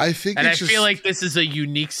price. I think, and I feel like this is a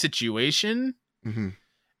unique situation,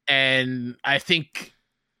 and I think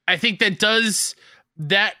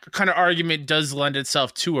that kind of argument does lend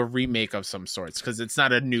itself to a remake of some sorts because it's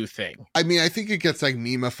not a new thing. I mean, I think it gets like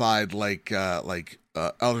memified, like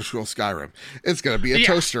Elder Scrolls Skyrim. It's gonna be a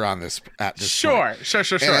toaster on this at this Sure.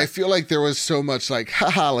 And I feel like there was so much like,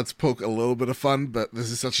 haha, let's poke a little bit of fun, but this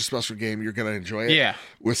is such a special game, you're gonna enjoy it. Yeah.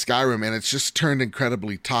 With Skyrim, and it's just turned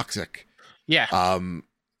incredibly toxic. Yeah.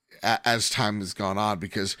 As time has gone on,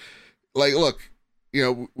 because, like, look, you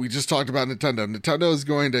know, we just talked about Nintendo. Nintendo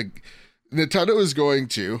is going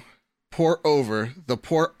to port over the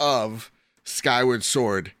port of Skyward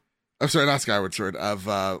Sword. I'm sorry, not Skyward Sword, of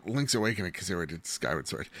Link's Awakening, because they already did Skyward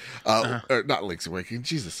Sword. Or not Link's Awakening,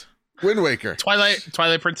 Jesus. Wind Waker. Twilight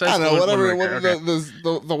Princess. I don't know, whatever.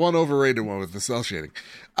 The one overrated one with the cell shading.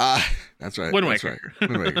 That's right. Wind Waker. Right.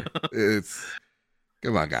 Wind Waker.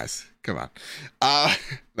 Come on, guys. Come on.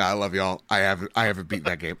 No, I love y'all. I haven't beaten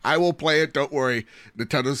that game. I will play it. Don't worry.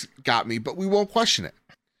 Nintendo's got me, but we won't question it.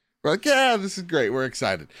 We're like, yeah, this is great. We're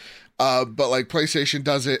excited. But like PlayStation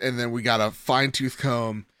does it, and then we got a fine-tooth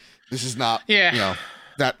comb. This is not, you know,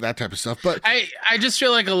 that type of stuff. But I just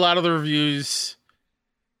feel like a lot of the reviews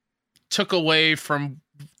took away from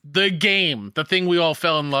the game, the thing we all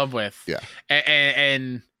fell in love with. Yeah.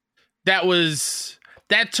 And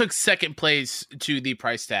that took second place to the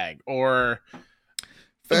price tag or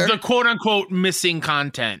the quote unquote missing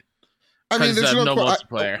content. I mean, there's no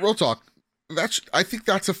multiplayer. Real talk. I think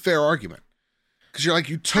that's a fair argument, because you're like,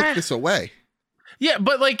 you took this away. Yeah,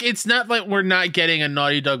 but like, it's not like we're not getting a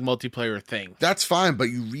Naughty Dog multiplayer thing. That's fine, but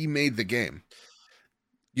you remade the game.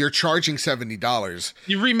 You're charging $70.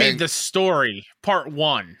 You remade the story, part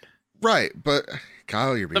 1. Right, but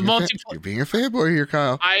Kyle, you're being a fanboy here,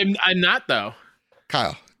 Kyle. I'm not though.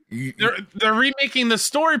 Kyle, they're remaking the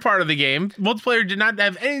story part of the game. Multiplayer did not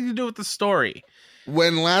have anything to do with the story.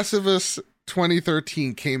 When Last of Us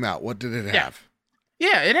 2013 came out, what did it have?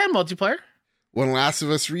 Yeah, it had multiplayer. When Last of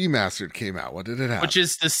Us Remastered came out, what did it have? Which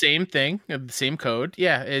is the same thing, the same code.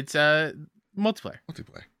 Yeah, it's multiplayer.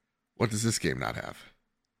 Multiplayer. What does this game not have?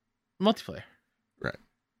 Multiplayer. Right.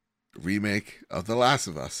 Remake of The Last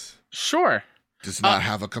of Us. Sure. Does not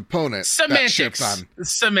have a component. Semantics.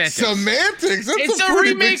 Semantics. It's a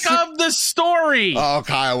remake of the story. Oh,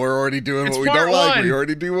 Kyle, we're already doing what we don't like. We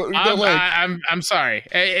already do what we don't like. I'm sorry.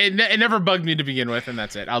 It never bugged me to begin with, and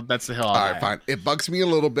that's it. That's the hill. All right, fine. It bugs me a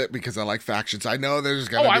little bit because I like factions. I know there's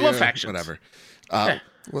gonna be. I love factions. Whatever.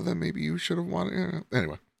 Well, then maybe you should have wanted.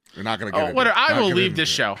 Anyway, we're not gonna get. Whatever. I will leave this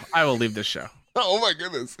show. Oh my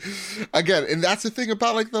goodness! Again, and that's the thing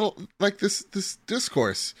about this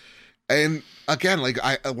discourse. And again, like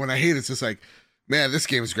when I hate it, it's just like, man, this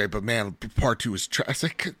game is great, but man, part 2 is trash. It's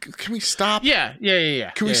like, can we stop? Yeah.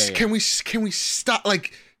 Can we stop?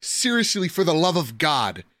 Like, seriously, for the love of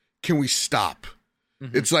God, can we stop?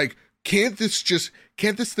 Mm-hmm. It's like, can't this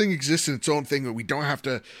thing exist in its own thing that we don't have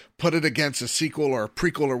to put it against a sequel or a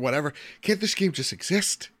prequel or whatever? Can't this game just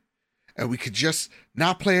exist? And we could just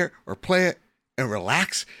not play it or play it and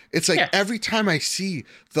relax? It's like every time I see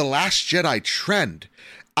The Last Jedi trend,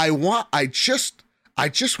 I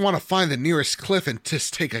just want to find the nearest cliff and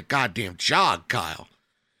just take a goddamn jog, Kyle,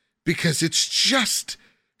 because it's just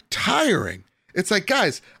tiring. It's like,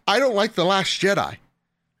 guys, I don't like The Last Jedi.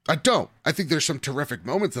 I don't. I think there's some terrific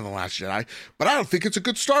moments in The Last Jedi, but I don't think it's a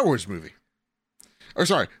good Star Wars movie. Or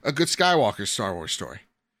sorry, a good Skywalker Star Wars story.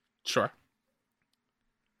 Sure.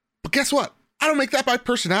 But guess what? I don't make that my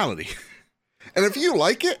personality. And if you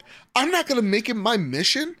like it, I'm not going to make it my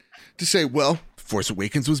mission to say, well, Force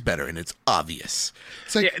Awakens was better, and it's obvious.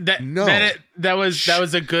 It's like, that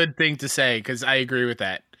was a good thing to say, because I agree with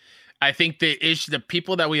that. I think the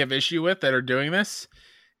people that we have issue with that are doing this,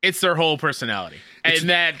 it's their whole personality, and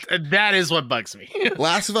that is what bugs me.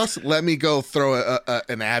 Last of Us, let me go throw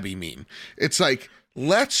an Abby meme. It's like,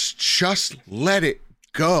 let's just let it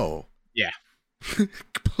go. Yeah.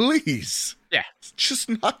 Please. Yeah. Just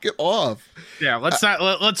knock it off. Yeah, let's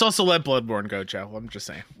also let Bloodborne go, Joe. I'm just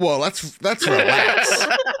saying. Well, let's relax.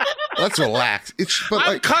 Let's relax.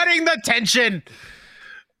 I'm cutting the tension.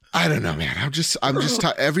 I don't know, man. I'm just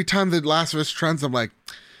every time the Last of Us trends, I'm like,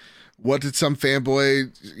 what did some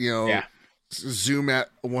fanboy, zoom at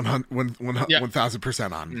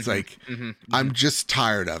 1,000% on? It's like, I'm just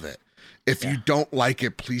tired of it. If you don't like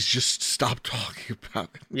it, please just stop talking about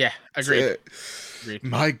it. Yeah, agreed.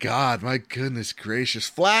 My God, my goodness gracious.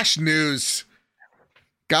 Flash news.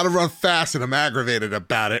 Gotta run fast and I'm aggravated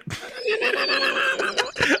about it.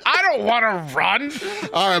 I don't want to run.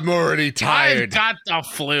 I'm already tired. I've got the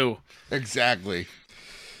flu. Exactly.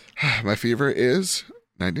 My fever is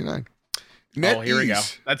 99. Here we go.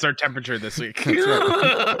 That's our temperature this week. That's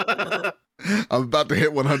right. I'm about to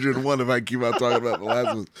hit 101 if I keep on talking about the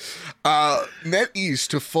last one. NetEase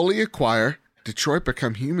to fully acquire Detroit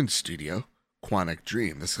Become Human studio, Quantic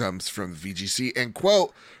Dream. This comes from VGC and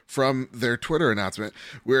quote from their Twitter announcement.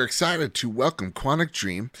 We're excited to welcome Quantic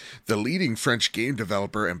Dream, the leading French game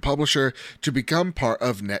developer and publisher, to become part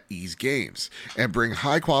of NetEase Games and bring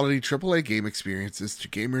high-quality AAA game experiences to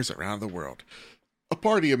gamers around the world. A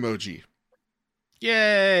party emoji.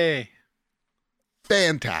 Yay.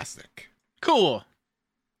 Fantastic. Cool.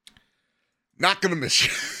 Not gonna miss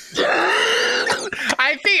you.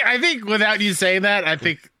 I think without you saying that, I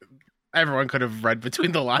think everyone could have read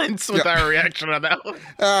between the lines with our reaction on that one.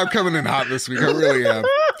 I'm coming in hot this week. I really am.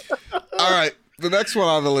 All right. The next one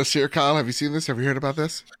on the list here, Kyle, have you seen this? Have you heard about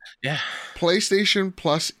this? Yeah. PlayStation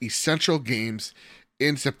Plus Essential Games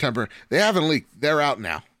in September. They haven't leaked. They're out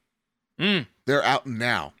now. They're out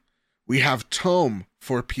now. We have Tome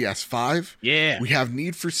for PS5. Yeah. We have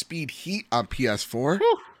Need for Speed Heat on PS4.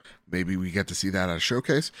 Whew. Maybe we get to see that at a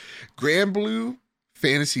showcase. Grand Blue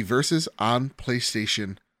Fantasy Versus on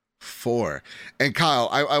PlayStation 4. And Kyle,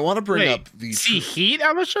 I want to bring up the Heat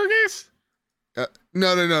on the showcase.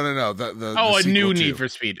 No. The a new too. Need for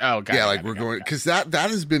Speed. Oh, god. Yeah, like we're going because that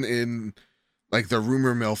has been in like the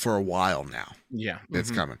rumor mill for a while now. Yeah,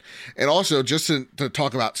 it's coming. And also just to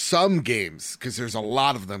talk about some games because there's a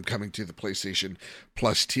lot of them coming to the PlayStation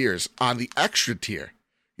Plus tiers. On the extra tier,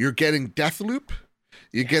 you're getting Deathloop.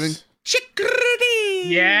 You're getting Chicory.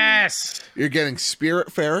 Yes. You're getting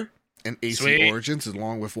Spiritfarer and AC Sweet. Origins,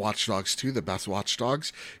 along with Watch Dogs 2, the best Watch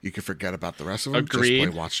Dogs. You can forget about the rest of them. Agreed.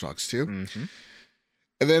 Just play Watch Dogs 2.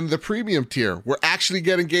 And then the premium tier, we're actually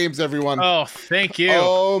getting games, everyone. Oh, thank you.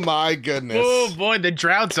 Oh, my goodness. Oh, boy, the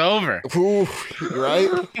drought's over. Ooh, right?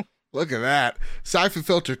 Look at that. Siphon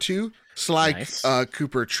Filter 2, Sly Nice.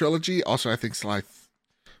 Cooper Trilogy. Also, I think Sly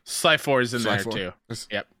 4 is in Sly there, 4. too.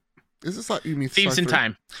 Yep. Is this like you mean Thieves Sly in 3?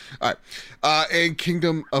 Time. All right. And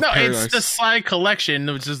Kingdom of No, Paradise. it's the Sly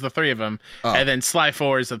Collection, which is the three of them. Oh. And then Sly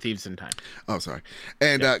 4 is the Thieves in Time. Oh, sorry.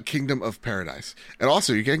 And Kingdom of Paradise. And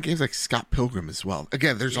also, you're getting games like Scott Pilgrim as well.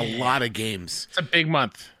 Again, there's a lot of games. It's a big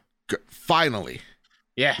month. Finally.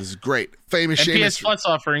 Yeah. This is great. Famous And Shamus. PS Plus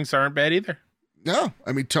offerings aren't bad either. No.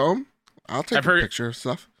 I mean, Tome, I'll take a picture of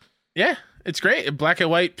stuff. Yeah, it's great. A black and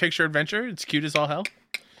white picture adventure. It's cute as all hell.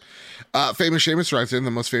 Famous Shamus writes in,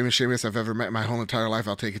 the most famous Shamus I've ever met in my whole entire life.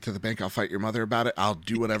 I'll take it to the bank. I'll fight your mother about it. I'll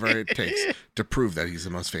do whatever it takes to prove that he's the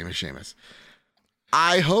most famous Shamus.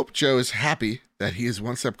 I hope Joe is happy that he is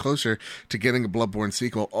one step closer to getting a Bloodborne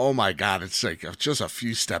sequel. Oh my God, it's like just a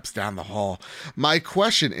few steps down the hall. My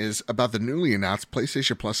question is about the newly announced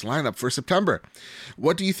PlayStation Plus lineup for September.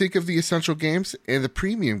 What do you think of the Essential games and the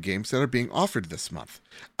Premium games that are being offered this month?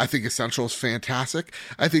 I think Essential is fantastic.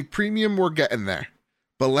 I think Premium, we're getting there.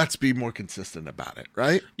 But let's be more consistent about it,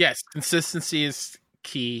 right? Yes, consistency is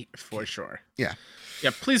key for sure. Yeah.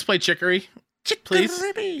 Yeah, please play Chicory. Please.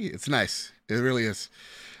 It's nice. It really is.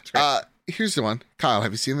 Great. Here's the one. Kyle,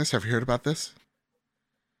 have you seen this? Have you heard about this?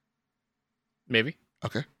 Maybe.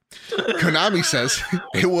 Okay. Konami says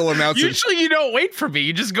it will announce... Usually you don't wait for me.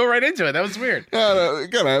 You just go right into it. That was weird.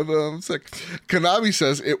 I'm sick. Konami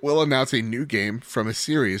says it will announce a new game from a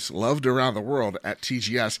series loved around the world at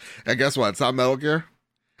TGS. And guess what? It's not Metal Gear.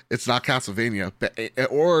 It's not Castlevania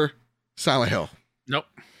or Silent Hill. Nope.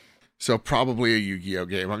 So probably a Yu-Gi-Oh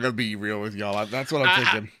game. I'm going to be real with y'all. That's what I'm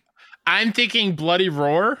thinking. I'm thinking Bloody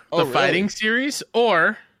Roar, the fighting series,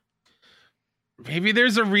 or maybe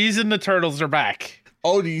there's a reason the Turtles are back.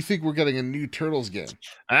 Oh, do you think we're getting a new Turtles game?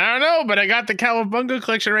 I don't know, but I got the Cowabunga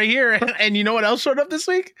collection right here. And you know what else showed up this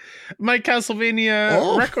week? My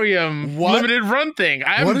Castlevania Requiem limited run thing.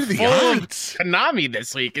 What are the odds? Konami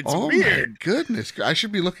this week. It's weird. My goodness. I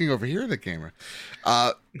should be looking over here at the camera.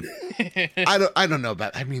 I don't know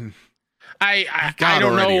about, I mean, I got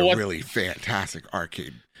don't already know what a really fantastic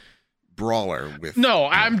arcade brawler with. No,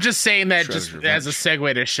 I'm just saying that just Revenge. as a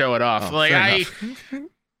segue to show it off. Oh, like fair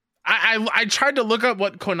I tried to look up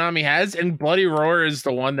what Konami has, and Bloody Roar is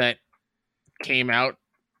the one that came out.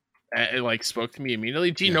 It like spoke to me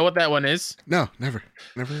immediately. Do you know what that one is? No, never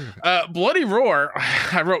heard of it. Bloody Roar.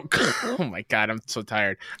 I wrote. Oh my god, I'm so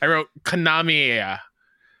tired. I wrote Konami,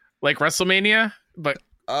 like WrestleMania, but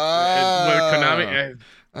Konami.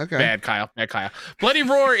 Okay. Bad Kyle. Bloody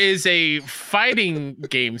Roar is a fighting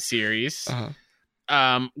game series,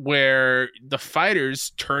 Uh-huh. where the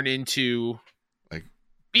fighters turn into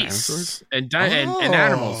beasts and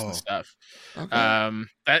animals and stuff. Okay.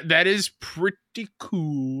 That is pretty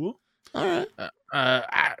cool. All right.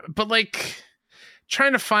 But like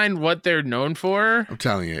trying to find what they're known for. I'm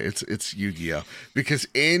telling you, it's Yu-Gi-Oh! Because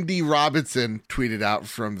Andy Robinson tweeted out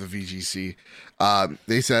from the VGC.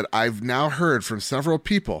 They said, I've now heard from several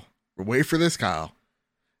people, wait for this, Kyle,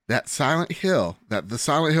 that the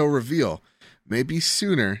Silent Hill reveal may be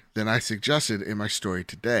sooner than I suggested in my story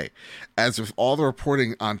today. As with all the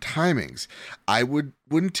reporting on timings, I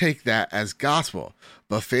wouldn't take that as gospel,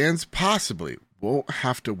 but fans possibly won't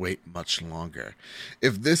have to wait much longer.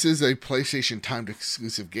 If this is a PlayStation timed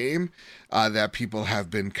exclusive game that people have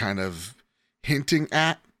been kind of hinting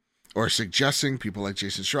at or suggesting, people like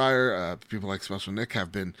Jason Schreier, people like Special Nick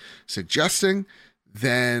have been suggesting,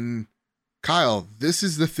 then Kyle, this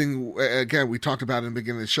is the thing, again, we talked about in the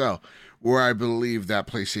beginning of the show, where I believe that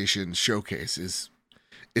PlayStation showcase is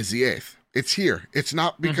the 8th. It's here. It's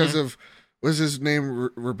not because of, what's his name,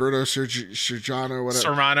 Roberto Serrano or whatever.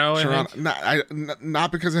 Serrano.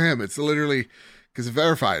 Not because of him. It's literally because a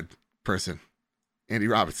verified person, Andy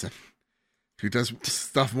Robinson, who does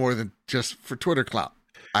stuff more than just for Twitter clout.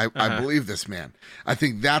 I believe this man. I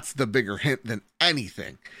think that's the bigger hint than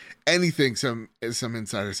anything. Anything some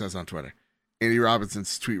insider says on Twitter. Andy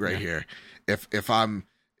Robinson's tweet right here. If I'm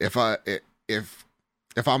a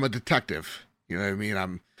detective, you know what I mean?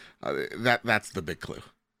 I'm that's the big clue.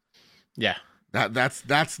 Yeah. That's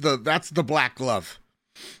the black glove.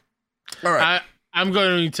 All right. I'm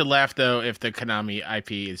going to laugh though if the Konami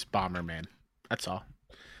IP is Bomberman. That's all.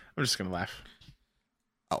 I'm just gonna laugh.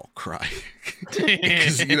 I'll cry.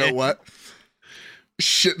 Because you know what?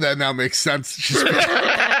 Shit, that now makes sense.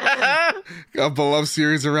 Got beloved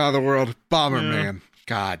series around the world. Bomberman.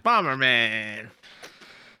 God. Bomberman.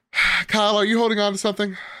 Kyle, are you holding on to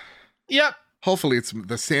something? Yep. Hopefully it's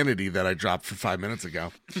the sanity that I dropped for 5 minutes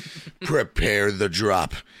ago. Prepare the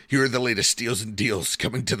drop. Here are the latest steals and deals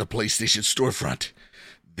coming to the PlayStation storefront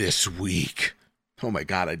this week. Oh my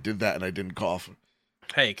God, I did that and I didn't cough.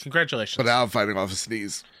 Hey, congratulations. But now I'm fighting off a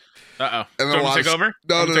sneeze. Uh-oh. And Do you want me to take over?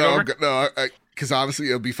 No. Because honestly,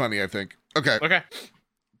 it'll be funny, I think. Okay.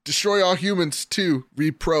 Destroy All Humans 2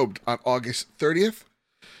 reprobed on August 30th.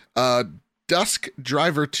 Dusk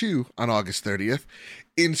Driver 2 on August 30th.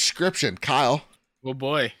 Inscription. Kyle. Oh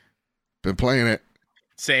boy. Been playing it.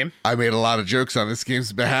 Same. I made a lot of jokes on this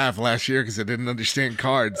game's behalf last year because I didn't understand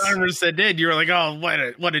cards. 100% did. You were like, oh,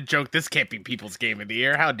 what a joke. This can't be people's game of the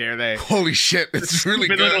year. How dare they? Holy shit. It's really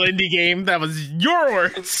good. Little indie game. That was your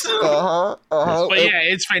words. But yeah,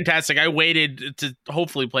 it's fantastic. I waited to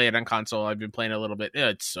hopefully play it on console. I've been playing a little bit.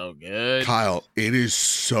 It's so good. Kyle, it is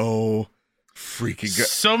so freaking good.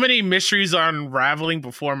 So many mysteries are unraveling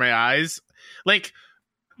before my eyes. Like,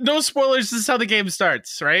 no spoilers. This is how the game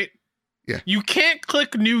starts, right? Yeah. You can't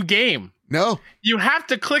click new game. No. You have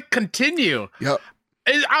to click continue. Yep.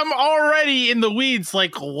 I'm already in the weeds.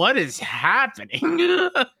 Like, what is happening?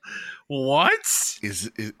 What?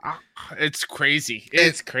 It's crazy.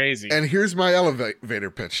 It's crazy. And here's my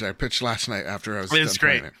elevator pitch that I pitched last night after I was done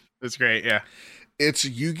playing it. It's great, yeah. It's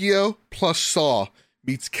Yu-Gi-Oh! Plus Saw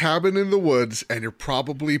meets Cabin in the Woods, and you're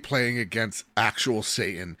probably playing against actual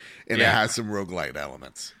Satan, and it has some roguelite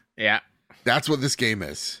elements. Yeah. That's what this game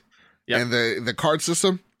is. Yep. And the card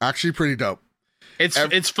system, actually pretty dope.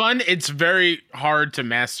 It's fun. It's very hard to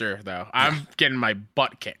master, though. I'm getting my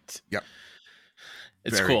butt kicked. Yep.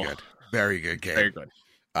 It's very cool. Good. Very good game. Very good.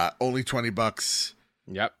 Only $20.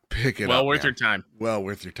 Yep. Pick it up. Well worth your time. Well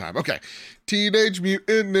worth your time. Okay. Teenage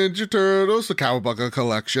Mutant Ninja Turtles, the Cowabunga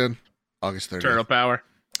Collection, August 30th. Turtle Power.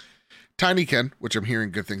 Tiny Ken, which I'm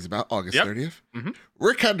hearing good things about, August 30th. Mm-hmm.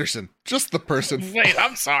 Rick Henderson, just the person. Wait,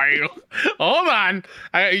 I'm sorry. Hold on.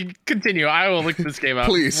 Continue. I will look this game up.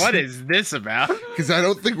 Please. What is this about? Because I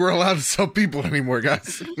don't think we're allowed to sell people anymore,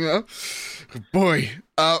 guys. You know? Boy.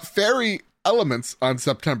 Fairy Elements on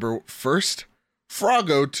September 1st.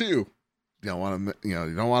 Froggo 2. You don't want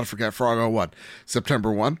to forget Froggo 1.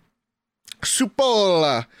 September 1.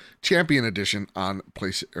 Supola Champion Edition on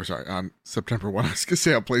September 1. I was going to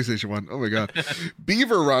say on PlayStation 1. Oh my God.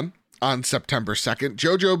 Beaver Run on September 2nd.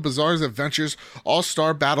 JoJo Bizarre's Adventures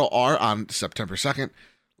All-Star Battle R on September 2nd.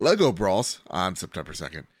 Lego Brawls on September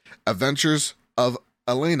 2nd. Adventures of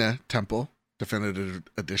Elena Temple Definitive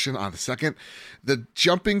Edition on the 2nd. The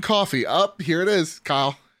Jumping Coffee. Here it is,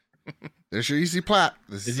 Kyle. There's your Easy Plat.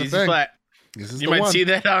 This is the Easy thing. Plat. This is you the might one. see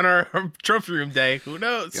that on our trophy room day. Who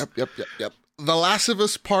knows? Yep. The Last of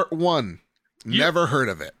Us Part 1. Never heard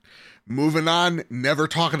of it. Moving on, never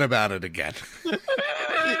talking about it again.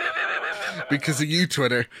 Because of you,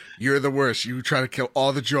 Twitter. You're the worst. You try to kill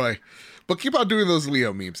all the joy. But keep on doing those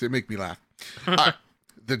Leo memes. They make me laugh.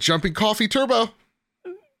 the Jumping Coffee Turbo.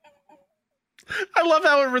 I love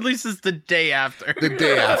how it releases the day after. The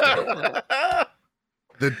day after.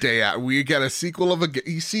 The day after. We get a sequel of a...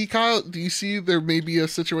 You see, Kyle? Do you see there may be a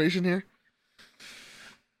situation here?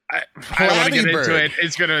 I don't want to get into it.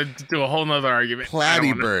 It's going to do a whole nother argument.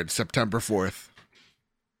 Platy Bird, September 4th.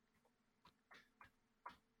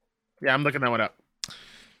 Yeah, I'm looking that one up.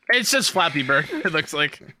 It's just Flappy Bird, it looks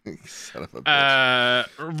like. Son of a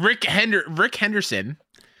bitch. Rick Henderson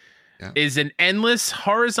is an endless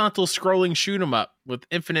horizontal scrolling shoot 'em up with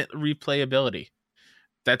infinite replayability.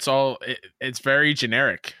 That's all. It's very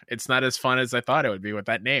generic. It's not as fun as I thought it would be with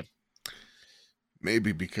that name.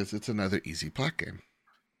 Maybe because it's another easy plat game.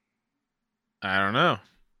 I don't know.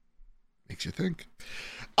 Makes you think.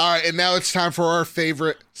 All right, and now it's time for our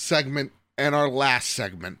favorite segment and our last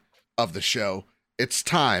segment of the show. It's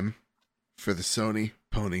time for the Sony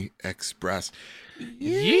Pony Express.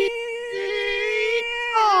 Yeah.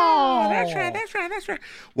 Oh, that's right.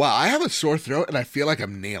 Wow, I have a sore throat, and I feel like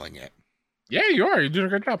I'm nailing it. Yeah, you are. You're doing a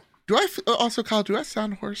great job. Do I also, Kyle? Do I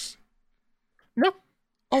sound hoarse? No.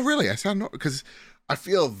 Oh, really? I sound because I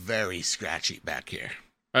feel very scratchy back here.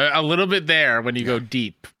 A little bit there when you go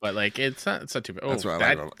deep, but like it's not too bad. Oh, that's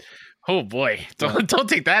right. Oh boy! Don't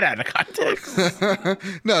take that out of context.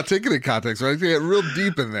 No, take it in context. Right? I get real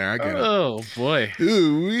deep in there. I get it. Oh boy!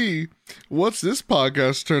 Ooh-wee. What's this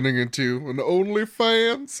podcast turning into? An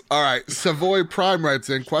OnlyFans? All right. Savoy Prime writes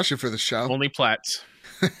in question for the show. Only Plats.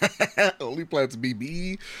 Only Plats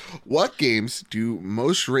BB. What games do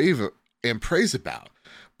most rave and praise about,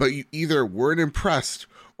 but you either weren't impressed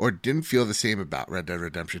or didn't feel the same about Red Dead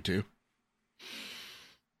Redemption 2?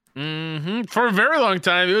 For a very long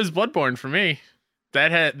time, it was Bloodborne for me.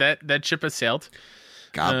 That ship has sailed.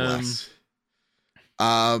 God bless.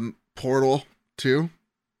 Portal 2.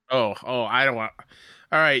 Oh, I don't want.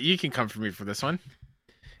 All right, you can come for me for this one.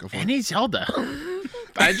 Go for Any Zelda.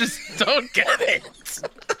 I just don't get it.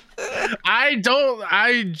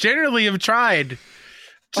 I generally have tried.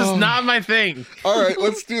 Just not my thing. All right,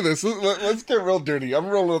 let's do this. Let's get real dirty. I'm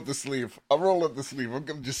rolling up the sleeve. I'm going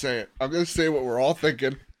to just say it. I'm going to say what we're all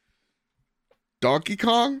thinking. Donkey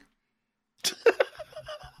Kong?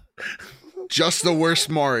 Just the worst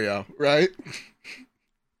Mario, right?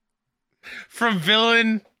 From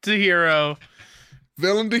villain to hero.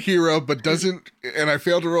 Villain to hero, but doesn't, and I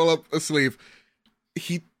failed to roll up a sleeve.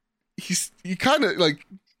 He kind of like,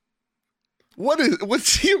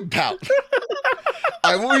 what's he about?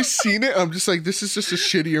 I've always seen it. I'm just like, this is just a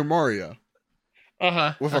shittier Mario.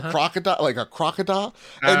 With a crocodile, like a crocodile.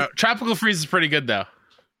 Tropical Freeze is pretty good though.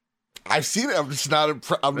 I've seen it. I'm just not.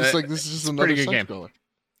 I'm just like, this is just another good game. scroller.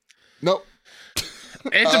 Nope.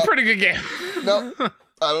 It's a pretty good game. Nope.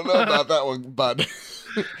 I don't know about that one, bud.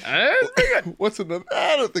 What's another?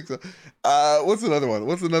 I don't think so. What's another one?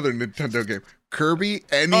 What's another Nintendo game? Kirby?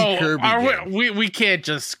 Kirby game. We can't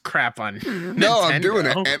just crap on Nintendo. No, I'm doing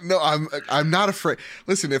it. And no, I'm not afraid.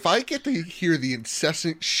 Listen, if I get to hear the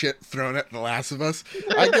incessant shit thrown at The Last of Us,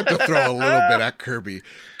 I get to throw a little bit at Kirby.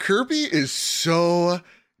 Kirby is so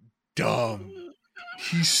dumb.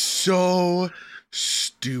 He's so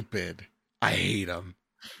stupid. I hate him.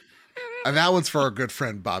 And that one's for our good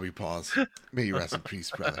friend Bobby Paws. May you rest in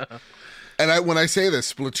peace, brother. And when I say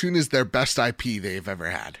this, Splatoon is their best IP they've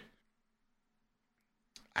ever had.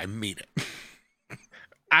 I mean it.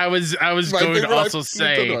 I was going to also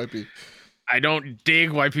say I don't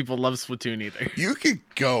dig why people love Splatoon either. You could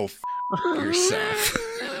go yourself.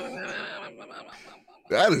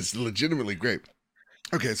 That is legitimately great.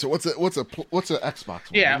 Okay, so what's a Xbox one?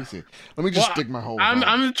 Yeah. Let me see. Let me just dig my hole.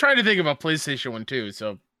 I'm trying to think about PlayStation one too.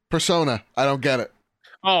 So Persona, I don't get it.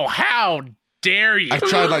 Oh, how dare you! I've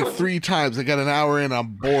tried like 3 times. I got an hour in.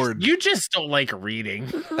 I'm bored. You just don't like reading.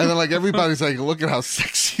 And then like everybody's like, look at how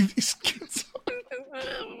sexy these kids are.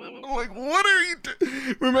 I'm like, what are you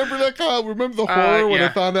doing? Remember that, Kyle? Remember the horror when I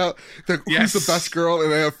found out that who's the best girl,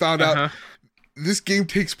 and I found out this game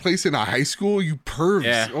takes place in a high school? You pervs.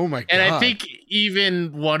 Yeah. Oh my god. And I think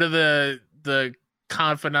even one of the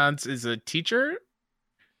confidants is a teacher.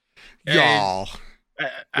 Y'all.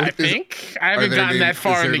 I think I haven't gotten that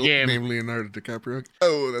far in the game. Name Leonardo DiCaprio.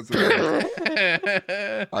 Oh, that's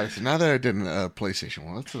amazing. All right, so now that I did a PlayStation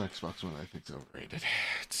one, what's the Xbox one I think's overrated?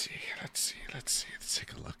 Let's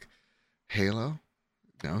take a look. Halo,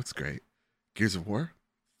 no, it's great. Gears of War,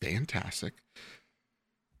 fantastic.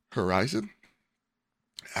 Horizon,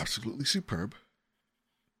 absolutely superb.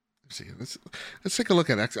 Let's see. Let's take a look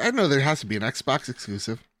at X. I know there has to be an Xbox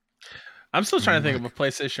exclusive. I'm still trying to think of a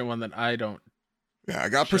PlayStation one that I don't. Yeah, I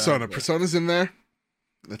got Persona. Persona's in there.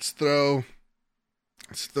 Let's throw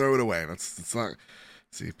it away. Let's not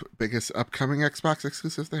see, biggest upcoming Xbox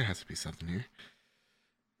exclusive. There has to be something here.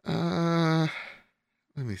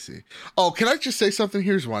 Let me see. Oh, can I just say something?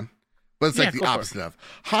 Here's one, but it's like the opposite of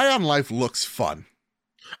High on Life looks fun.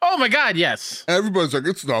 Oh my God, yes. Everybody's like,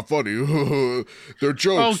 it's not funny. They're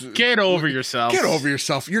jokes. Oh, get over yourself. Get over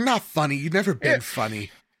yourself. You're not funny. You've never been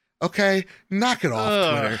funny. Okay, knock it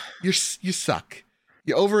off, Twitter. You suck.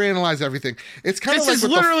 You overanalyze everything. It's kind of like this is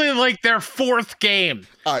literally like their fourth game.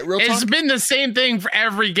 All right, real talk. It's been the same thing for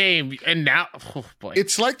every game, and now, oh boy,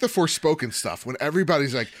 it's like the Forspoken stuff when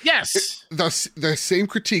everybody's like, yes, the same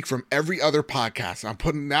critique from every other podcast. I'm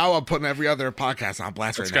putting every other podcast on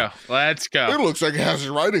blast right now. Let's go. It looks like it has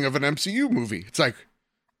the writing of an MCU movie. It's like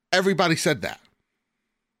everybody said that.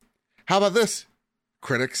 How about this,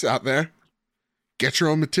 critics out there? Get your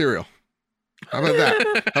own material. How about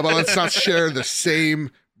that? How about let's not share the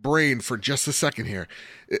same brain for just a second here.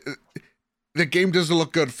 The game doesn't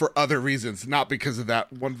look good for other reasons, not because of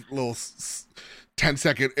that one little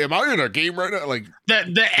 10-second, am I in a game right now? Like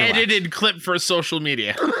the edited clip for social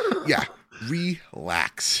media. Yeah,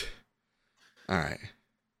 relax. All right.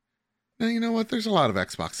 Now, you know what? There's a lot of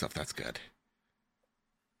Xbox stuff that's good.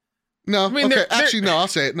 No, okay. Actually, no, I'll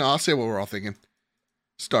say it. No, I'll say what we're all thinking.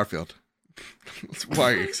 Starfield.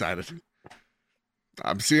 Why are you excited?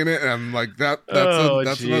 I'm seeing it, and I'm like, that's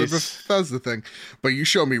another Bethesda thing. But you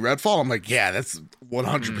show me Redfall, I'm like, yeah, that's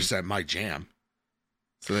 100% my jam.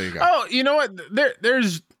 So there you go. Oh, you know what?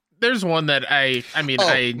 There's one that I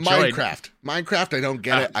enjoyed. Minecraft, I don't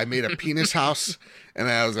get it. I made a penis house, and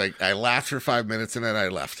I was like, I laughed for 5 minutes, and then I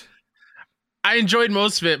left. I enjoyed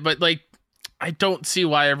most of it, but like, I don't see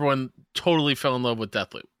why everyone totally fell in love with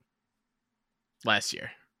Deathloop last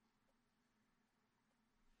year.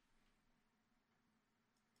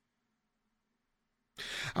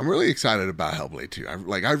 I'm really excited about Hellblade 2.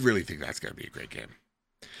 I really think that's going to be a great game.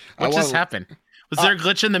 What just happened? Was there a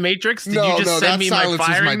glitch in the Matrix? Did you just send me my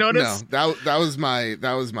firing notice? No, that was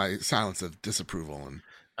my silence of disapproval and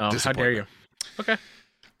disappointment. How dare you? Okay.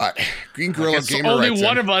 Green Gorilla Gamer only writes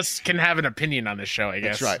one of us can have an opinion on this show, I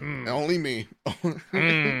guess. That's right. Only me. You're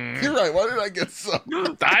right. Why did I get so?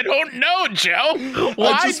 I don't know, Joe.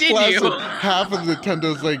 Why did you? Half of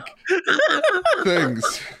Nintendo's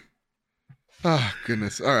things. Oh,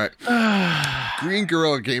 goodness. All right. Green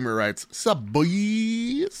Gorilla Gamer writes, sup,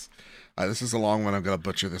 boys? This is a long one. I'm going to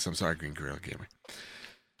butcher this. I'm sorry, Green Gorilla Gamer.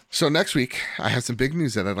 So next week, I have some big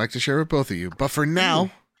news that I'd like to share with both of you. But for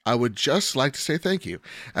now, I would just like to say thank you.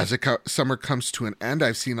 As the summer comes to an end,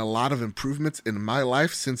 I've seen a lot of improvements in my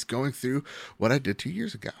life since going through what I did 2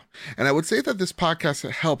 years ago. And I would say that this podcast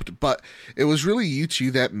helped, but it was really you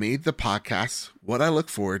two that made the podcast what I look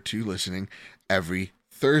forward to listening every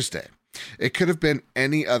Thursday. It could have been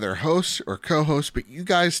any other host or co-host, but you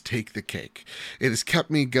guys take the cake. It has kept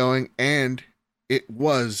me going, and it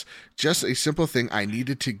was just a simple thing I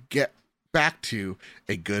needed to get back to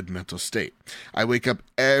a good mental state. I wake up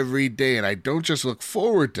every day, and I don't just look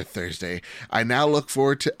forward to Thursday. I now look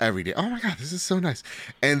forward to every day. Oh my God, this is so nice.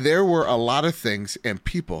 And there were a lot of things and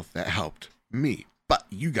people that helped me, but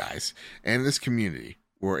you guys and this community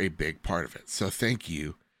were a big part of it. So thank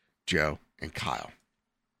you, Joe and Kyle.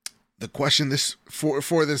 The question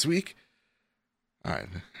for this week, all right,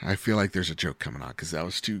 I feel like there's a joke coming on because that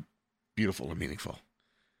was too beautiful and meaningful.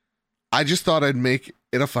 I just thought I'd make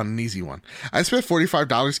it a fun and easy one. I spent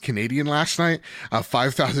 $45 Canadian last night,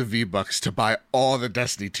 5,000 V-Bucks to buy all the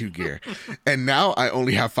Destiny 2 gear, and now I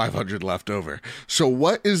only have 500 left over. So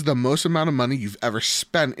what is the most amount of money you've ever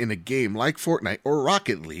spent in a game like Fortnite or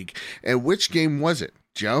Rocket League, and which game was it,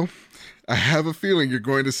 Joe? I have a feeling you're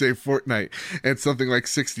going to say Fortnite and something like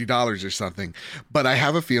 $60 or something, but I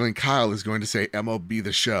have a feeling Kyle is going to say MLB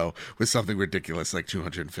The Show with something ridiculous like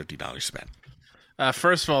 $250 spent.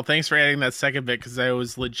 First of all, thanks for adding that second bit because I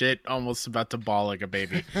was legit almost about to bawl like a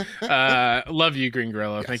baby. Love you, Green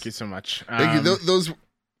Gorilla. Yes. Thank you so much. Thank you. Those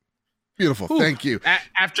beautiful. Thank you.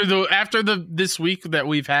 After this week that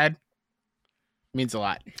we've had, means a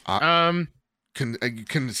lot. I couldn't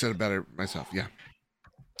have said it better myself. Yeah.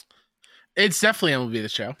 It's definitely MLB The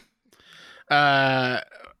Show.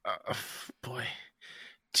 Boy,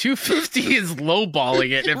 250 is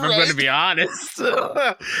lowballing it. If right? I'm going to be honest,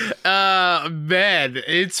 man,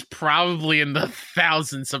 it's probably in the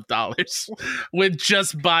thousands of dollars with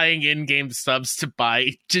just buying in-game subs to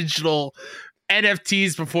buy digital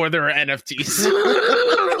NFTs before there are NFTs.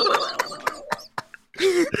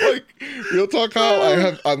 Like, real talk,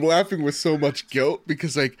 Kyle, I'm laughing with so much guilt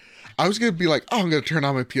because I was going to be like, oh, I'm going to turn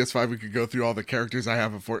on my PS5. We could go through all the characters I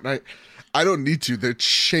have in Fortnite. I don't need to. They're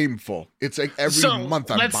shameful. It's like every month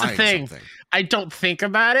I'm buying something. I don't think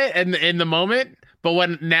about it in the moment, But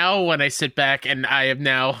when I sit back and I have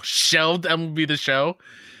now shelved MLB The Show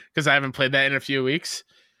because I haven't played that in a few weeks,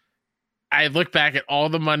 I look back at all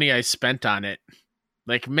the money I spent on it.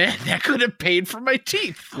 Like, man, that could have paid for my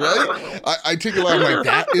teeth. Right? I take a lot of like,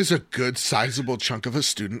 that is a good sizable chunk of a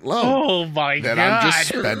student loan. Oh my God. That I'm just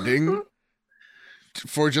spending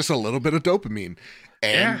for just a little bit of dopamine.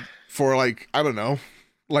 And for like, I don't know,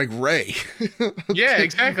 like Ray. Yeah,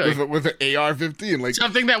 exactly. with an AR-15. Like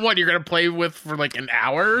something that you're going to play with for like an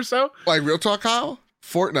hour or so? Like, real talk, Kyle?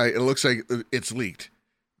 Fortnite, it looks like it's leaked.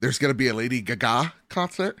 There's going to be a Lady Gaga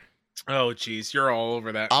concert. Oh, geez. You're all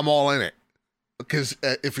over that. I'm all in it. Because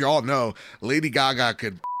if you all know, Lady Gaga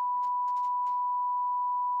could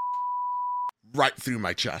right through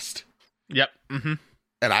my chest. Yep. Mm-hmm.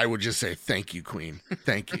 And I would just say, thank you, Queen.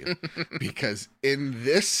 Thank you. Because in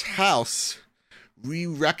this house, we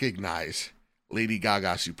recognize Lady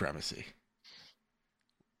Gaga supremacy.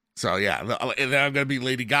 So, yeah. And then I'm going to be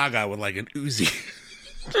Lady Gaga with like an Uzi.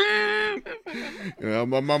 You know,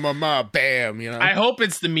 bam, you know. I hope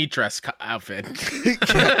it's the meat dress outfit.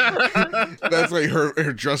 That's like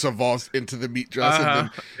her dress evolves into the meat dress,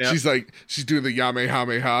 and then she's doing the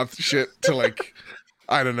Yamehameha shit to like,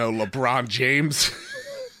 I don't know, LeBron James.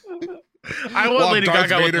 I want Lady Darth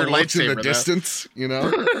Gaga Vader with the looks in the lightsaber, distance, you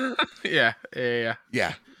know. Yeah.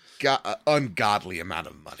 Got an ungodly amount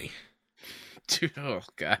of money. Dude, oh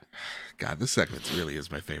God, this segment really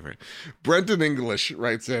is my favorite. Brendan English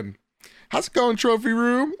writes in, how's it going, Trophy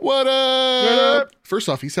Room? What up? First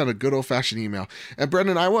off, he sent a good old-fashioned email. And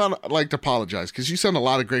Brendan, I would like to apologize because you send a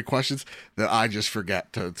lot of great questions that I just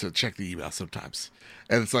forget to check the email sometimes.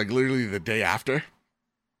 And it's like literally the day after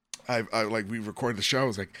I like we recorded the show. I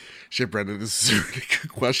was like, shit, Brendan, this is a really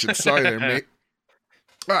good question. Sorry there, mate.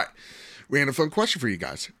 All right. Random fun question for you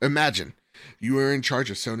guys. Imagine you are in charge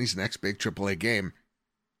of Sony's next big AAA game.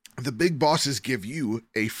 The big bosses give you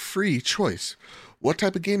a free choice. What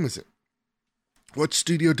type of game is it? What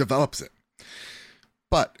studio develops it?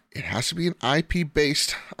 But it has to be an IP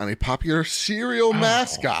based on a popular cereal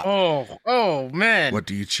mascot. Oh, man. What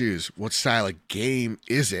do you choose? What style of game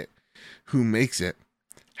is it? Who makes it?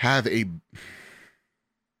 Come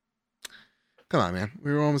on, man.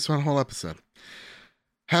 We were almost on a whole episode.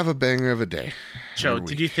 Have a banger of a day. Joe,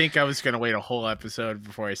 did you think I was going to wait a whole episode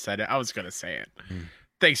before I said it? I was going to say it.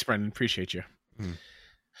 Thanks, Brendan. Appreciate you.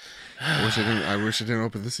 I wish I didn't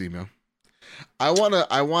open this email. I want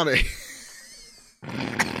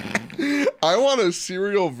a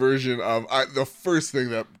cereal version of the first thing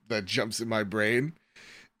that jumps in my brain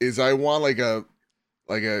is I want like a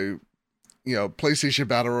PlayStation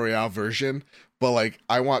Battle Royale version, but like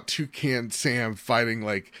I want Toucan Sam fighting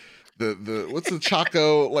like the what's the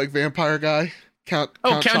Choco like vampire guy? Count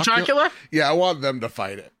Chocula? Yeah, I want them to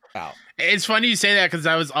fight it out. It's funny you say that because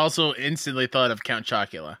I was also instantly thought of Count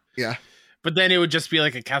Chocula. Yeah. But then it would just be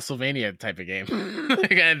like a Castlevania type of game.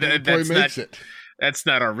 That's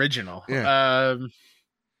not original. Yeah.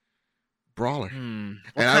 Brawler. And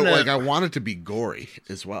I want it to be gory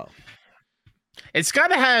as well. It's got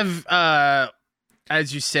to have,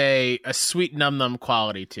 as you say, a sweet num-num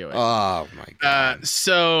quality to it. Oh, my God.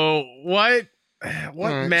 So what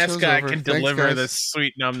mascot can deliver the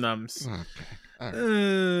sweet num-nums? Okay. All right.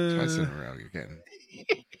 Twice in a row, you're getting...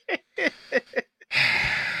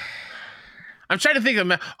 I'm trying to think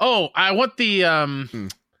of... I want the...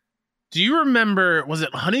 Do you remember... Was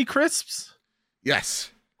it Honey Crisps? Yes.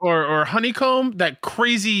 Or Honeycomb? That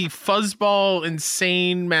crazy fuzzball,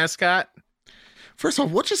 insane mascot? First of all,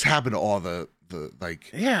 what just happened to all the like...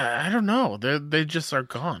 Yeah, I don't know. They just are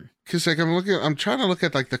gone. Because like I'm trying to look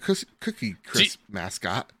at like the Cookie Crisp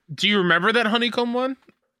mascot. Do you remember that Honeycomb one?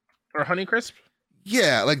 Or Honey Crisp?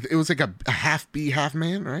 Yeah, like it was like a half bee, half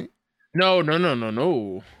man, right?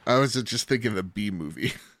 No. I was just thinking of the Bee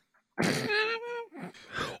movie.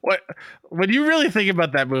 What? When you really think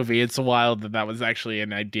about that movie, it's wild that was actually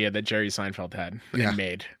an idea that Jerry Seinfeld had and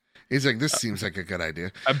made. He's like, this seems like a good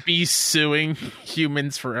idea. A bee suing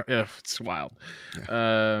humans for it's wild.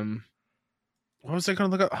 Yeah. What was I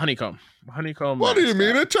going to look up? Honeycomb. What do you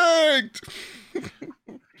mean it tanked?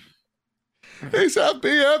 He's happy,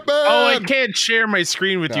 man. Oh, I can't share my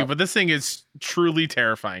screen with you, but this thing is truly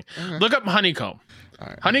terrifying. Okay. Look up Honeycomb.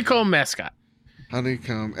 Right. Honeycomb mascot.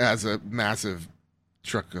 Honeycomb as a massive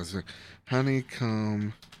truck goes.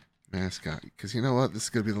 Honeycomb mascot. Because you know what? This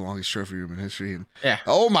is going to be the longest trophy room in history. And, yeah.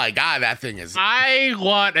 Oh my God, that thing is. I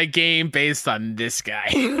want a game based on this guy.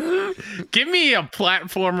 Give me a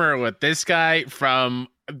platformer with this guy from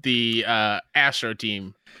the Astro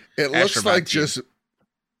team. It looks like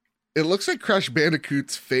It looks like Crash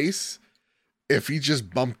Bandicoot's face if he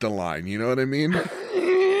just bumped a line. You know what I mean?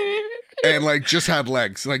 and like just had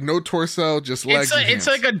legs, like no torso, just legs. It's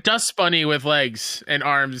like a dust bunny with legs and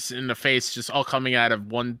arms and a face, just all coming out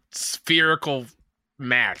of one spherical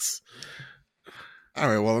mass. All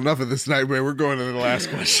right, well, enough of this nightmare. We're going to the last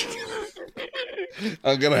question.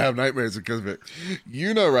 I'm gonna have nightmares because of it.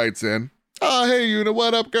 Yuna writes in, "Oh, hey Yuna,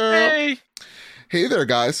 what up, girl? Hey there,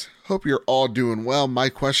 guys. Hope you're all doing well. My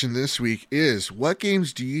question this week is, what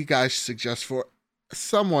games do you guys suggest for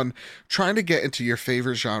someone trying to get into your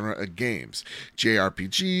favorite genre of games?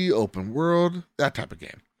 JRPG, open world, that type of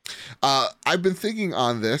game." I've been thinking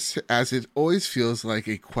on this, as it always feels like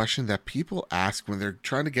a question that people ask when they're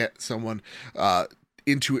trying to get someone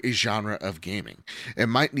into a genre of gaming. It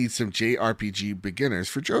might need some JRPG beginners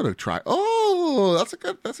for Joe to try. Oh, that's a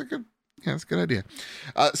good idea.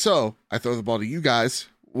 So I throw the ball to you guys.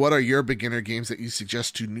 What are your beginner games that you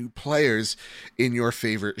suggest to new players in your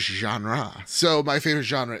favorite genre? So my favorite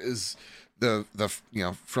genre is the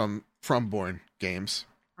FromBorn games,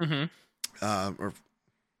 or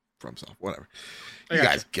FromSoft, whatever. You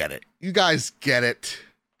guys get it.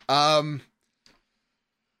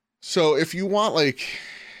 So if you want like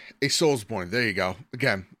a Soulsborne, there you go.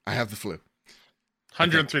 Again, I have the flu.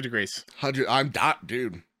 103 degrees. I'm dot,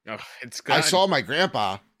 dude. Oh, it's good. I saw my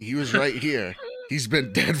grandpa. He was right here. He's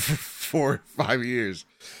been dead for 4 or 5 years.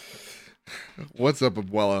 What's up,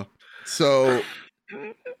 Abuela? So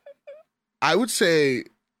I would say,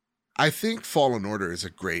 I think Fallen Order is a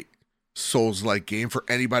great Souls-like game for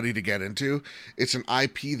anybody to get into. It's an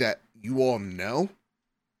IP that you all know,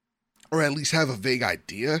 or at least have a vague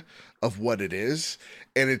idea of what it is.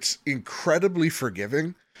 And it's incredibly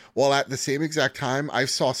forgiving. While at the same exact time, I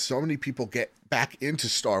saw so many people get back into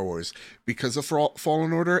Star Wars because of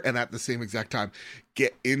Fallen Order, and at the same exact time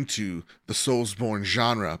get into the Soulsborne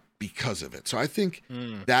genre because of it. So I think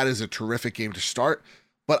that is a terrific game to start.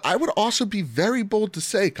 But I would also be very bold to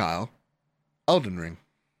say, Kyle, Elden Ring.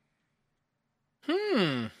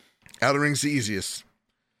 Elden Ring's the easiest.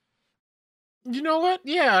 You know what?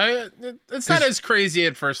 Yeah, it's not as crazy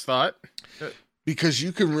at first thought. Because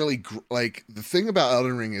you can really, the thing about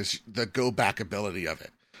Elden Ring is the go-back ability of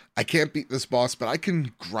it. I can't beat this boss, but I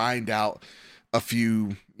can grind out a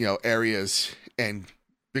few, areas and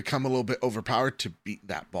become a little bit overpowered to beat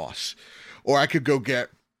that boss. Or I could go get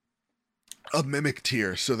a mimic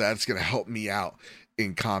tier so that it's going to help me out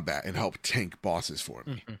in combat and help tank bosses for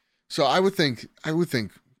me. Mm-hmm. So I would think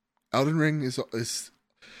Elden Ring is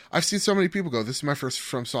I've seen so many people go, this is my first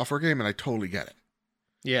From Software game, and I totally get it.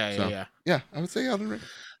 Yeah. I would say Elden Ring.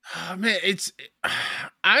 Oh, man,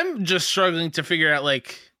 I'm just struggling to figure out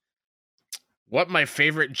what my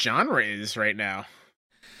favorite genre is right now.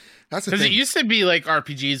 That's because it used to be like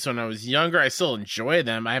RPGs when I was younger. I still enjoy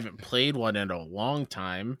them. I haven't played one in a long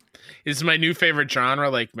time. Is my new favorite genre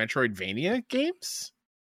like Metroidvania games?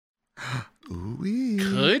 Ooh-wee.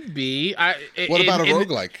 Could be. What about a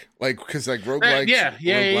roguelike? Because roguelikes.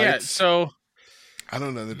 Yeah. So I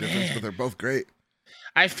don't know the difference, but they're both great.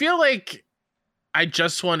 I feel like I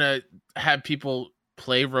just want to have people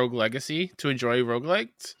play Rogue Legacy to enjoy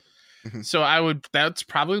roguelikes. Mm-hmm. So that's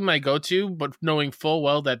probably my go-to, but knowing full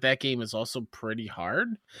well that game is also pretty hard.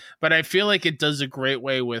 But I feel like it does a great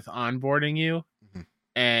way with onboarding you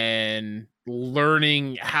and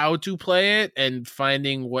learning how to play it and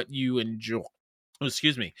finding what you enjoy.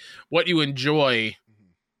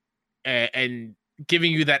 And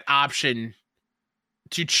giving you that option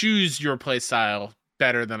to choose your play style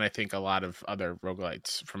better than I think a lot of other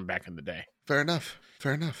roguelites from back in the day. Fair enough.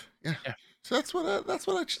 Yeah. So that's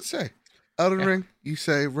what I should say. Elden Ring, you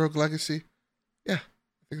say Rogue Legacy. Yeah.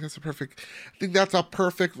 I think that's a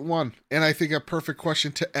perfect one. And I think a perfect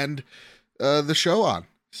question to end the show on.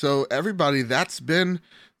 So everybody, that's been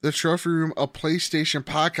the Trophy Room, a PlayStation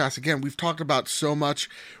podcast. Again, we've talked about so much.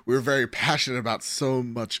 We're very passionate about so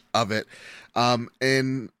much of it.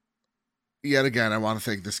 And yet again, I want to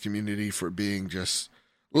thank this community for being just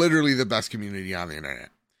literally the best community on the internet.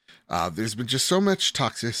 There's been just so much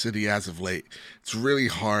toxicity as of late. It's really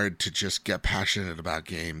hard to just get passionate about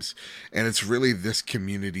games. And it's really this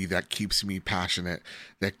community that keeps me passionate,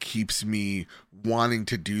 that keeps me wanting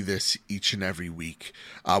to do this each and every week.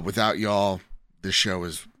 Without y'all, this show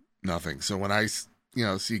is nothing. So when I,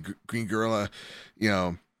 see Green Gorilla,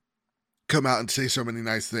 come out and say so many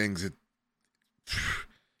nice things,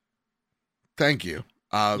 thank you.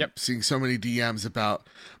 Seeing so many DMs about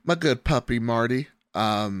my good puppy, Marty.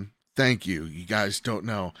 Thank you. You guys don't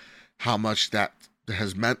know how much that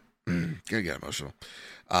has meant. Gonna get emotional.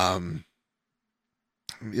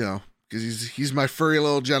 Because he's my furry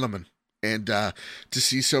little gentleman. And to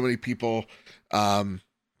see so many people come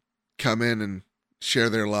in and share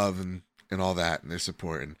their love and all that, and their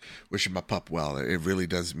support, and wishing my pup well. It really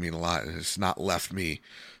does mean a lot, and it's not left me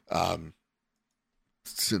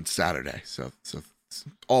since Saturday. So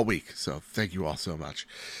all week. So thank you all so much.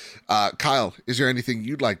 Kyle, is there anything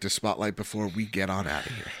you'd like to spotlight before we get on out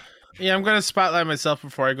of here? Yeah, I'm going to spotlight myself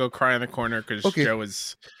before I go cry in the corner because Okay. Joe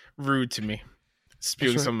was rude to me,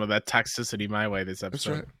 spewing right. some of that toxicity my way this That's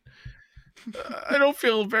episode. right. I don't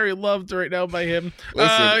feel very loved right now by him. Listen,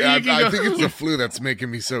 I you can go- think it's the flu that's making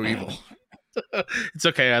me so evil. It's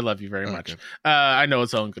okay. I love you very Okay. much. I know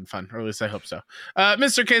it's all in good fun, or at least I hope so.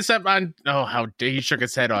 Mr. K-Step on. Oh, how dare he shook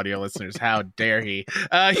his head, audio listeners. How dare he?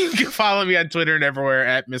 You can follow me on Twitter and everywhere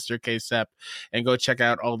at Mr. K-Step, and go check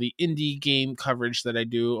out all the indie game coverage that I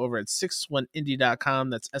do over at 61indie.com.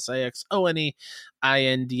 That's SIXONEINDIE,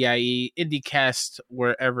 IndieCast,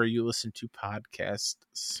 wherever you listen to podcast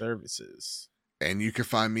services. And you can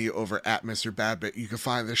find me over at Mr. Badbit. You can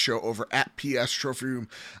find the show over at PS Trophy Room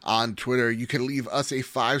on Twitter. You can leave us a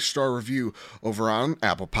 5-star review over on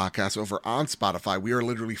Apple Podcasts, over on Spotify. We are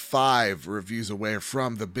literally 5 reviews away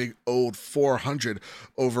from the big old 400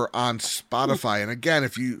 over on Spotify. And again,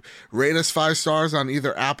 if you rate us 5 stars on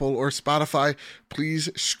either Apple or Spotify, please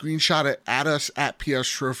screenshot it, add us at PS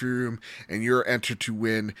Trophy Room, and you're entered to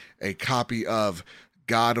win a copy of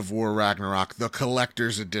God of War Ragnarok, the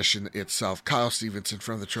collector's edition itself. Kyle Stevenson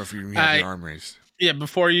from the Trophy Room, you have your arm raised. Yeah,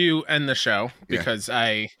 before you end the show, because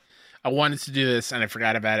I wanted to do this and I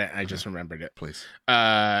forgot about it and I just remembered it. Please.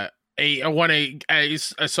 I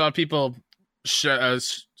saw people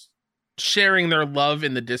sharing their love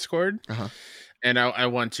in the Discord, and I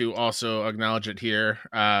want to also acknowledge it here.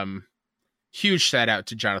 Huge shout out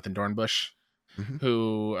to Jonathan Dornbush,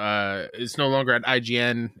 who is no longer at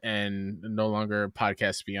IGN and no longer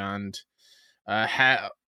Podcast Beyond.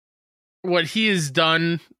 What he has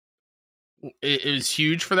done is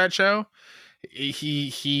huge for that show.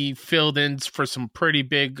 He filled in for some pretty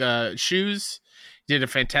big shoes. Did a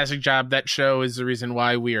fantastic job. That show is the reason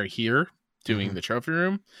why we are here doing the Trophy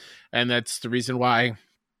Room, and that's the reason why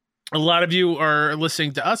a lot of you are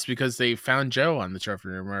listening to us, because they found Joe on the Trophy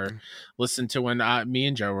Room, or listened to when me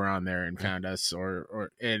and Joe were on there and found us,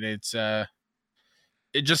 and it's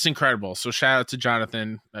just incredible. So shout out to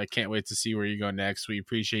Jonathan. I can't wait to see where you go next. We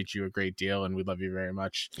appreciate you a great deal, and we love you very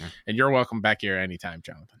much. And you're welcome back here anytime,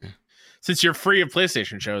 Jonathan. Since you're free of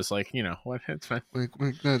PlayStation shows, like, you know what, it's fine. Wink,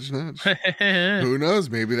 wink, nudge, nudge. Who knows?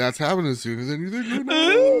 Maybe that's happening sooner than you think. Who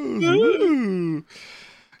knows? Woo.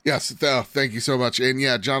 Yes, thank you so much. And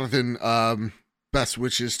yeah, Jonathan, best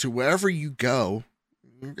wishes to wherever you go.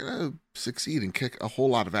 You're going to succeed and kick a whole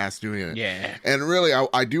lot of ass doing it. Yeah. And really,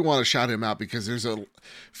 I do want to shout him out, because there's a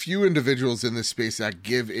few individuals in this space that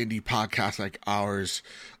give indie podcasts like ours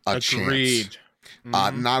a chance.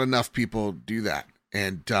 Not enough people do that.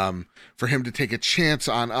 And for him to take a chance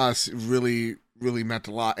on us really, really meant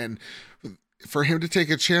a lot. And for him to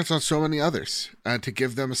take a chance on so many others and to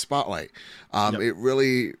give them a spotlight, it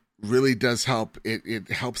really, really does help. It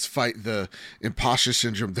helps fight the imposter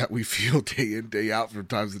syndrome that we feel day in, day out from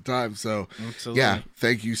time to time. So yeah,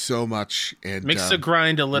 thank you so much. And makes the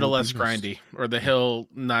grind a little less grindy, or the hill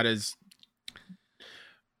not as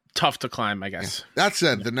tough to climb, I guess. Yeah. That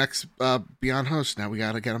said, the next Beyond host, now we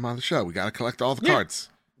got to get him on the show. We got to collect all the cards.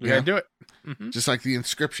 We got to do it. Just like the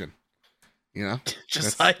inscription, you know?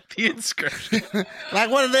 Just like the inscription.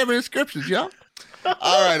 Like one of them inscriptions, yo.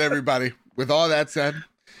 All right, everybody. With all that said,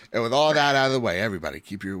 and with all that out of the way, everybody,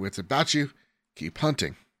 keep your wits about you, keep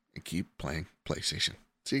hunting, and keep playing PlayStation.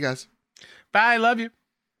 See you guys. Bye. Love you.